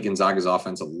just like Gonzaga's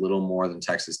offense a little more than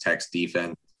Texas Tech's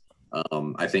defense.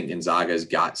 I think Gonzaga's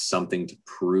got something to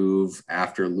prove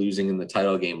after losing in the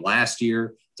title game last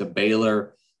year to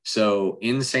Baylor. So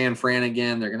in San Fran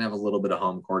again, they're going to have a little bit of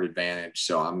home court advantage.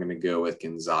 So I'm going to go with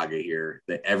Gonzaga here.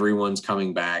 That everyone's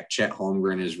coming back. Chet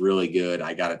Holmgren is really good.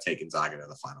 I got to take Gonzaga to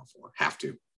the Final Four. Have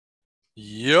to.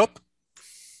 Yep.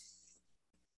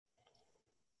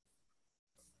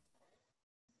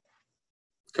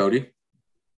 Cody?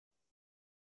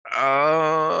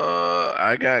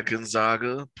 I got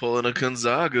Gonzaga, pulling a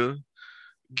Gonzaga,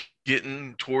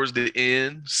 getting towards the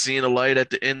end, seeing a light at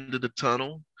the end of the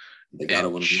tunnel, they got to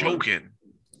win. Choking.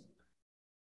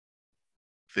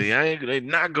 They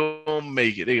not gonna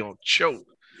make it. They gonna choke.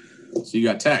 So you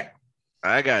got Tech.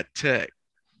 I got Tech.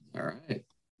 All right.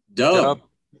 Dub.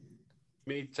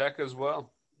 Me, Tech as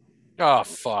well. Oh,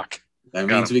 fuck. That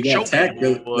means we got Tech.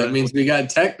 That means we got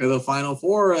Tech to the Final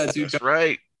Four. That's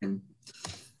right.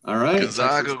 All right.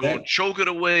 Gonzaga going to choke it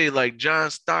away like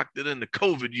John Stockton in the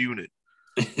COVID unit.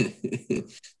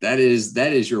 That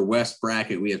is your West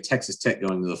bracket. We have Texas Tech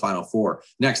going to the Final Four.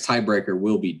 Next tiebreaker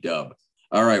will be Dub.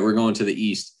 All right, we're going to the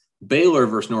East. Baylor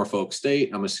versus Norfolk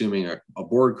State. I'm assuming a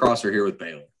board crosser here with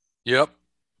Baylor. Yep.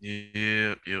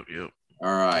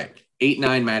 All right.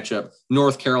 8-9 matchup.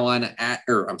 North Carolina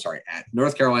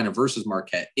North Carolina versus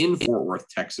Marquette in Fort Worth,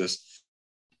 Texas.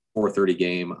 4:30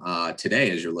 game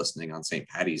today as you're listening on St.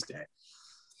 Patty's Day.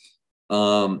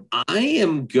 I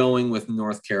am going with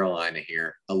North Carolina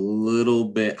here. A little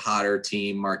bit hotter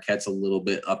team. Marquette's a little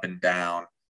bit up and down.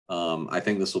 I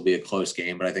think this will be a close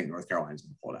game, but I think North Carolina's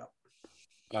going to pull it out.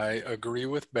 I agree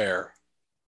with Bear.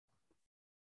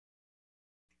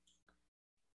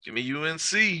 Give me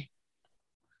UNC.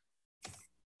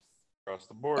 Across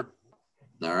the board.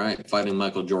 All right. Fighting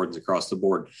Michael Jordan's across the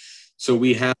board. So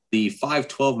we have the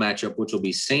 5-12 matchup, which will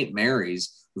be St.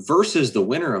 Mary's versus the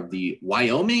winner of the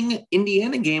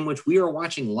Wyoming-Indiana game, which we are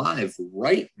watching live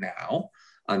right now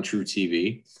on True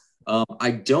TV.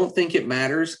 I don't think it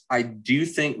matters. I do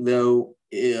think, though,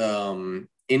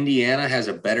 Indiana has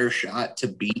a better shot to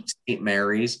beat St.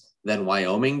 Mary's than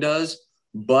Wyoming does,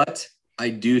 but I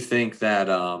do think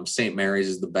that St. Mary's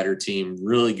is the better team,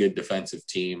 really good defensive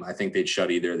team. I think they'd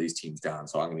shut either of these teams down,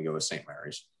 so I'm going to go with St.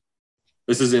 Mary's.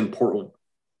 This is in Portland,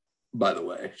 by the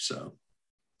way, so.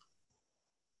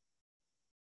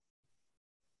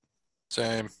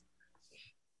 Same.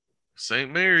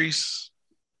 St. Mary's.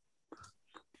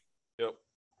 Yep.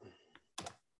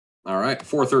 All right,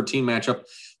 4-13 matchup.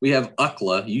 We have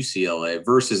UCLA, UCLA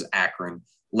versus Akron.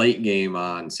 Late game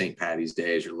on St. Patty's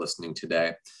Day as you're listening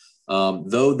today.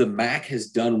 Though the MAC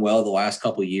has done well the last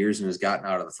couple of years and has gotten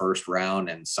out of the first round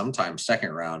and sometimes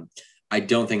second round, I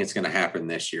don't think it's going to happen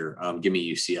this year. Give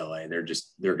me UCLA.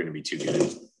 They're going to be too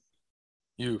good.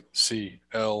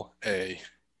 UCLA.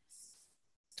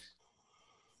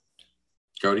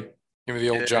 Cody? Give me the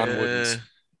old John Woodens.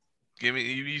 Give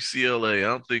me UCLA. I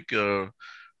don't think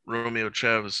Romeo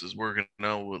Travis is working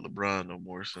out with LeBron no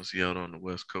more since he's out on the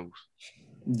West Coast.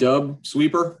 Dub,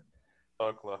 sweeper?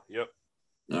 UCLA, yep.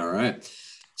 All right.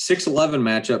 6-11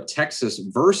 matchup, Texas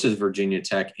versus Virginia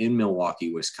Tech in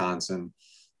Milwaukee, Wisconsin.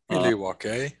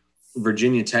 Milwaukee.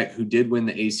 Virginia Tech, who did win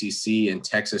the ACC, and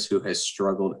Texas, who has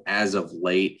struggled as of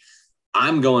late.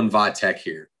 I'm going Va-Tech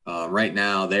here. Right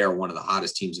now, they are one of the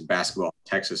hottest teams in basketball.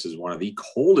 Texas is one of the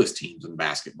coldest teams in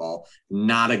basketball.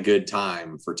 Not a good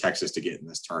time for Texas to get in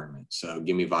this tournament. So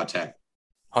give me Va-Tech.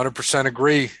 100%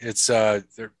 agree. It's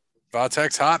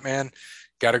Va-Tech's hot, man.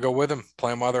 Got to go with them.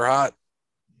 Play them while they're hot.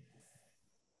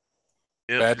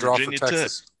 Yep, bad draw Virginia for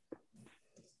Texas.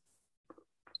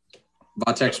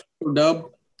 Va-Tech's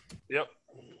Dub. Yep.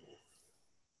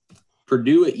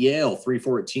 Purdue at Yale,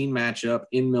 3-14 matchup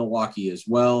in Milwaukee as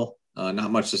well.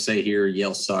 Not much to say here.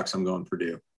 Yale sucks. I'm going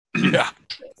Purdue. Yeah,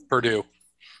 Purdue.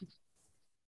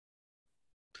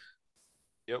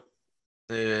 Yep.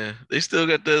 Yeah, they still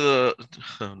got the.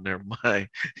 Oh, never mind.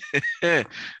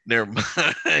 Never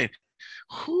mind.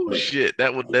 Oh shit!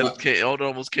 That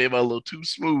almost came out a little too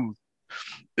smooth.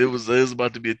 It was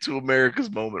about to be a Two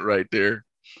Americas moment right there,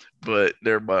 but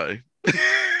never mind. Give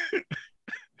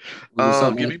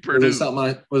me Purdue.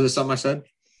 Was it something I said?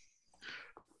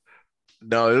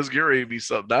 No, it was getting ready to be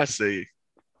something I say.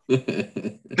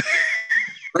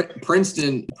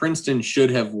 Princeton should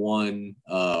have won.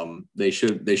 They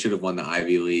should have won the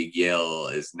Ivy League. Yale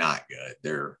is not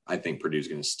good. I think Purdue's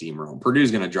going to steamroll.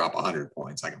 Purdue's going to drop 100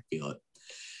 points. I can feel it.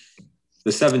 The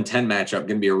 7-10 matchup going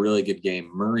to be a really good game.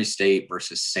 Murray State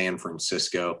versus San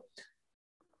Francisco.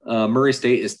 Murray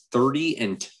State is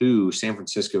 30-2. San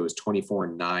Francisco is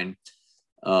 24-9.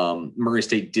 Murray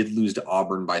State did lose to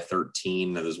Auburn by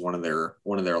 13. That is one of their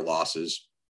losses.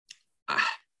 I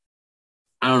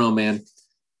don't know, man.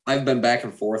 I've been back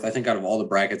and forth. I think out of all the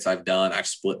brackets I've done, I've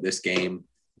split this game.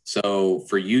 So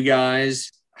for you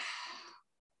guys,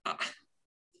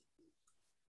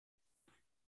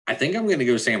 I think I'm going to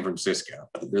go San Francisco.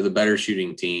 They're the better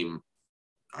shooting team.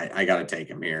 I got to take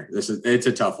them here. It's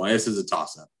a tough one. This is a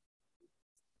toss-up.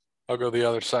 I'll go the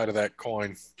other side of that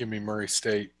coin. Give me Murray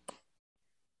State.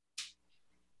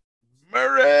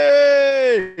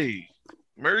 Murray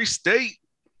State.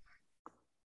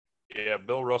 Yeah,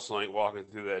 Bill Russell ain't walking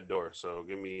through that door, so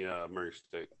give me Murray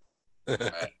State.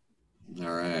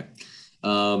 All right.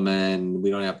 And we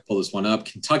don't have to pull this one up.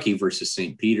 Kentucky versus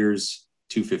St. Peter's,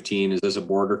 2:15. Is this a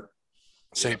border?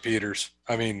 St. Peter's.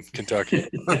 I mean, Kentucky.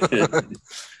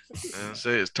 I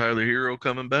say, is Tyler Hero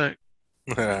coming back?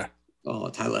 Oh,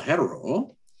 Tyler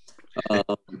Hero.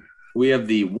 We have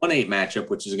the 1-8 matchup,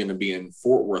 which is going to be in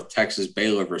Fort Worth, Texas.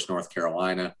 Baylor versus North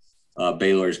Carolina.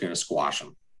 Baylor is going to squash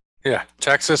them. Yeah,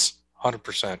 Texas,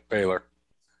 100% Baylor.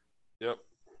 Yep.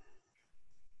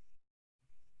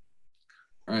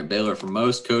 All right, Baylor for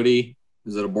most. Cody,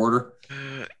 is it a border?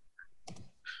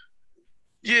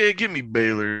 Yeah, give me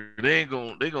Baylor. They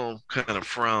gonna kind of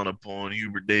frown upon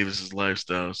Hubert Davis's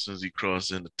lifestyle since he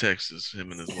crossed into Texas,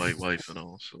 him and his white wife and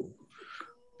all. So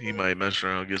he might mess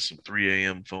around and get some 3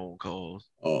 a.m. phone calls.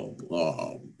 Oh,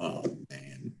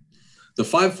 man. The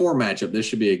 5-4 matchup, this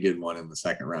should be a good one in the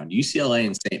second round. UCLA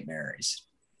and St. Mary's.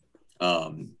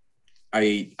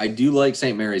 I do like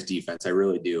St. Mary's defense. I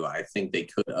really do. I think they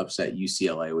could upset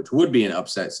UCLA, which would be an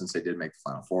upset since they did make the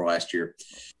Final Four last year.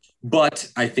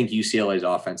 But I think UCLA's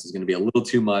offense is going to be a little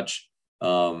too much.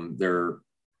 They're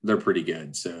pretty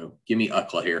good. So give me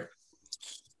UCLA here.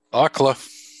 UCLA.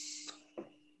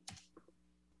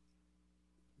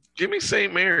 Give me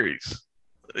St. Mary's.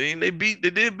 I mean, they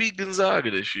did beat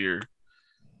Gonzaga this year.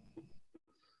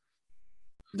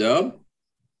 Dub?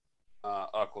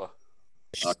 UCLA.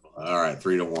 All right,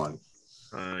 3-1.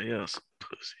 Yes,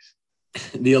 pussies.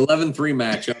 The 11-3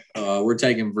 matchup, we're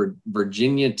taking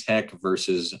Virginia Tech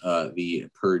versus the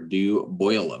Purdue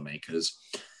Boilermakers.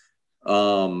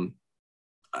 While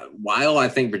I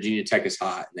think Virginia Tech is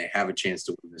hot and they have a chance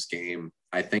to win this game,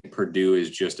 I think Purdue is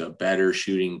just a better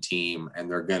shooting team, and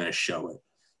they're going to show it.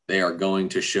 They are going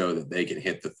to show that they can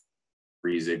hit the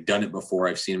threes. They've done it before.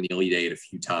 I've seen them in the Elite Eight a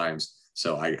few times,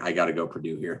 so I got to go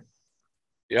Purdue here.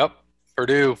 Yep,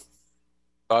 Purdue.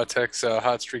 Tech's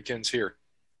hot streak ends here.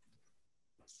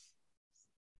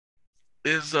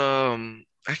 Is I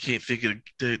can't think of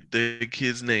the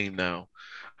kid's name now.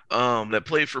 That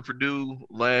played for Purdue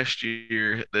last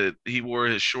year. That he wore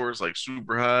his shorts like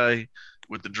super high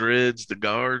with the dreads. The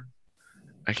guard.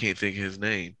 I can't think of his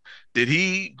name. Did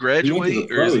he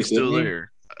graduate or is he still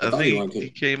there? I think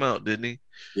he came out, didn't he?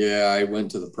 Yeah, I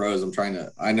went to the pros.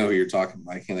 I know who you're talking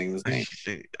about. I can't think of his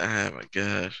name. Oh my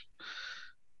gosh.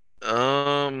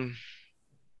 I'm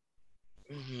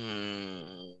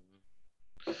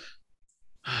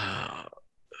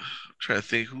trying to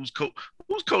think who's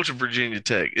coaching Virginia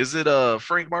Tech. Is it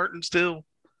Frank Martin still?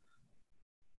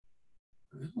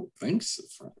 I don't think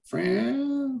so.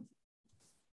 Frank.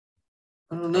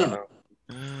 I don't know.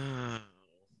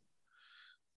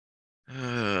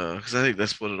 Because I think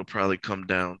that's what it'll probably come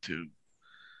down to.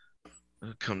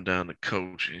 It'll come down to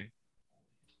coaching.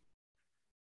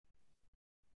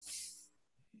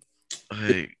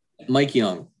 Hey, Mike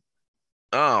Young.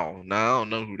 Oh, no, I don't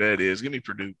know who that is. Give me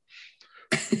Purdue.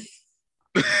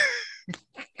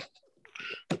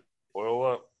 Oil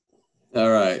up. All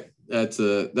right. That's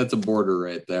a border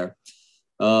right there.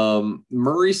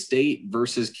 Murray State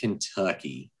versus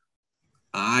Kentucky.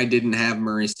 I didn't have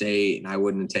Murray State, and I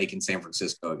wouldn't have taken San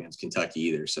Francisco against Kentucky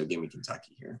either. So give me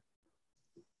Kentucky here.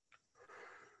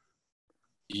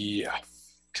 Yeah,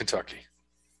 Kentucky.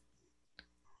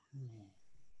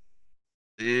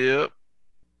 Yep.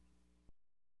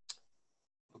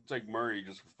 I'll take Murray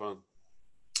just for fun.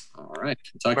 All right,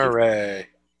 Kentucky. Murray.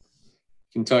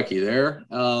 Kentucky there.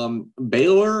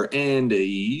 Baylor and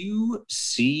UCLA.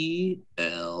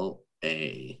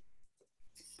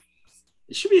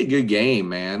 It should be a good game,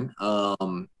 man.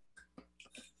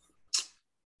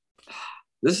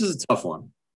 This is a tough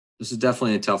one. This is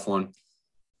definitely a tough one.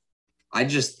 I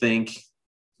just think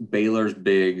Baylor's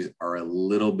bigs are a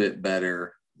little bit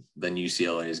better than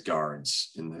UCLA's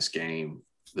guards in this game.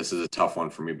 This is a tough one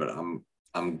for me, but I'm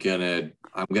gonna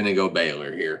go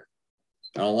Baylor here.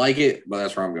 I don't like it, but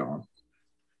that's where I'm going.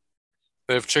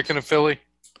 They have chicken in Philly?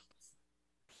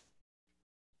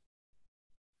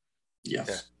 Yes.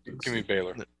 Yeah. Give me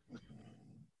Baylor.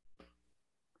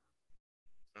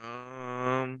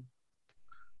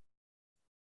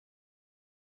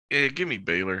 Yeah, give me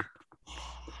Baylor. I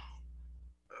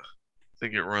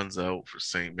think it runs out for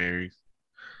St. Mary's.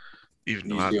 Even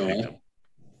though I picked them.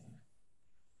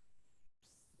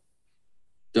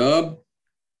 Dub?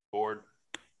 Board.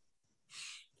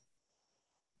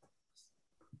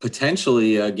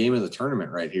 Potentially a game of the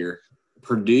tournament right here.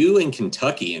 Purdue and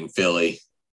Kentucky in Philly.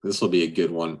 This will be a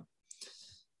good one.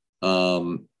 I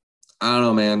don't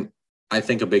know, man. I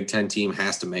think a Big Ten team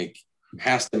has to make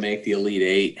the Elite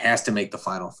Eight, has to make the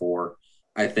Final Four.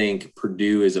 I think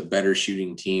Purdue is a better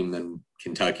shooting team than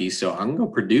Kentucky, so I'm going to go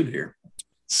Purdue here.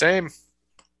 Same.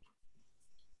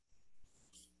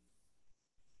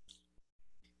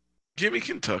 Give me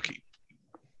Kentucky.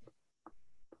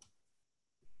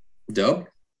 Dub?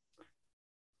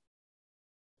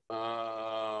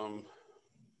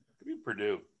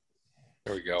 Purdue.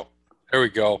 There we go.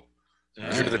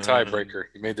 You're the tiebreaker.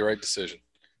 You made the right decision.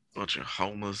 Bunch of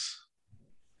homers.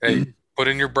 Hey, put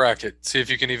in your bracket. See if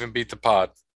you can even beat the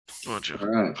pod. Bunch of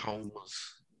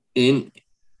homers. In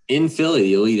Philly,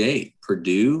 the Elite Eight,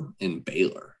 Purdue and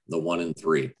Baylor, the 1 and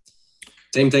 3.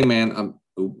 Same thing, man.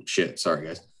 Sorry,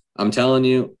 guys. I'm telling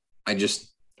you, I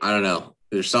don't know.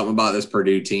 There's something about this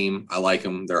Purdue team. I like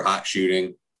them. They're hot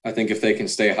shooting. I think if they can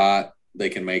stay hot, they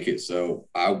can make it. So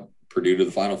Purdue to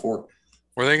the Final Four.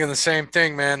 We're thinking the same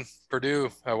thing, man. Purdue,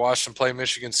 I watched them play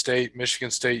Michigan State.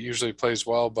 Michigan State usually plays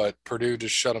well, but Purdue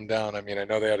just shut them down. I mean, I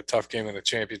know they had a tough game in the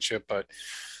championship, but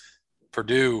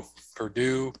Purdue.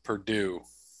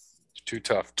 Too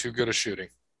tough, too good at shooting.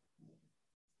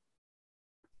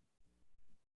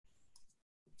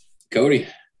 Cody.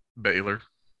 Baylor.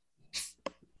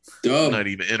 Dub. Not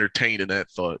even entertaining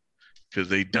that thought because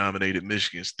they dominated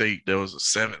Michigan State. That was a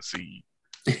 7th seed.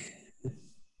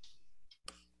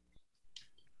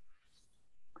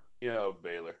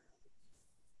 Baylor.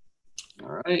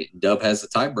 All right. Dub has the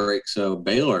tie break, so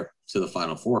Baylor to the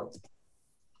Final Four.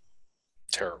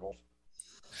 Terrible.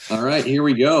 All right, here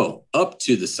we go. Up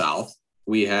to the south,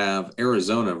 we have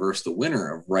Arizona versus the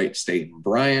winner of Wright State and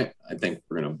Bryant. I think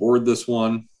we're going to board this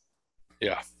one.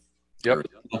 Yeah. Yep.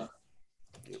 Arizona.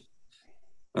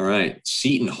 All right,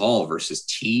 Seton Hall versus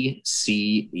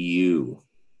TCU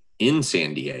in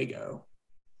San Diego.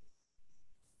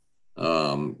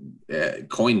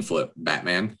 Coin flip,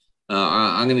 Batman.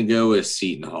 I'm going to go with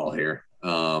Seton Hall here.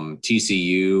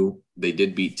 TCU, they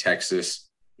did beat Texas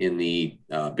in the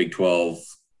Big 12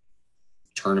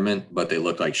 tournament, but they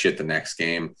looked like shit the next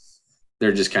game.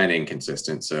 They're just kind of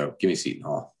inconsistent. So give me Seton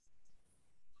Hall.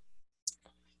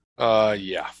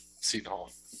 Yeah, Seton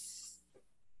Hall.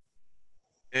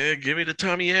 Yeah, give me the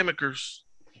Tommy Amakers.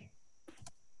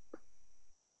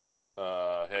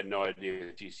 Had no idea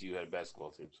that TCU had a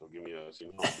basketball team, so give me a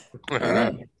Seton Hall. All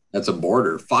right. That's a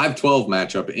border. 5-12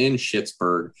 matchup in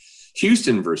Schittsburg.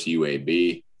 Houston versus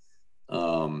UAB.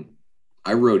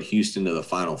 I rode Houston to the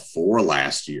Final Four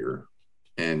last year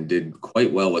and did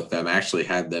quite well with them. Actually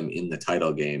had them in the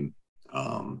title game.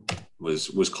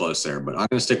 Was close there, but I'm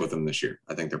going to stick with them this year.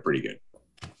 I think they're pretty good.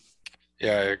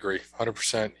 Yeah, I agree.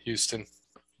 100% Houston.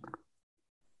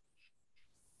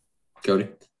 Cody?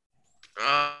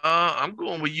 I'm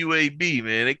going with UAB,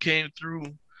 man. It came through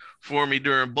for me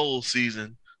during bowl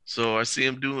season, so I see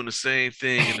them doing the same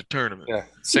thing in the tournament. Yeah,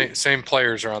 same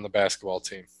players are on the basketball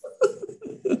team.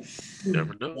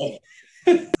 Never know.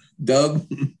 Dub?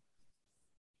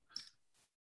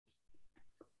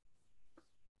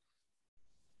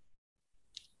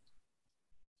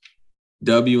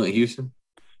 W at Houston?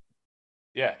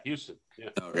 Yeah, Houston. Yeah.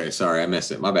 Okay, sorry, I missed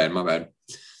it. My bad.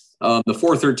 The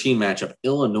 4-13 matchup,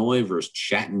 Illinois versus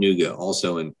Chattanooga,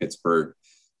 also in Pittsburgh.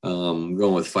 I'm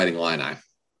going with Fighting Illini.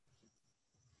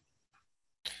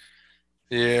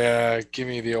 Yeah, give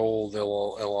me the old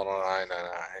Illinois.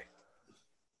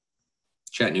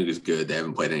 Chattanooga's good. They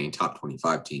haven't played any top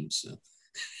 25 teams. So.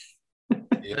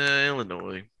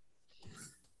 Illinois.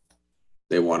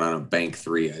 They won on a bank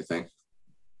 3, I think.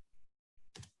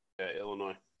 Yeah,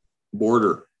 Illinois.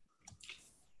 Border.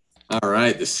 All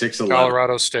right, the 6-11.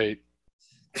 Colorado State.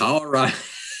 Colorado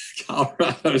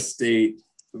State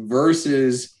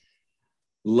versus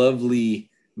lovely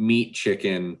Meat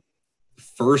Chicken.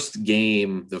 First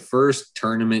game, the first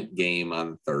tournament game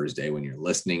on Thursday when you're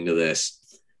listening to this.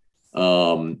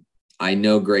 I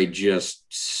know Gray just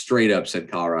straight up said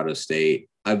Colorado State.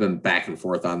 I've been back and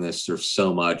forth on this for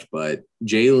so much, but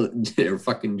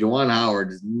Juwan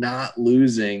Howard is not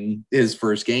losing his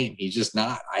first game. He's just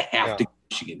not. I have to go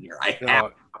Michigan here. I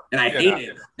hate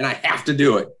it, and I have to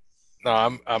do it.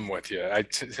 No, I'm with you. I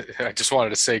just wanted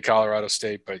to say Colorado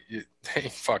State, but they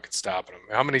ain't fucking stopping them.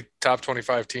 How many top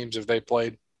 25 teams have they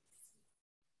played?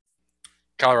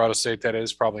 Colorado State, that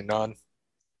is, probably none.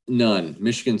 None.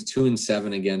 Michigan's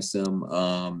 2-7 against them.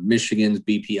 Michigan's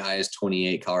BPI is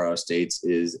 28. Colorado State's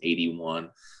is 81.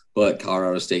 But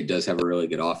Colorado State does have a really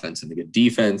good offense and a good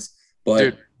defense. But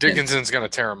dude, Dickinson's going to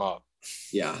tear them up.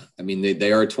 Yeah, I mean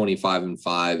they are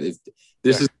 25-5. If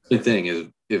this is the thing is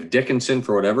if Dickinson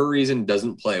for whatever reason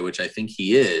doesn't play, which I think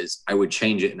he is, I would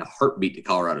change it in a heartbeat to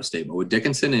Colorado State. But with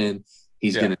Dickinson in,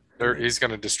 he's going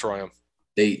to destroy them.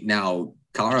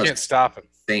 Colorado can't stop him.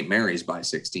 St. Mary's by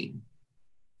 16.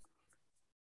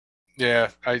 Yeah,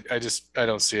 I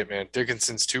don't see it, man.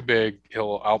 Dickinson's too big.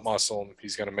 He'll outmuscle him.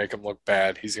 He's going to make him look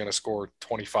bad. He's going to score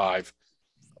 25.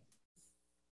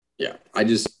 Yeah,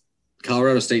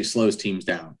 Colorado State slows teams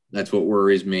down. That's what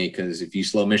worries me because if you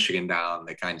slow Michigan down,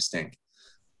 they kind of stink.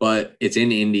 But it's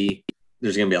in Indy.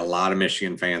 There's going to be a lot of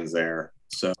Michigan fans there.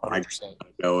 So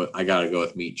 100%. I gotta go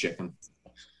with Meat Chicken.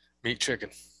 Meat Chicken.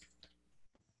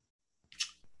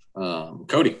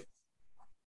 Cody.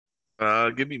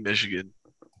 Give me Michigan.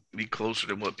 Be closer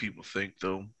than what people think,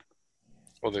 though.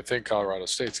 Well, they think Colorado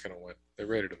State's going to win. They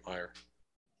rated him higher.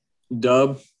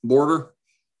 Dub, Border.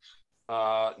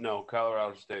 No,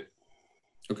 Colorado State.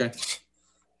 Okay.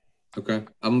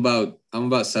 I'm about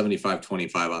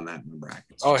 75-25 on that in the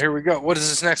brackets. Oh, here we go. What is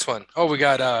this next one? Oh, we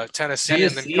got Tennessee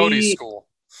and then Cody's school.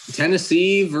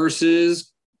 Tennessee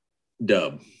versus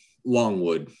Dub.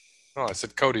 Longwood. Oh, I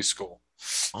said Cody's school.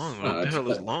 What the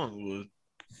hell is Longwood?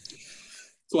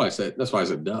 That's why I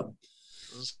said Dub.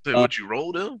 What you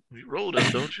rolled him? You rolled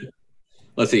him, don't you?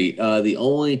 Let's see. The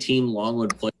only team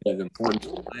Longwood played of importance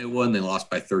was Iowa, and they lost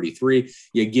by 33.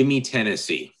 Yeah, give me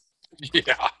Tennessee.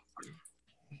 Yeah.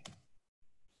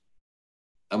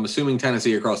 I'm assuming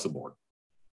Tennessee across the board.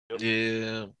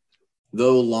 Yeah.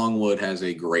 Though Longwood has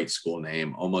a great school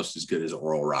name, almost as good as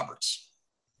Oral Roberts.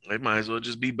 They might as well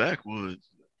just be Backwoods.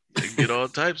 They can get all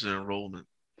types of enrollment.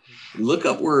 Someone look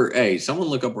up where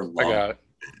Longwood. I got it.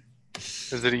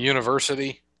 Is it a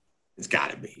university? It's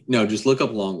got to be. No, just look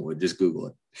up Longwood. Just Google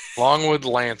it. Longwood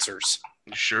Lancers.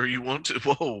 You sure you want to?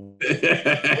 Whoa.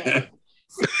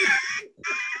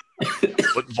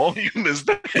 What volume is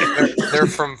that? They're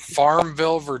from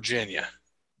Farmville, Virginia.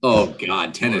 Oh,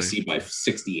 God. Tennessee by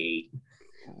 68.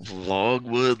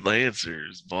 Longwood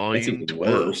Lancers, volume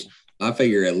 12. I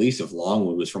figure at least if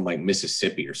Longwood was from like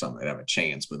Mississippi or something, they'd have a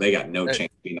chance, but they got no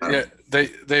chance.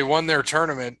 They won their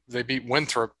tournament. They beat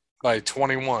Winthrop by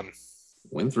 21.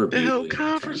 Winthrop. The hell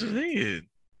conference are they in?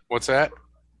 What's that?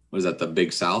 Was that the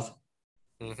Big South?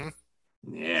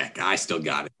 Mm-hmm. Yeah, I still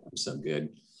got it. I'm so good.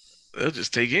 They'll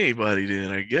just take anybody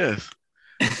then, I guess.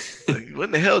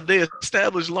 When the hell did they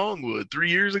establish Longwood? 3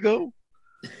 years ago?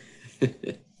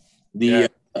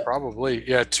 Probably.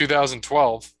 Yeah,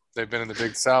 2012. They've been in the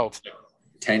Big South.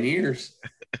 10 years.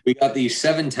 We got the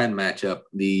 7-10 matchup,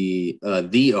 the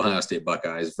Ohio State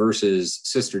Buckeyes versus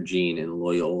Sister Jean in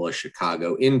Loyola,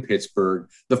 Chicago in Pittsburgh.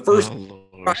 The first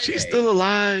she's still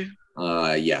alive.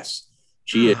 Yes.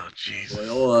 She is.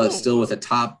 Loyola still with a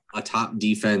top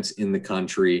defense in the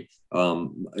country.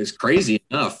 It's crazy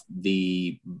enough.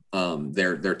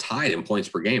 They're tied in points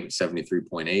per game at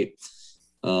 73.8.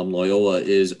 Loyola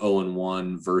is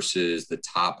 0-1 versus the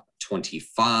top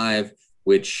 25,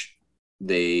 which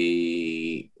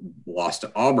they lost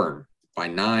to Auburn by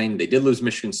 9. They did lose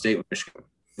Michigan State when Michigan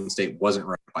State wasn't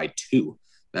ranked by 2.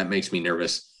 That makes me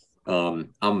nervous.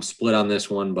 I'm split on this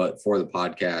one, but for the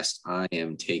podcast, I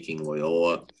am taking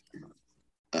Loyola.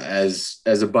 As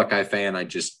a Buckeye fan, I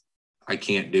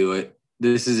can't do it.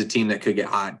 This is a team that could get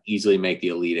hot, easily make the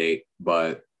Elite Eight,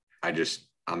 but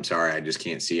I'm sorry, I just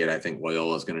can't see it. I think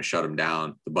Loyola is going to shut them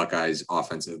down. The Buckeyes'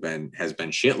 offense has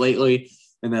been shit lately,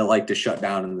 and they like to shut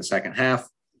down in the second half.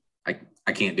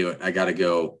 I can't do it. I got to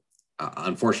go.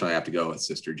 Unfortunately, I have to go with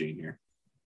Sister Jean here.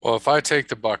 Well, if I take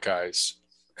the Buckeyes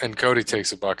and Cody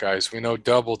takes the Buckeyes, we know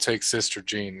Dub will take Sister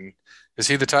Jean. Is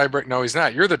he the tiebreaker? No, he's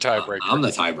not. You're the tiebreaker. I'm the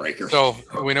tiebreaker. So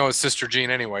we know it's Sister Jean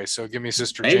anyway. So give me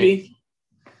Sister Jean.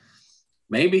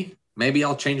 Maybe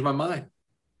I'll change my mind.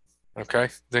 Okay,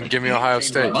 then give me Ohio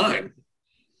State.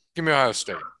 Give me Ohio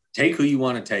State. Take who you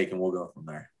want to take, and we'll go from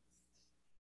there.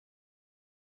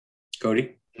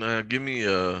 Cody? Give me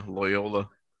Loyola.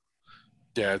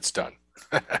 Yeah, it's done.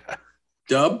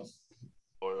 Dub?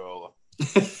 Loyola.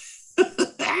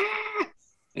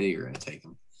 And you're going to take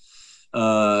him.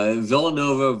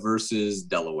 Villanova versus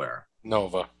Delaware.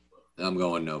 Nova. I'm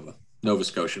going Nova. Nova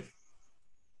Scotia.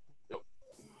 Yep.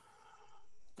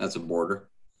 That's a border.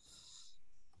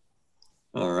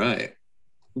 All right.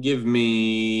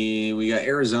 We got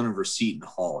Arizona versus Seton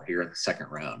Hall here in the second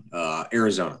round.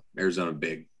 Arizona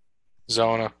big.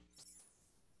 Zona.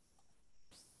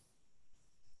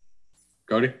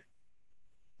 Cody?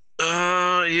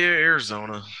 Yeah,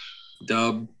 Arizona.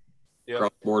 Dub. Yep.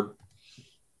 Cross board.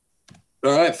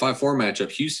 All right, 5-4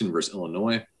 matchup. Houston versus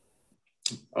Illinois.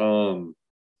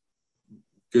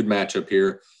 Good matchup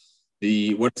here.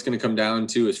 What it's going to come down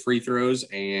to is free throws,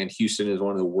 and Houston is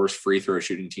one of the worst free throw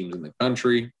shooting teams in the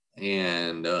country.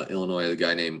 And Illinois is a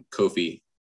guy named Kofi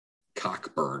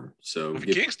Cockburn. So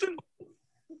Kingston?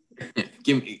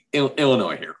 Give me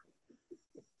Illinois here.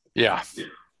 Yeah.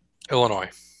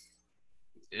 Illinois.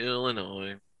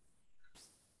 Dude,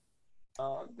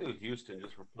 Houston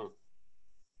just for fun.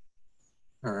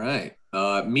 All right.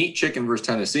 Meat Chicken versus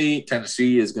Tennessee.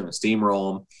 Tennessee is going to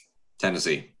steamroll them.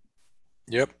 Tennessee.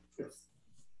 Yep.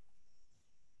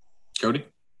 Cody?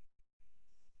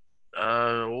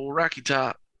 Old Rocky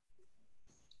Top.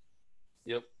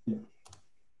 Yep.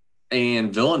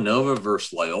 And Villanova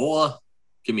versus Loyola.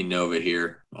 Give me Nova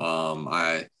here.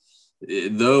 Though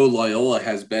Loyola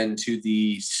has been to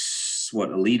the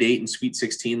Elite Eight and Sweet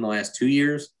 16 the last 2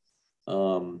 years,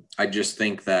 I just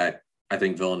think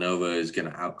Villanova is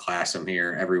going to outclass them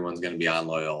here. Everyone's going to be on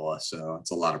Loyola, so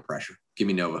it's a lot of pressure. Give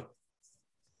me Nova.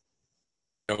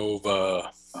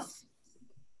 Nova.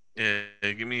 Yeah,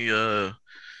 give me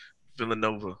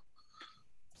Villanova.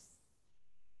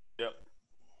 Yep.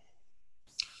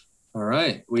 All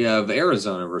right. We have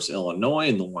Arizona versus Illinois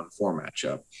in the 1-4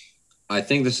 matchup. I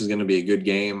think this is going to be a good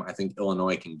game. I think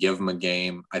Illinois can give them a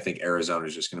game. I think Arizona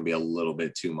is just going to be a little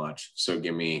bit too much. So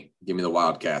give me the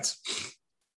Wildcats.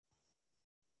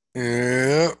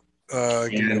 Yeah.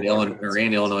 And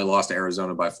Illinois lost to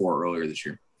Arizona by 4 earlier this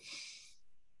year.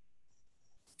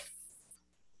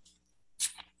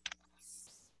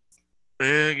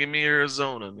 Yeah, give me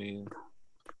Arizona, man.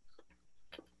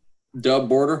 Dub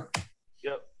border.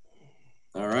 Yep.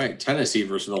 All right. Tennessee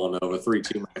versus Villanova,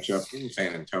 3-2 matchup in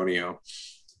San Antonio.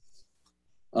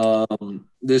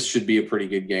 This should be a pretty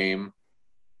good game.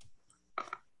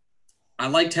 I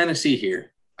like Tennessee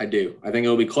here. I do. I think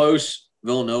it'll be close.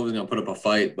 Villanova's going to put up a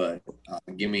fight, but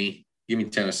give me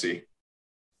Tennessee.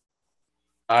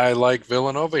 I like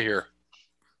Villanova here.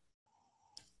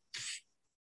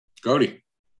 Cody.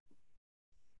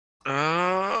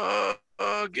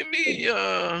 Give me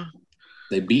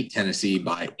They beat Tennessee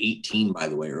by 18, by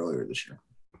the way, earlier this year.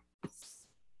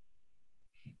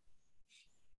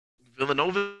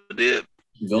 Villanova did.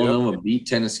 Villanova beat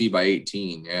Tennessee by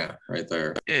 18. Yeah, right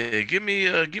there. Yeah, give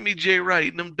me Jay Wright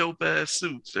and them dope ass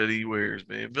suits that he wears,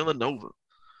 man. Villanova.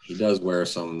 He does wear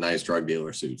some nice drug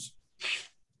dealer suits.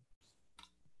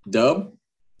 Dub?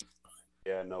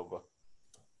 Yeah, Nova.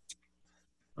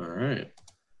 All right.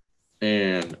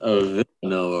 And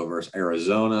Villanova versus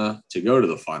Arizona to go to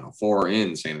the Final Four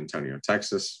in San Antonio,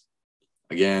 Texas.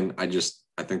 Again, I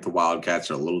think the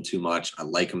Wildcats are a little too much. I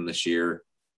like them this year.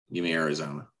 Give me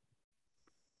Arizona.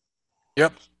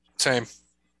 Yep, same.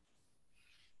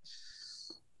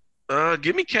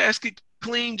 Give me Casket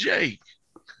Clean Jake.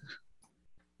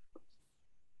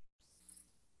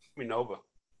 Give me Nova.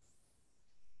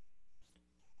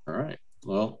 All right.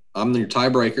 Well, I'm your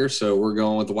tiebreaker, so we're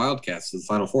going with the Wildcats to the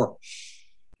Final Four.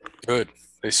 Good.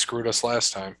 They screwed us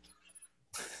last time.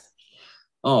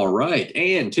 All right.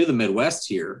 And to the Midwest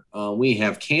here, we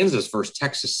have Kansas versus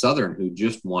Texas Southern, who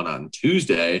just won on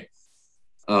Tuesday.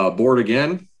 Board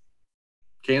again.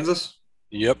 Kansas?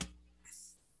 Yep.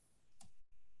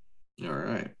 All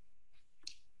right.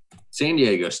 San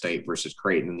Diego State versus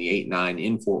Creighton in the 8-9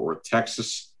 in Fort Worth,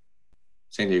 Texas.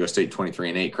 San Diego State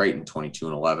 23-8, Creighton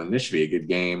 22-11. This should be a good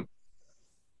game.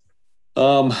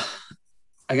 I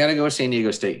got to go with San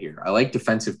Diego State here. I like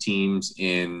defensive teams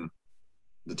in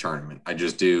the tournament. I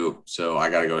just do. So I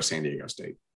got to go with San Diego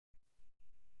State.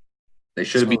 They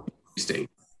should have beat State.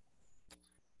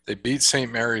 They beat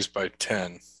St. Mary's by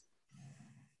 10.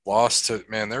 Lost to,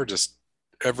 man, they're just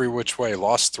every which way.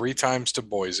 Lost 3 times to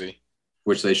Boise.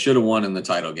 Which they should have won in the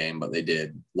title game, but they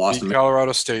did. Lost to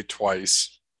Colorado State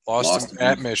twice. Lost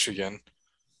at Michigan.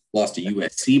 Lost to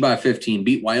USC by 15.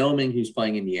 Beat Wyoming, who's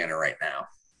playing Indiana right now.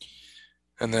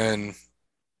 And then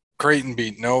Creighton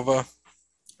beat Nova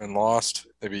and lost.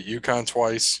 They beat UConn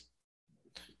twice.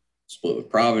 Split with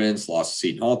Providence, lost to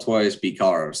Seton Hall twice, beat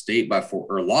Colorado State by 4,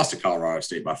 or lost to Colorado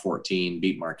State by 14,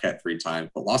 beat Marquette 3 times,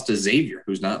 but lost to Xavier,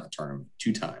 who's not in the tournament,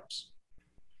 2 times.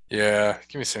 Yeah,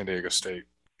 give me San Diego State.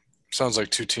 Sounds like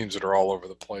 2 teams that are all over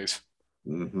the place.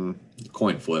 Mm-hmm.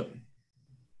 Coin flip.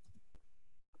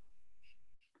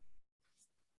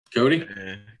 Cody?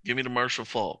 Give me the Marshall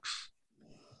Falks.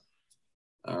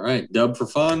 All right. Dub for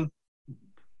fun?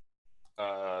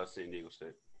 San Diego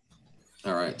State.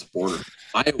 All right. It's border.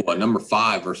 Iowa, number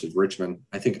 5 versus Richmond.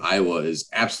 I think Iowa is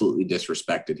absolutely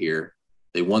disrespected here.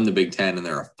 They won the Big Ten, and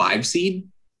they're a 5 seed.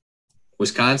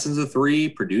 Wisconsin's a 3.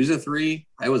 Purdue's a 3.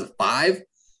 Iowa's a 5.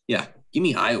 Yeah. Give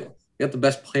me Iowa. You got the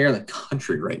best player in the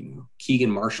country right now, Keegan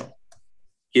Marshall.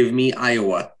 Give me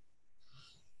Iowa.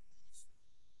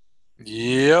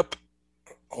 Yep.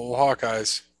 Old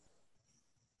Hawkeyes.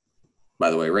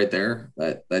 By the way, right there,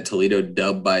 that Toledo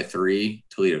dub by 3,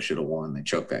 Toledo should have won. They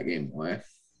choked that game away.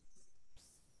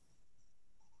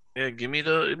 Yeah, give me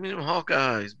the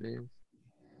Hawkeyes, man.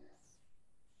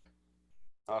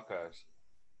 Hawkeyes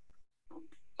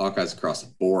across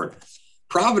the board.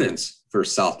 Providence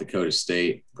versus South Dakota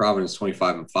State. Providence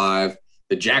 25-5.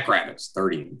 The Jackrabbits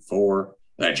 30-4.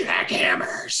 The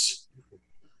Jackhammers.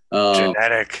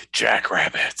 Genetic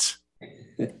Jackrabbits.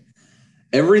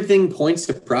 Everything points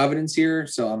to Providence here,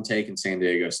 so I'm taking San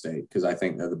Diego State because I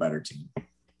think they're the better team.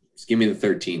 Just give me the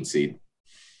 13 seed.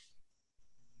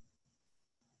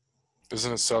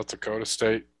 Isn't it South Dakota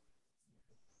State?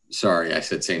 Sorry, I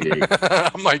said San Diego.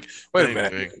 I'm like, wait a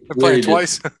minute. They're playing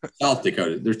twice. South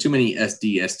Dakota. There's too many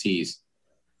SDSTs.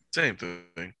 Same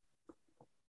thing.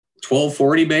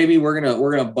 12:40, baby. We're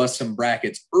gonna bust some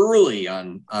brackets early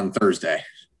on Thursday.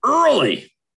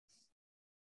 Early.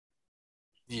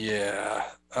 Yeah.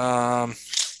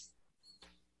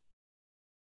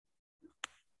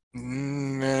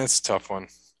 It's a tough one.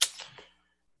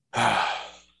 You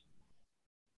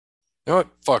know what?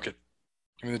 Fuck it.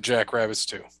 Give me the Jackrabbits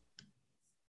too.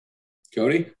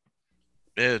 Cody?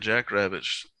 Yeah,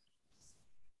 Jackrabbits.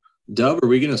 Dub, are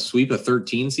we gonna sweep a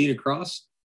 13 seed across?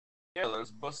 Yeah,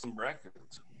 let's bust some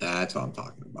brackets. That's what I'm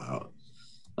talking about.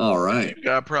 All right. If you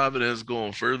got Providence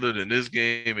going further than this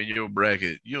game in your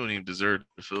bracket, you don't even deserve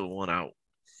to fill one out.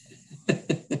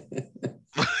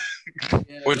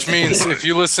 Which means if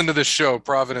you listen to the show,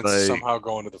 Providence is somehow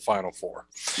going to the Final Four.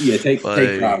 Yeah, take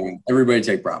Providence. Everybody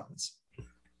take Providence.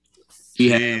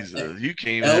 Jesus, you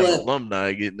can't even have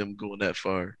alumni getting them going that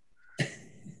far.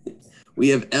 We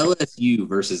have LSU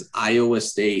versus Iowa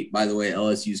State. By the way,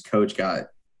 LSU's coach got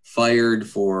fired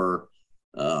for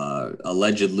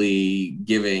allegedly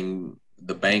giving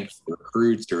the bank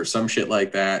recruits or some shit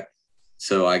like that.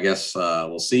 So I guess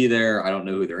we'll see there. I don't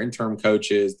know who their interim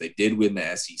coach is. They did win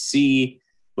the SEC,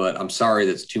 but I'm sorry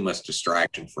that's too much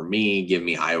distraction for me. Give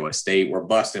me Iowa State. We're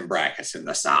busting brackets in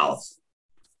the South.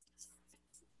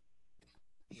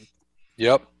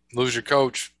 Yep. Lose your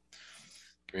coach.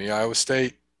 Give me Iowa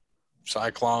State.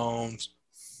 Cyclones.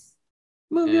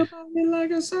 Move your body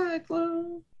like a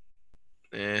cyclone.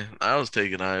 Yeah, I was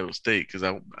taking Iowa State because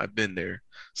I've been there.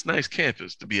 It's a nice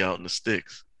campus to be out in the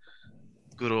sticks.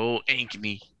 Good old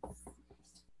Ankeny.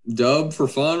 Dub, for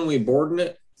fun, we boarding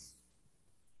it?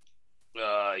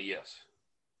 Yes.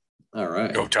 All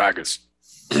right. Go Tigers.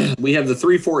 We have the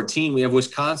 314. We have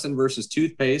Wisconsin versus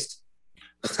toothpaste.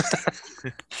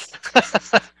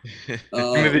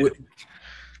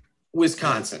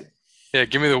 Wisconsin. Yeah,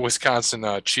 give me the Wisconsin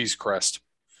cheese crest.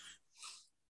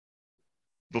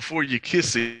 Before you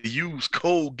kiss it, use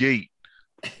Colgate.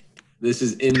 This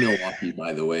is in Milwaukee,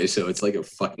 by the way, so it's like a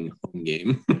fucking home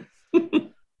game.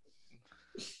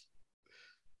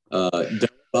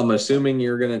 I'm assuming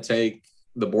you're going to take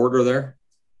the border there?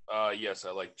 Yes,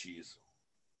 I like cheese.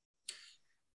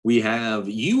 We have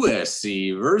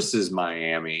USC versus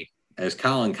Miami. As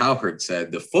Colin Cowherd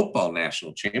said, the football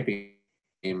national champion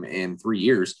in 3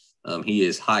 years. He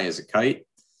is high as a kite.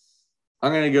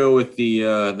 I'm going to go with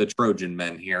the Trojan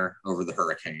men here over the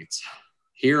Hurricanes.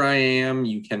 Here I am.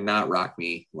 You cannot rock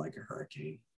me like a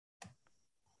hurricane.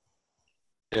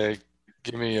 Yeah,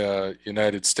 give me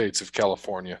United States of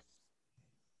California.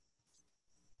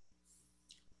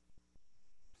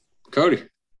 Cody.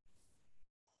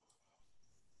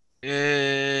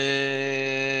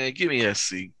 Give me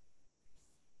SC.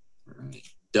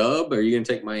 Dub, are you going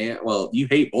to take Miami? Well, you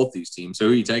hate both these teams, so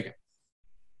who are you taking?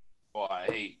 Well, I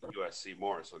hate USC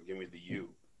more, so give me the U.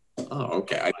 Oh,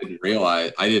 okay. I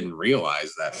didn't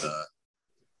realize that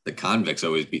the convicts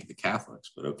always beat the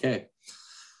Catholics, but okay.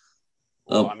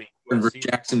 Well, Auburn versus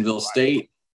Jacksonville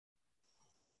State.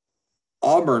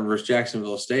 Auburn versus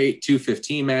Jacksonville State,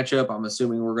 2:15 matchup. I'm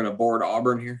assuming we're going to board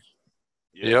Auburn here.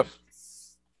 Yep.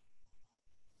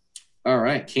 All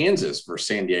right, Kansas versus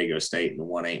San Diego State in the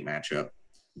 1-8 matchup.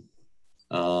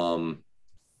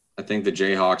 I think the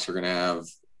Jayhawks are going to have,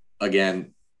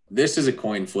 again, this is a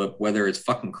coin flip. Whether it's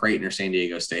fucking Creighton or San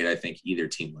Diego State, I think either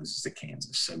team loses to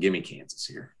Kansas. So give me Kansas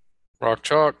here. Rock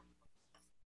chalk.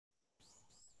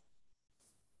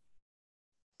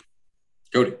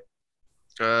 Cody.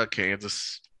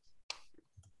 Kansas.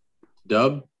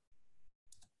 Dub.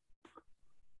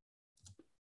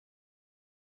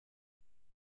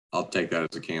 I'll take that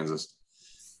as a Kansas.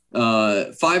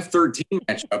 5-13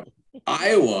 matchup.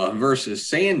 Iowa versus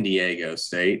San Diego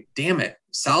State. Damn it.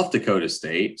 South Dakota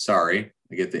State. Sorry.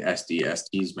 I get the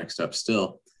SDSTs mixed up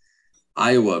still.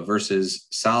 Iowa versus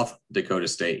South Dakota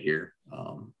State here.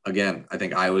 Again, I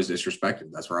think Iowa's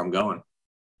disrespected. That's where I'm going.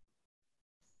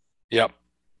 Yep.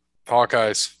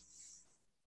 Hawkeyes.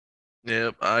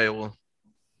 Yep. Iowa.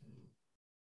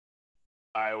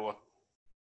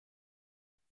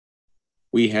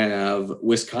 We have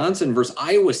Wisconsin versus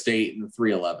Iowa State in the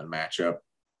 3-11 matchup.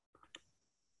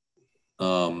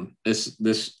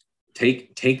 This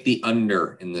take the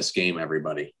under in this game,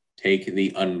 everybody. Take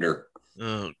the under.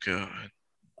 Oh God.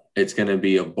 It's going to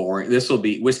be a boring.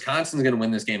 Wisconsin's going to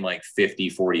win this game like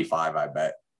 50-45, I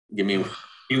bet.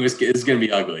 It's going to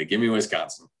be ugly. Give me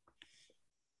Wisconsin.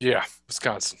 Yeah,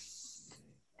 Wisconsin.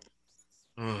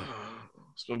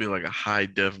 It's going to be like a high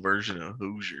def version of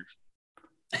Hoosier.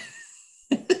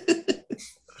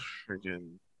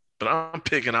 freaking. But I'm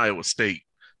picking Iowa State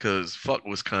because fuck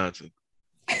Wisconsin.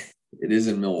 It is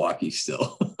in Milwaukee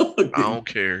still. I don't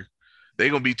care. They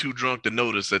gonna be too drunk to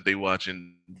notice that they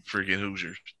watching freaking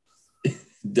Hoosiers.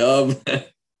 Dub.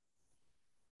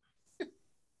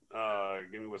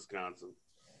 Give me Wisconsin.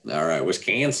 All right,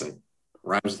 Wisconsin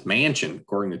rhymes with mansion,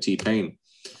 according to T-Pain.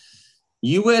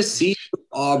 USC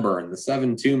Auburn, the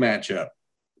 7-2 matchup.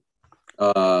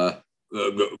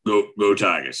 Go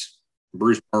Tigers.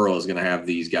 Bruce Pearl is going to have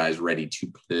these guys ready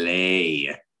to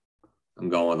play. I'm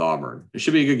going with Auburn. It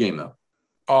should be a good game, though.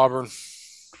 Auburn.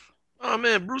 Oh,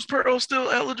 man, Bruce Pearl still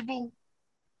eligible?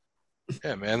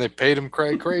 Yeah, man, they paid him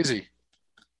crazy.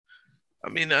 I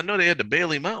mean, I know they had to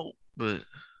bail him out, but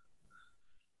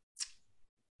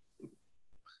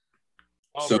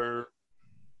Auburn.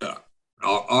 So,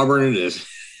 Auburn it is.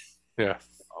 Yeah.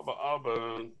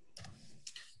 Auburn.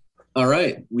 All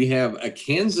right. We have a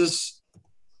Kansas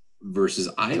versus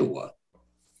Iowa.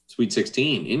 Sweet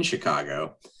 16 in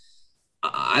Chicago.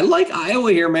 I like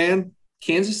Iowa here, man.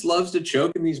 Kansas loves to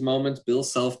choke in these moments. Bill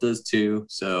Self does too.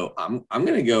 So I'm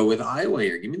going to go with Iowa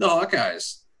here. Give me the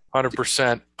Hawkeyes.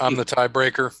 100%. I'm the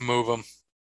tiebreaker. Move them.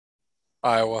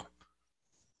 Iowa.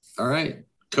 All right.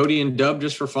 Cody and Dub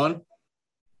just for fun.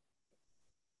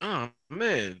 oh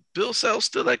man, Bill Self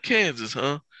still at Kansas,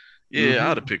 huh? Yeah,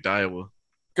 I'd have picked Iowa.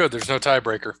 Good. There's no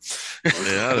tiebreaker.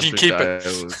 Yeah, I'd have picked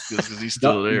Iowa because he's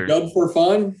still there. Dub for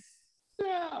fun.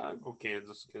 Yeah, I'll go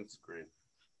Kansas against the Green.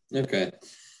 Okay.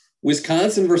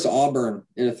 Wisconsin versus Auburn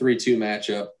in a 3-2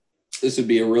 matchup. This would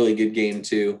be a really good game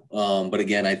too. But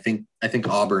again, I think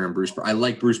Auburn and Bruce. I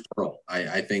like Bruce Pearl.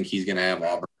 I think he's going to have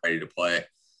Auburn ready to play.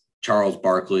 Charles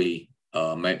Barkley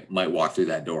might walk through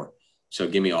that door. So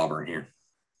give me Auburn here.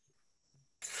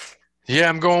 Yeah,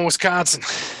 I'm going Wisconsin.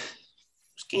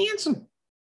 Wisconsin.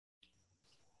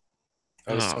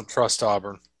 I just don't trust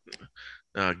Auburn.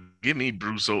 Give me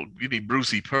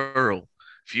Brucey Pearl.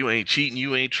 If you ain't cheating,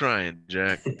 you ain't trying,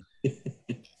 Jack.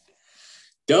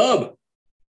 Dub.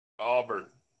 Auburn.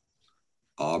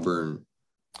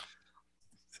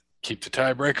 Keep the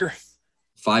tiebreaker.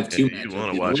 5-2. You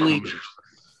want to watch Hoosiers.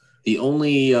 The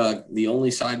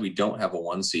only side we don't have a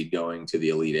 1 seed going to the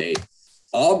Elite Eight.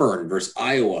 Auburn versus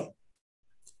Iowa.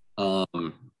 If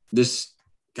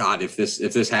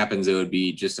this happens, it would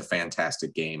be just a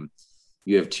fantastic game.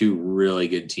 You have two really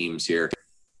good teams here.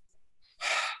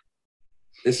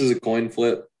 This is a coin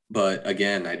flip, but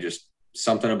again,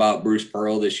 something about Bruce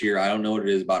Pearl this year. I don't know what it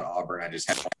is about Auburn. I just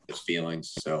have those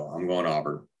feelings, so I'm going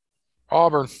Auburn.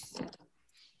 Auburn.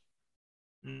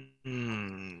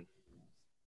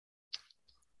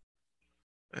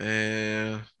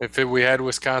 If we had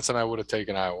Wisconsin, I would have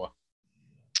taken Iowa.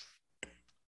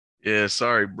 Yeah,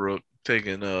 sorry, Brooke.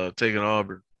 Taking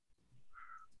Auburn.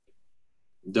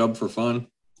 Dub for fun.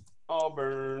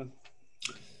 Auburn.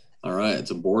 All right, it's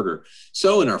a border.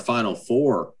 So in our final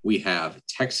four, we have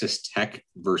Texas Tech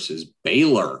versus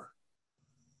Baylor.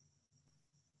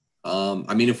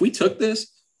 If we took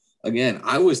this, again,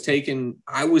 I was taking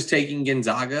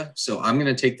Gonzaga, so I'm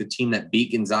going to take the team that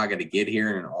beat Gonzaga to get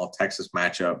here in an all-Texas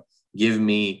matchup. Give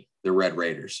me the Red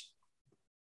Raiders.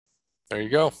 There you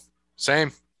go.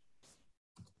 Same.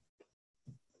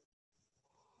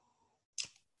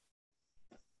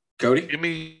 Cody? Give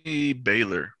me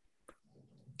Baylor.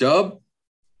 Dub?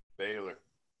 Baylor.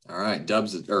 All right,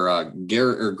 Gray's a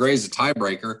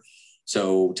tiebreaker.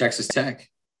 So Texas Tech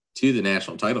to the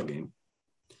national title game.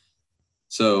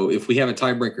 So if we have a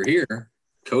tiebreaker here,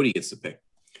 Cody gets the pick.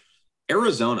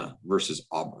 Arizona versus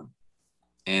Auburn.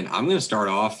 And I'm going to start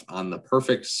off on the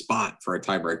perfect spot for a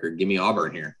tiebreaker. Give me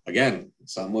Auburn here. Again,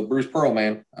 something with Bruce Pearl,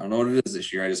 man. I don't know what it is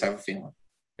this year. I just have a feeling.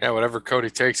 Yeah, whatever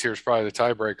Cody takes here is probably the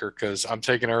tiebreaker because I'm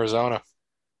taking Arizona.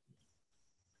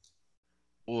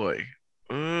 Boy.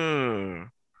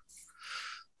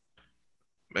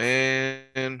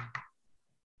 Man.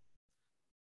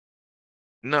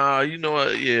 Nah, you know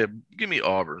what? Yeah, give me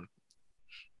Auburn.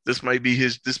 This might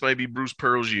be Bruce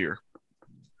Pearl's year.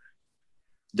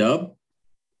 Dub?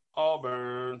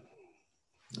 Auburn.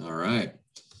 All right.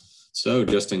 So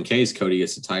just in case Cody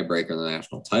gets a tiebreaker in the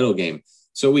national title game.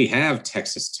 So we have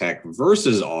Texas Tech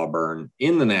versus Auburn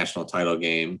in the national title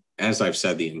game. As I've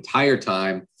said the entire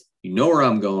time, you know where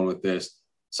I'm going with this.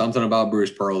 Something about Bruce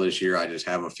Pearl this year. I just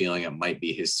have a feeling it might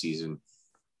be his season.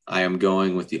 I am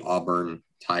going with the Auburn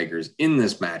Tigers in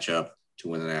this matchup to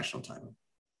win the national title.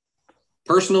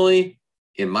 Personally,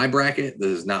 in my bracket,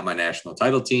 this is not my national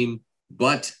title team,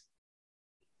 but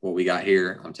what we got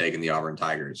here, I'm taking the Auburn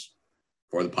Tigers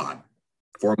for the pod.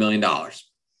 $4 million.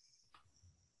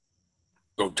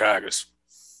 Go Tigers.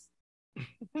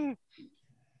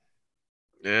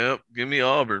 Yep, give me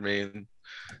Auburn, man.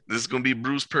 this is gonna be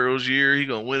Bruce Pearl's year. He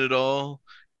gonna win it all,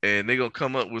 and they gonna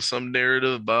come up with some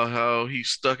narrative about how he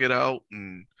stuck it out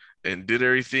and did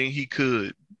everything he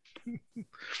could.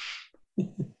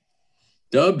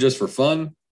 Dub, just for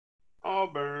fun.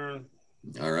 Auburn.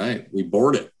 All right, we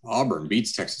board it. Auburn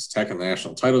beats Texas Tech in the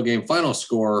national title game. Final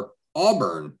score: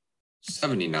 Auburn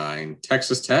 79,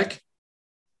 Texas Tech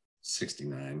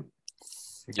 69.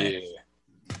 Yeah.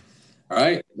 All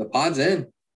right, the pod's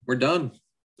in. We're done.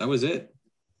 That was it.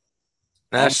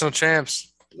 National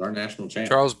champs. Our national champ.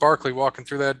 Charles Barkley walking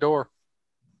through that door.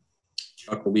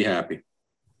 Chuck will be happy.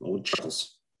 Old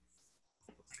Charles.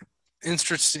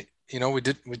 Interesting. We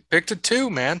picked a 2,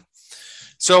 man.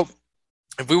 So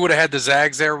if we would have had the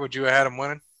Zags there, would you have had them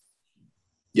winning?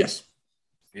 Yes.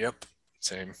 Yep.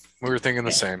 Same. We were thinking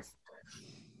the same.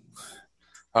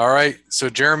 All right. So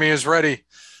Jeremy is ready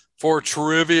for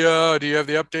trivia. Do you have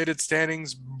the updated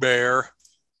standings, Bear?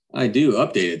 I do.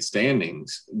 Updated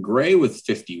standings. Gray with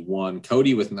 51,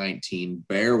 Cody with 19,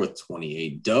 Bear with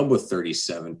 28, Dub with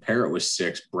 37, Parrot with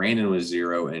 6, Brandon with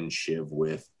 0, and Shiv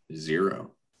with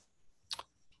 0.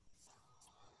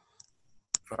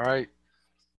 All right.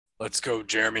 Let's go,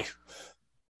 Jeremy.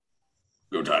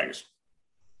 Go Tigers.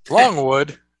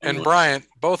 Longwood and Bryant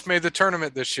both made the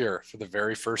tournament this year for the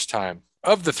very first time.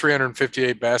 Of the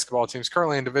 358 basketball teams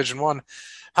currently in Division I,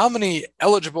 how many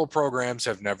eligible programs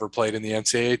have never played in the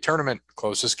NCAA tournament?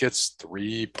 Closest gets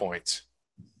 3 points.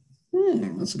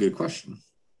 That's a good question.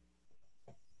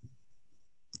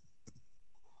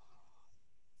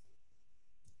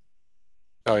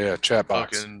 Oh, yeah, chat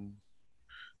box.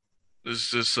 Is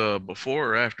this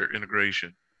before or after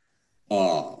integration?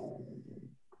 Oh.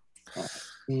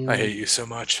 I hate you so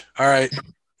much. All right.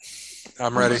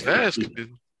 I'm ready.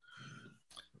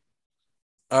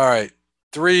 All right.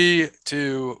 3,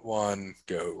 2, 1,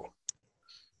 go.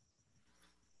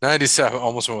 97.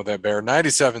 Almost went with that, Bear.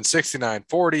 97, 69,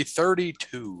 40,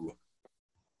 32.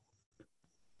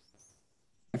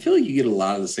 I feel like you get a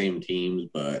lot of the same teams,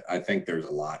 but I think there's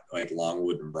a lot like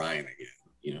Longwood and Bryant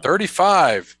again.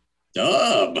 35.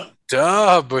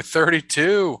 Dub with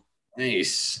 32.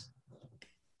 Nice.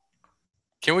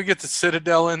 Can we get the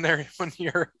Citadel in there one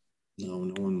year? No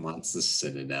one wants the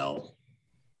Citadel.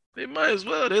 They might as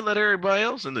well. They let everybody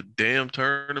else in the damn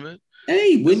tournament.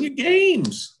 Hey, win your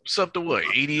games. It's up to what,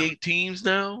 88 teams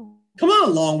now? Come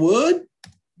on, Longwood.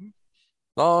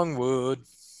 Longwood.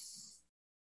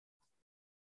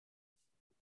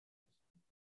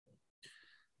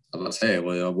 I'm going to say,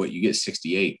 what you get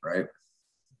 68, right?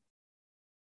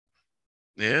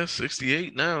 Yeah,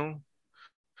 68 now.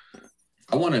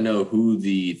 I want to know who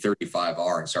the 35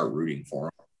 are and start rooting for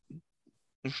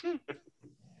them.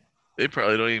 They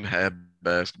probably don't even have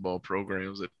basketball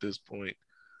programs at this point.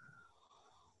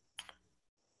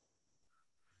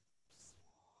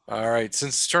 All right.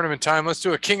 Since it's tournament time, let's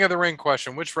do a King of the Ring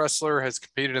question. Which wrestler has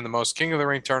competed in the most King of the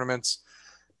Ring tournaments?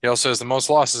 He also has the most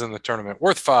losses in the tournament,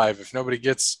 worth 5. If nobody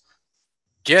gets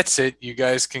it, you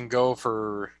guys can go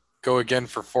again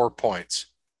for 4 points,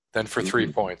 then for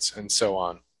 3 points, and so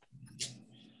on.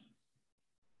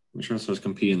 Which wrestlers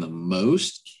compete in the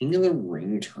most King of the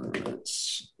Ring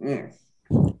tournaments? King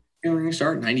of the Ring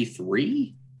start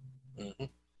 93? Mm-hmm.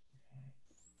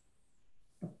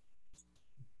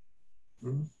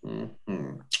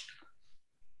 Mm-hmm.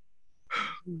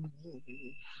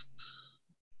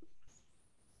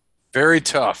 Very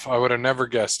tough. I would have never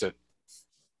guessed it.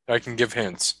 I can give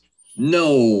hints.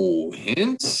 No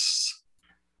hints?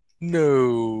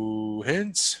 No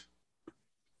hints.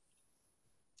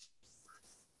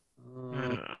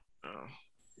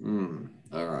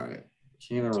 All right.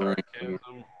 King of the Ring.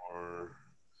 Or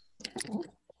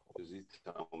is he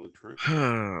telling the truth?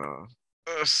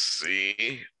 Let's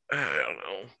see. I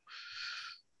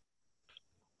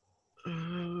don't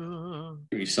know.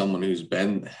 Maybe someone who's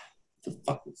been. The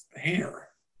fuck is there?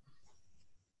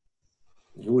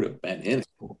 Who would have been in it?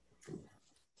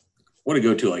 Would it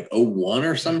go to like 01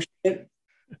 or some shit?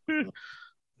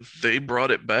 They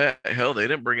brought it back. Hell, they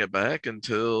didn't bring it back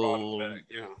until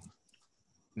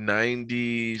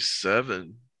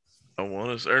 97. I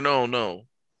want to say, or no.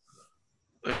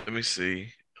 Let me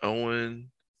see. Owen,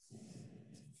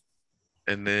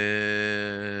 and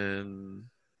then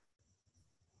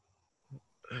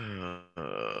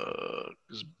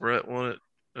because Brett won it.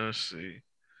 Let's see.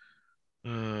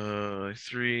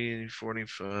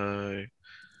 345,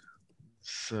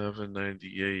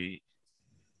 798.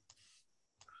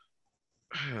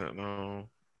 I don't know.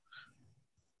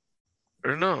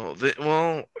 Or no,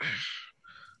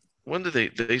 when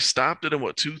did they stopped it in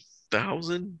what,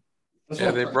 2000?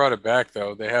 Yeah, they brought it back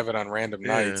though. They have it on random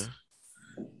nights.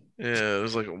 Yeah, it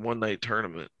was like a one-night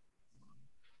tournament.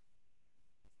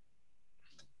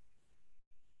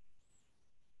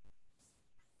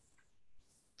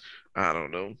 I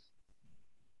don't know.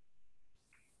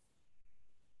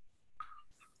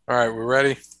 All right, we're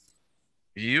ready.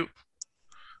 Yep.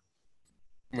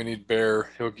 We need Bear.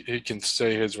 He can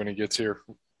say his when he gets here.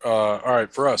 All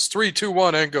right, for us, 3, 2,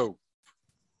 1, and go.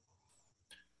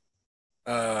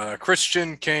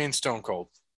 Christian, Kane, Stone Cold.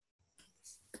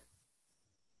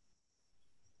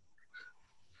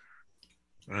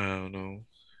 I don't know.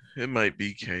 It might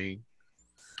be Kane.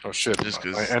 Oh shit! Just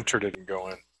I entered it and go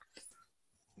in.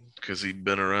 Because he'd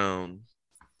been around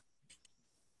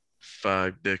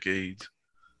 5 decades.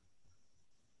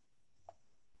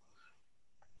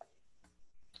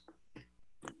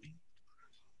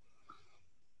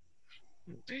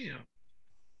 Damn.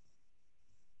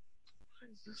 What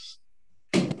is this?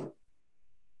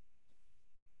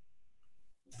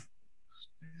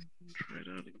 Try it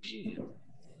out again.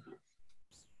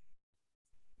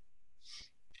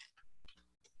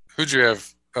 Who'd you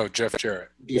have? Oh, Jeff Jarrett.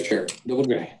 Jeff Jarrett, double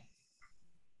gray.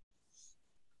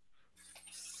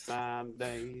 5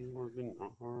 days working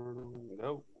hard on the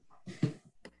go.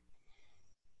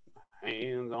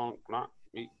 Hands on the clock,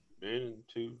 keep bending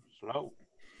too slow.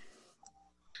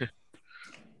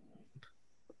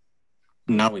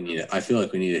 Now we need it. I feel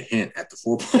like we need a hint at the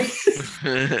 4 point.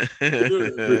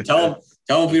 tell them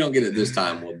if we don't get it this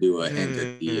time, we'll do a hint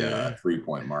at the 3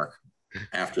 point mark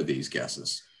after these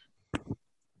guesses.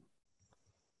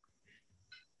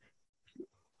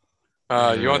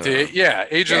 You want the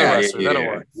age of the wrestler? That'll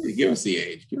work. Give us the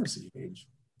age.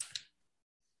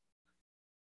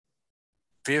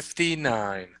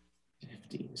 59.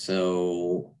 50.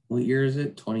 So what year is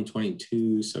it?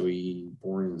 2022. So he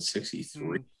born in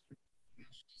 63.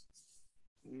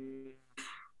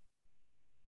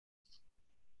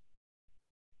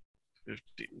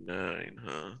 59,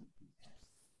 huh?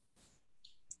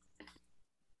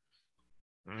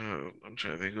 I'm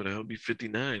trying to think who the hell would be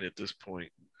 59 at this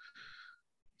point.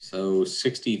 So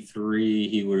 63,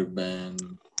 he would have been,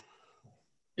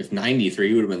 if 93,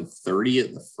 he would have been 30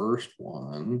 at the first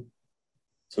one.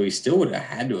 So he still would have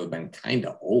had to have been kind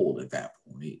of old at that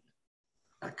point.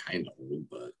 Not kind of old,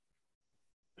 but.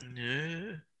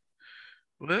 Yeah.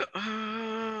 Well,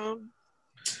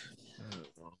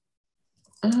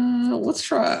 let's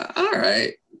try. All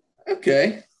right.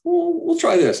 Okay. We'll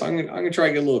try this. I'm gonna try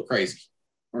to get a little crazy.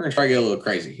 We're gonna try to get a little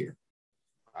crazy here.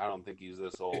 I don't think he's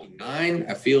this old. 59.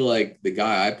 I feel like the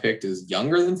guy I picked is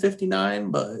younger than 59,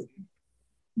 but you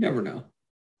never know.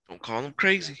 Don't call him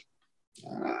crazy.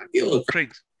 Get a little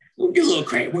crazy. We'll get a little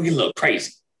crazy. We'll get a little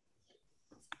crazy.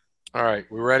 All right,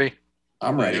 we ready?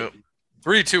 I'm ready. Yep.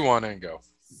 3, 2, 1, and go.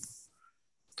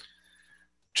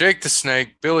 Jake the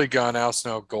Snake, Billy Gunn, Al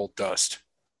Snow, Gold Dust.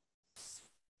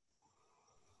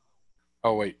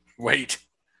 Oh, wait.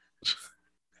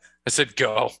 I said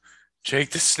go.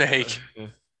 Jake the Snake,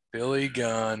 Billy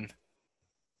Gunn,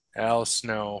 Al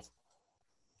Snow.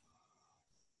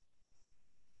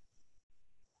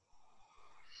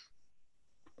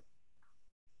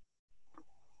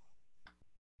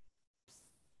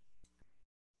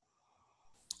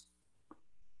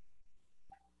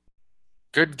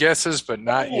 Good guesses, but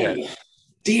not yet.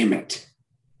 Damn it.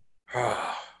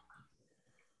 Yeah.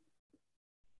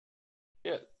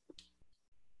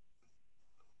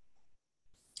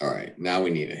 All right, now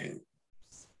we need a hint.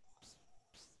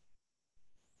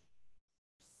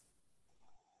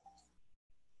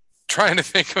 Trying to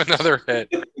think of another hit.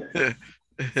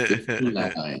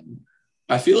 59.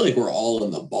 I feel like we're all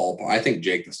in the ballpark. I think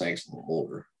Jake the Snake's a little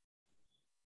older.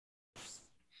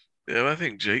 Yeah, I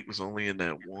think Jake was only in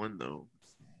that one though.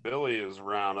 Billy is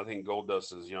around. I think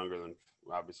Goldust is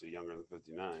obviously younger than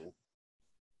 59.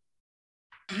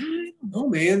 I don't know,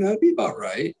 man. That'd be about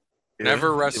right. Yeah,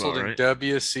 never wrestled in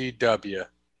WCW.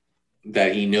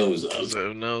 That he knows of.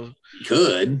 So, no. He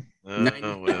could.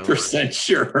 90%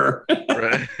 sure.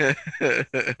 Right.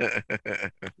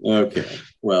 Okay.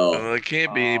 Well, it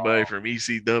can't be anybody from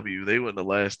ECW. They wouldn't have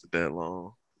lasted that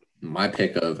long. My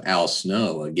pick of Al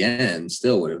Snow again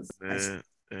still would have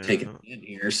taken in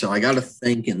here. So I got to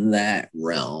think in that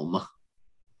realm.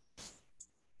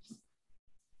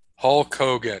 Hulk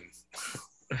Hogan.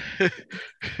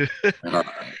 All right.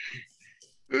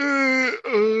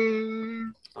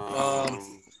 I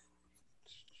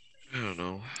don't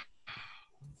know.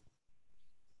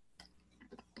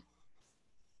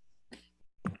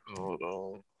 Hold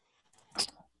on.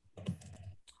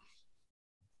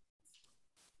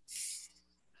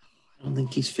 I don't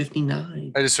think he's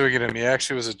 59. I just figured him. He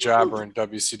actually was a jobber in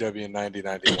WCW in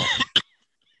 1991.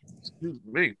 Excuse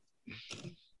me.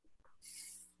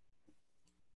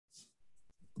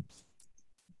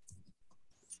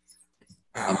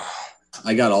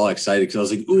 I got all excited because I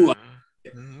was like, ooh.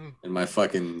 And And my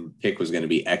fucking pick was going to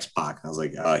be X-Pac. I was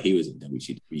like, he was in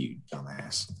WCW,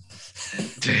 dumbass.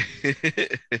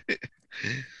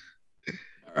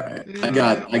 All right.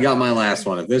 I got my last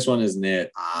one. If this one isn't it,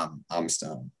 I'm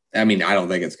stunned. I mean, I don't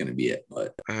think it's going to be it,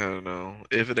 but I don't know.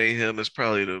 If it ain't him, it's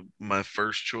probably my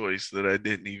first choice that I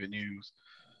didn't even use,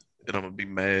 and I'm gonna be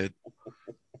mad.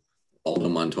 Aldo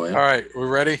Montoya. All right, we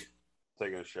ready?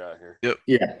 Taking a shot here. Yep.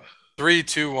 Yeah. 3,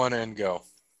 2, 1, and go.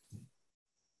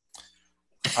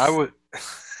 I would.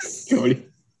 Cody.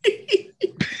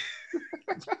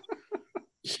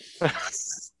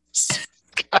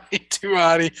 Scotty 2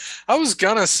 Hotty. I was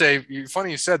gonna say.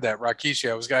 Funny you said that,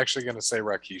 Rikishi. I was actually gonna say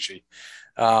Rikishi.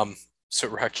 So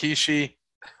Rikishi.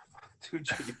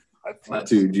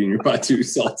 Junior Batu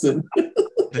Sultan.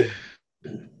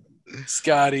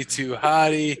 Scotty 2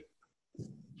 Hotty.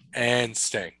 And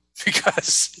Sting.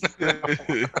 Because it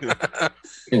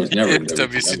was never in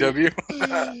WCW.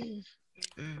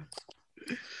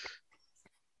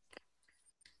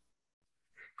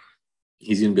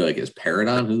 He's gonna be like, is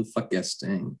Paradon? Who the fuck gets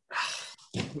Sting?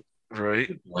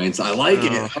 Right. I like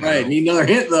it. All right, need another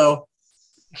hint though.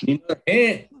 Need another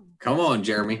hint. Come on,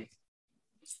 Jeremy.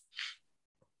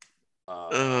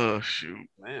 Oh shoot,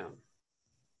 man.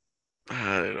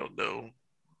 I don't know.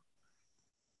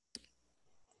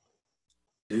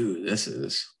 Dude, this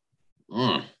is.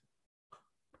 I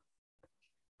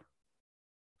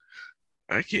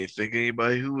can't think of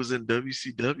anybody who was in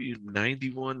WCW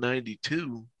 91,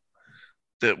 92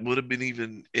 that would have been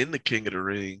even in the King of the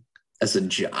Ring. As a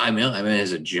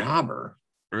as a jobber.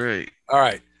 Right. All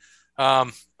right.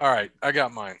 All right. I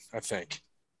got mine, I think.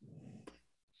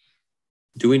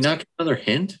 Do we not get another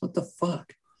hint? What the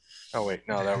fuck? Oh, wait.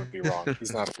 No, that would be wrong.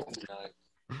 He's not a 59.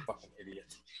 Fucking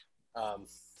idiot.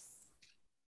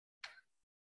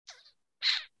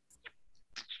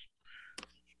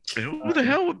 Who the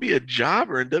hell would be a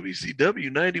jobber in WCW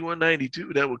 91,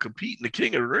 92 that would compete in the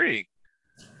King of the Ring?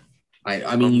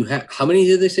 I mean, you have how many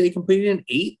did they say you completed in?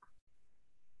 8?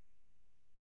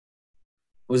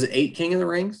 Was it 8 King of the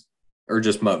Rings? Or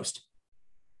just most?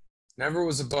 Never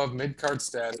was above mid-card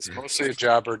status. Mostly a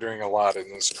jobber doing a lot in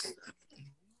this.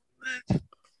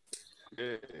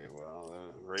 Okay,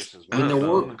 well, races. I mean, there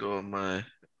were go on my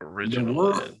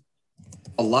original.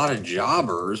 A lot of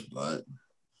jobbers, but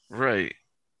right.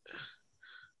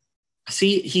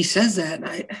 See, he says that,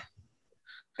 and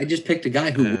I just picked a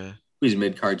guy who was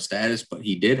mid-card status, but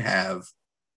he did have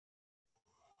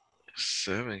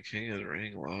 7 King of the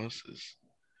Ring losses.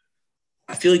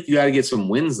 I feel like you got to get some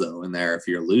wins though in there if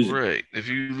you're losing. Right. If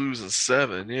you're losing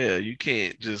 7, yeah, you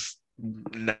can't just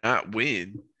not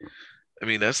win. I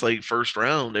mean, that's like first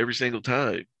round every single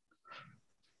time.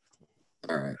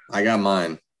 All right. I got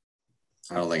mine.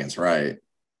 I don't think it's right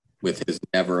with his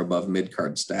never above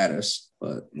mid-card status,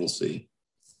 but we'll see.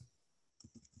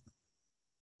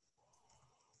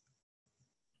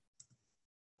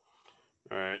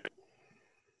 All right.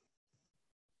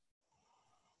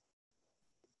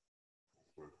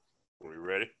 Are we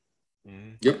ready?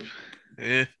 Mm-hmm. Yep.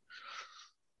 Yeah.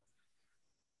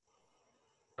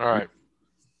 All right.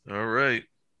 All right.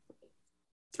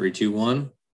 3, 2, 1,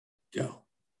 go.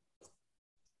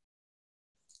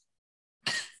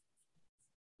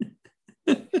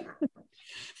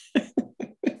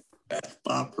 Beth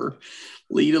Bopper,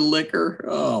 Lita Liquor.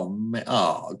 Oh man!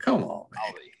 Oh, come on,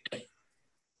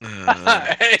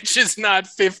 man. Edge is not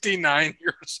 59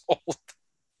 years old.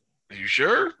 Are you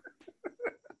sure?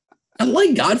 I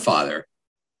like Godfather.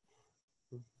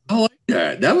 I like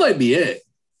that. That might be it.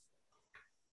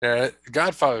 Yeah,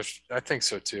 Godfather. I think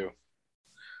so too.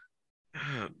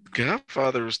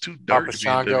 Godfather was too dark to be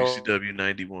in Chongo. WCW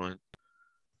 91.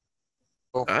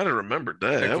 I'd have remembered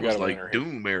that. That was like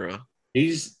Doom era.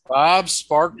 He's Bob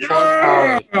Spark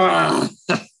Plug.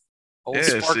 Old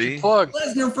Sparky Plug.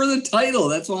 Lesnar for the title.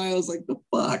 That's why I was like, the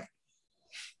fuck.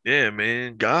 Yeah,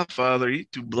 man. Godfather, he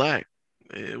too black.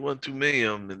 It wasn't too many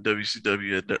of them in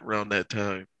WCW at around that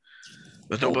time.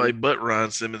 But nobody but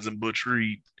Ron Simmons and Butch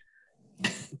Reed.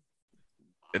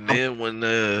 And then when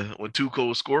Too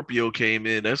Cold Scorpio came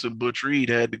in, that's when Butch Reed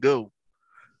had to go.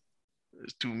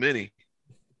 There's too many.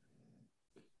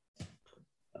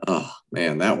 Oh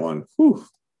man, that one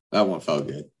felt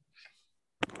good.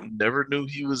 Never knew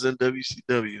he was in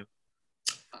WCW.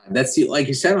 That's like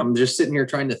you said. I'm just sitting here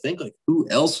trying to think like who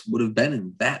else would have been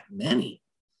in that many.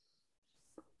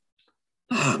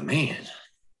 Oh man.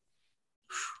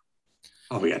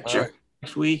 Oh, we got Jeopardy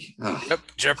next week. Oh. Yep,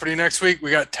 Jeopardy next week. We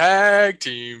got tag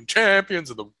team champions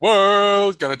of the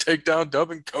world gonna take down Dub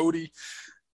and Cody.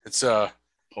 It's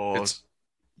Pause.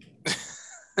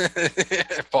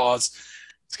 Pause.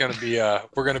 It's gonna be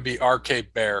we're gonna be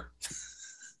RK Bear.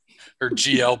 or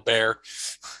GL Bear.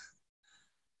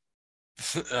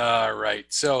 All right.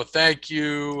 So thank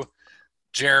you,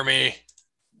 Jeremy.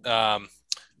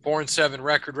 4-7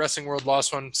 record. Wrestling World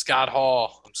lost one. Scott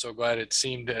Hall. I'm so glad it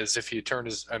seemed as if he turned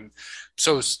his.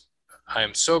 I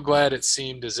am so glad it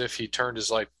seemed as if he turned his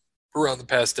life around the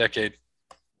past decade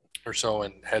or so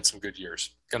and had some good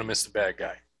years. Gonna miss the bad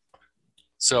guy.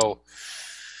 So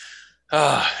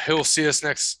he'll see us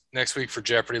next week for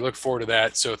Jeopardy. Look forward to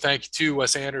that. So thank you to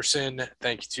Wes Anderson.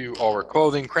 Thank you to All Wear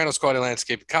Clothing, Kranos Quality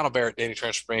Landscape, Connell Barrett,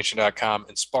 DannyTransformation.com,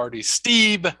 and Sparty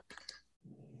Steve.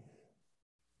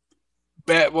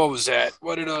 What was that?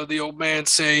 What did the old man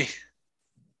say?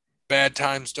 Bad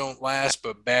times don't last,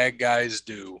 but bad guys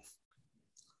do.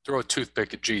 Throw a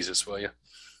toothpick at Jesus, will you?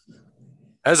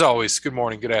 As always, good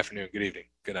morning, good afternoon, good evening,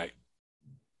 good night.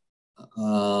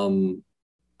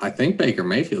 I think Baker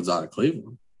Mayfield's out of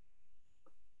Cleveland.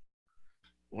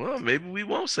 Well, maybe we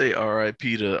won't say RIP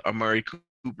to Amari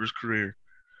Cooper's career.